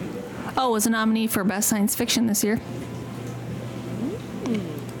 Interesting. Oh, it was a nominee for Best Science Fiction this year.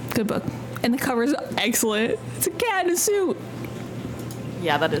 Good book. And the cover's excellent. It's a cat in a suit.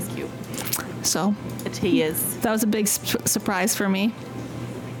 Yeah, that is cute. So. It is. That was a big surprise for me.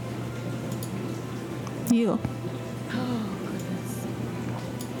 You. Oh, goodness.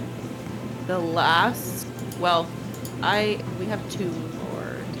 The last, we have 2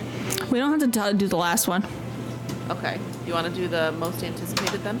 more. We don't have to do the last one. Okay. Do you want to do the most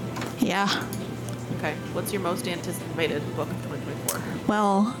anticipated then? Yeah. Okay. What's your most anticipated book of 2024?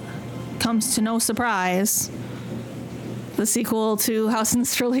 Well, comes to no surprise, the sequel to House in the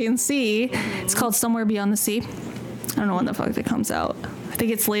Cerulean Sea. It's called Somewhere Beyond the Sea. I don't know when the fuck it comes out. I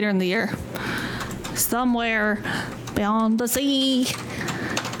think it's later in the year. Somewhere Beyond the Sea.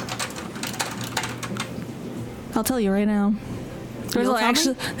 I'll tell you right now. There's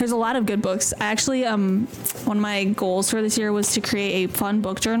a lot of good books. I actually, one of my goals for this year was to create a fun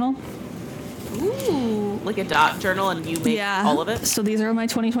book journal. Ooh, like a dot journal, and you make all of it? So these are my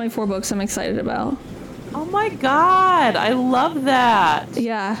 2024 books I'm excited about. Oh my God, I love that.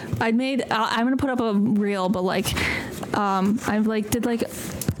 Yeah, I'm gonna put up a reel, but like, I did like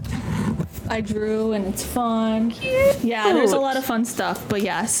I drew, and it's fun. Cute. Yeah, there's a lot of fun stuff. But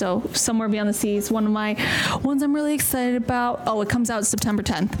yeah, so Somewhere Beyond the Seas, one of my ones I'm really excited about. Oh, it comes out September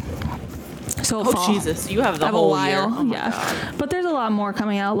 10th. So Oh, fall. Jesus. You have the I have a whole while. year. Oh my yeah. God. But there's a lot more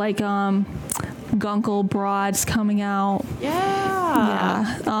coming out, like Guncle Broad's coming out.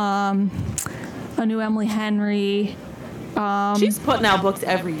 Yeah. Yeah. A new Emily Henry. She's putting out books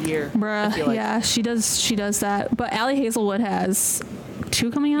every year. I feel Bruh, like. yeah, she does that. But Allie Hazelwood has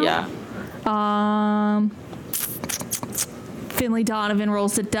 2 coming out. Yeah. Finley Donovan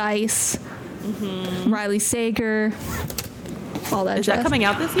rolls the dice. Riley Sager. All that Is jazz. that coming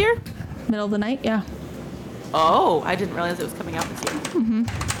out this year? Middle of the night, yeah. Oh, I didn't realize it was coming out this year.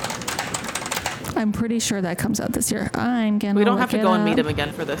 I'm pretty sure that comes out this year. I'm gonna. We don't have to look go it and meet up. him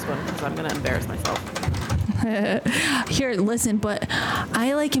again for this one because I'm gonna embarrass myself. Here, listen, but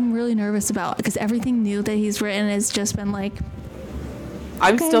I like am really nervous about because everything new that he's written has just been like,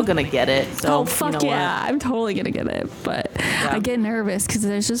 I'm Okay. still gonna get it. So oh fuck you know yeah, I'm totally gonna get it. But I get nervous because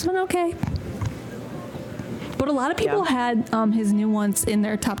there's just been okay. But a lot of people had his new ones in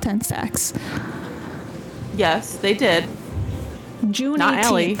their top 10 stacks. What? Yes, they did. June Not 18th.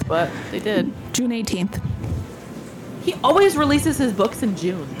 Allie, but they did. June 18th. He always releases his books in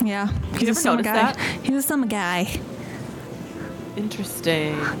June. Yeah. You ever notice that? He's a summer guy.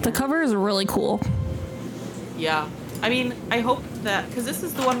 Interesting. The cover is really cool. Yeah. I mean, I hope that because this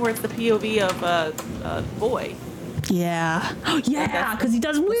is the one where it's the POV of a boy. Yeah. Yeah, that's because he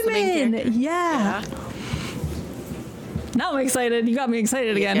does the main women. character. Yeah. Now I'm excited. You got me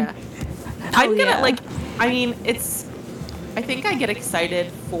excited again. Yeah. I'm gonna yeah. like. I mean, it's. I think I get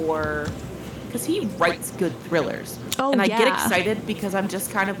excited for because he writes good thrillers. Oh, and I get yeah. excited because I'm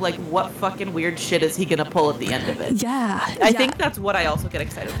just kind of like, what fucking weird shit is he gonna pull at the end of it? Yeah. I think that's what I also get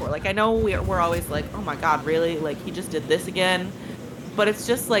excited for. Like, I know we're always like, oh my god, really? Like, he just did this again. But it's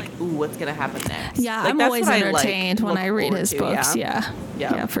just like, ooh, what's gonna happen next? Yeah, like, I'm that's always what entertained I, like, when I look read forward his to, books. Yeah.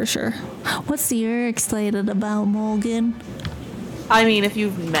 Yeah, for sure. What's you're excited about, Morgan? I mean, if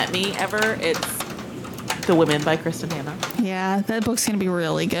you've met me ever, it's The Women by Kristen Hanna. Yeah, that book's gonna be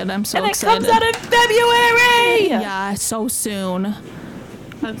really good. I'm so And it excited. comes out in February! Yeah, so soon.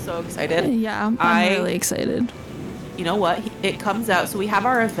 I'm so excited. Yeah, I'm really excited. You know what? It comes out, so we have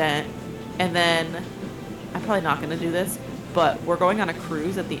our event, and then I'm probably not going to do this, but we're going on a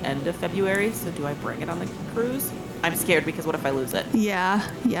cruise at the end of February, so do I bring it on the cruise? I'm scared because what if I lose it? Yeah.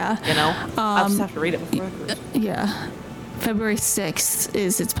 You know? I'll just have to read it before the cruise. Yeah. February 6th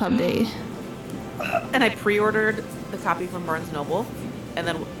is its pub date. And I pre-ordered the copy from Barnes & Noble, and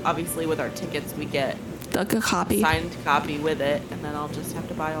then obviously with our tickets we get The copy. signed copy with it, and then I'll just have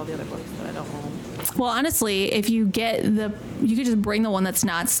to buy all the other books that I don't own. Well, honestly, if you get you could just bring the one that's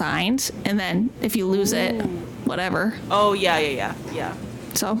not signed, and then if you lose it, whatever. Oh, yeah.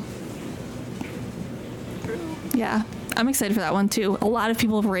 So, yeah, I'm excited for that one too. A lot of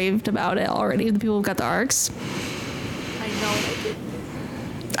people have raved about it already. The people who've got the arcs. I know.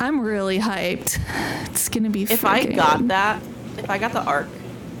 I'm really hyped. It's gonna be. If I freaking got good. that, if I got the arc,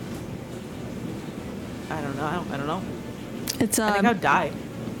 I don't know. I don't know. It's I think I would die.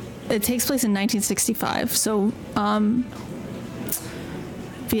 it takes place in 1965, so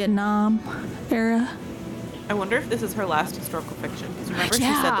Vietnam era. I wonder if this is her last historical fiction. Because remember she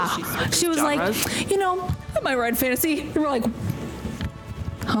said that she switches She was genres? like, I might write fantasy. And we're like,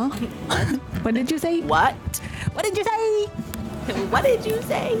 huh? What did you say? What? What did you say? What did you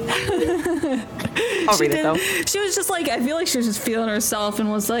say? I'll read it though. She was just like, I feel like she was just feeling herself and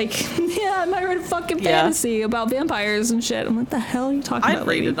was like, yeah, I might write a fucking fantasy about vampires and shit. I'm like, the hell are you talking I'd about?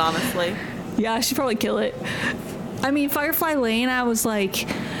 read lady? it honestly. Yeah, she'd probably kill it. I mean, Firefly Lane, I was like,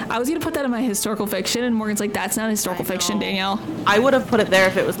 I was gonna put that in my historical fiction, and Morgan's like, that's not historical fiction, Danielle. I would have put it there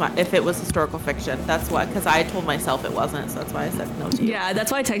if it was historical fiction. That's what, because I told myself it wasn't, so that's why I said no to you. Yeah,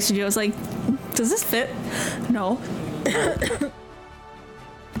 that's why I texted you. I was like, does this fit? No.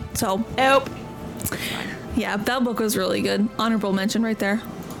 So, Nope. yeah, that book was really good. Honorable mention right there.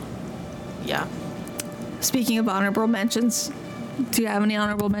 Yeah. Speaking of honorable mentions, do you have any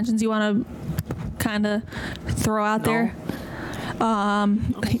honorable mentions you want to kind of throw out there?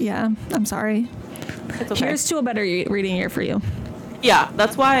 Yeah, I'm sorry. It's okay. Here's to a better reading year for you. Yeah,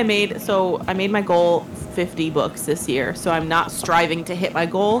 that's why I made my goal 50 books this year, so I'm not striving to hit my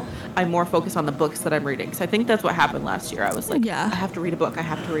goal. I'm more focused on the books that I'm reading. So I think that's what happened last year. I was like, Yeah. I have to read a book. I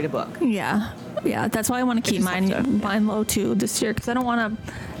have to read a book. Yeah. That's why I want to keep just have to- mine low too this year, because I don't want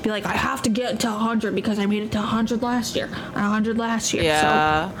to be like, I have to get to 100 because I made it to 100 last year. 100 last year.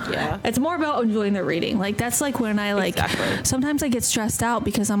 Yeah. It's more about enjoying the reading. Like, that's like when I like, Exactly. sometimes I get stressed out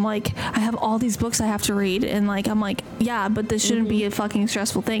because I'm like, I have all these books I have to read. And like, I'm like, yeah, but this shouldn't be a fucking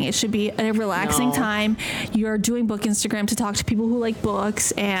stressful thing. It should be a relaxing No. time. You're doing book Instagram to talk to people who like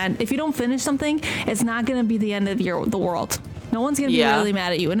books. And if you don't finish something, it's not going to be the end of the world. No one's going to be Yeah. really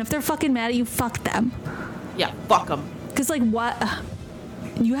mad at you. And if they're fucking mad at you, fuck them. Yeah, fuck them. Because like, what?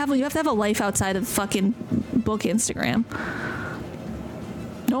 You have to have a life outside of fucking book Instagram.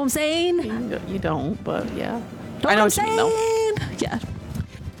 Know what I'm saying? You don't, but yeah. Know I know what what I'm you mean, though. saying? Yeah.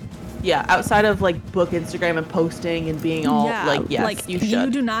 Yeah, outside of like book Instagram and posting and being all like, yes, like, you should.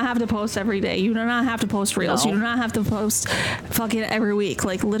 You do not have to post every day. You do not have to post reels. No. You do not have to post fucking every week.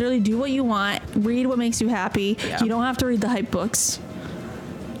 Like, literally do what you want. Read what makes you happy. Yeah. You don't have to read the hype books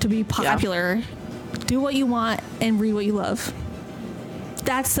to be popular. Do what you want and read what you love.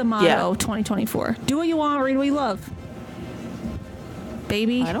 That's the motto 2024. Do what you want, read what you love.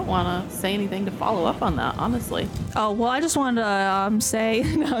 Baby. I don't want to say anything to follow up on that, honestly. Oh, well, I just wanted to say,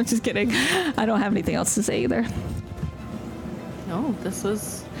 no, I'm just kidding. I don't have anything else to say either. No, this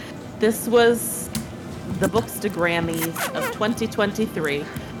was the Bookstagrammys of 2023.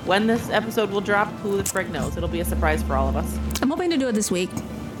 When this episode will drop, who the frig knows? It'll be a surprise for all of us. I'm hoping to do it this week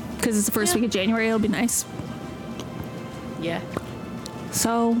because it's the first week of January. It'll be nice. Yeah.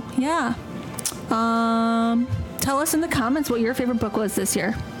 So, yeah. Tell us in the comments what your favorite book was this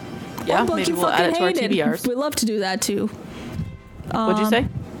year. Yeah, Or book maybe you we'll add it to our fucking hated. TBRs. We'd love to do that too. What'd you say?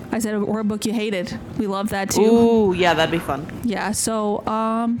 I said, or a book you hated. We love that too. Ooh, yeah, that'd be fun. Yeah, so,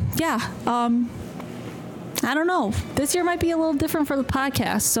 I don't know. This year might be a little different for the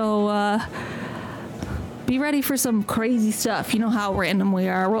podcast, so be ready for some crazy stuff. You know how random we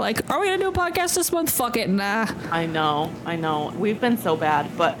are. We're like, are we going to do a podcast this month? Fuck it, nah. I know. We've been so bad,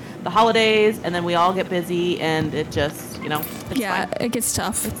 but the holidays, and then we all get busy, and it just, it's Yeah, fine. it gets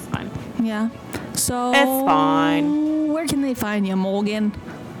tough. It's fine. Yeah. So, It's fine. Where can they find you, Morgan?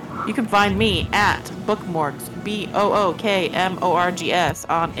 You can find me at Bookmorgs, BOOKMORGS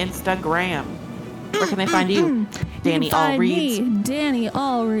on Instagram. Where can they find you? Danny You can find Allreads. me, Danny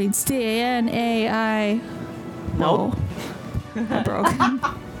Allreads, DANAI. Nope. I broke.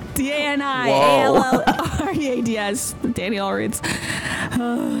 DANIALLREADS. Danny Allreads.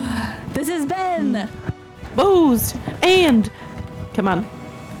 This has been Boozed and come on,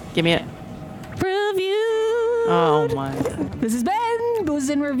 give me it. Review. Oh my god. This has been Boozed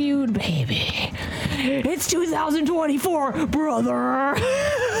and Reviewed, baby. It's 2024, brother.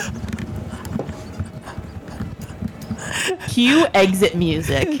 Cue exit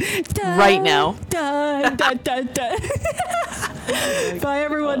music right now. Dun, dun, dun, dun. Bye,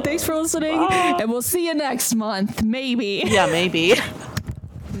 everyone. Thanks for listening, and we'll see you next month. Maybe. Yeah, maybe.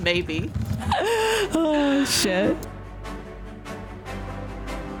 Maybe. Oh, shit.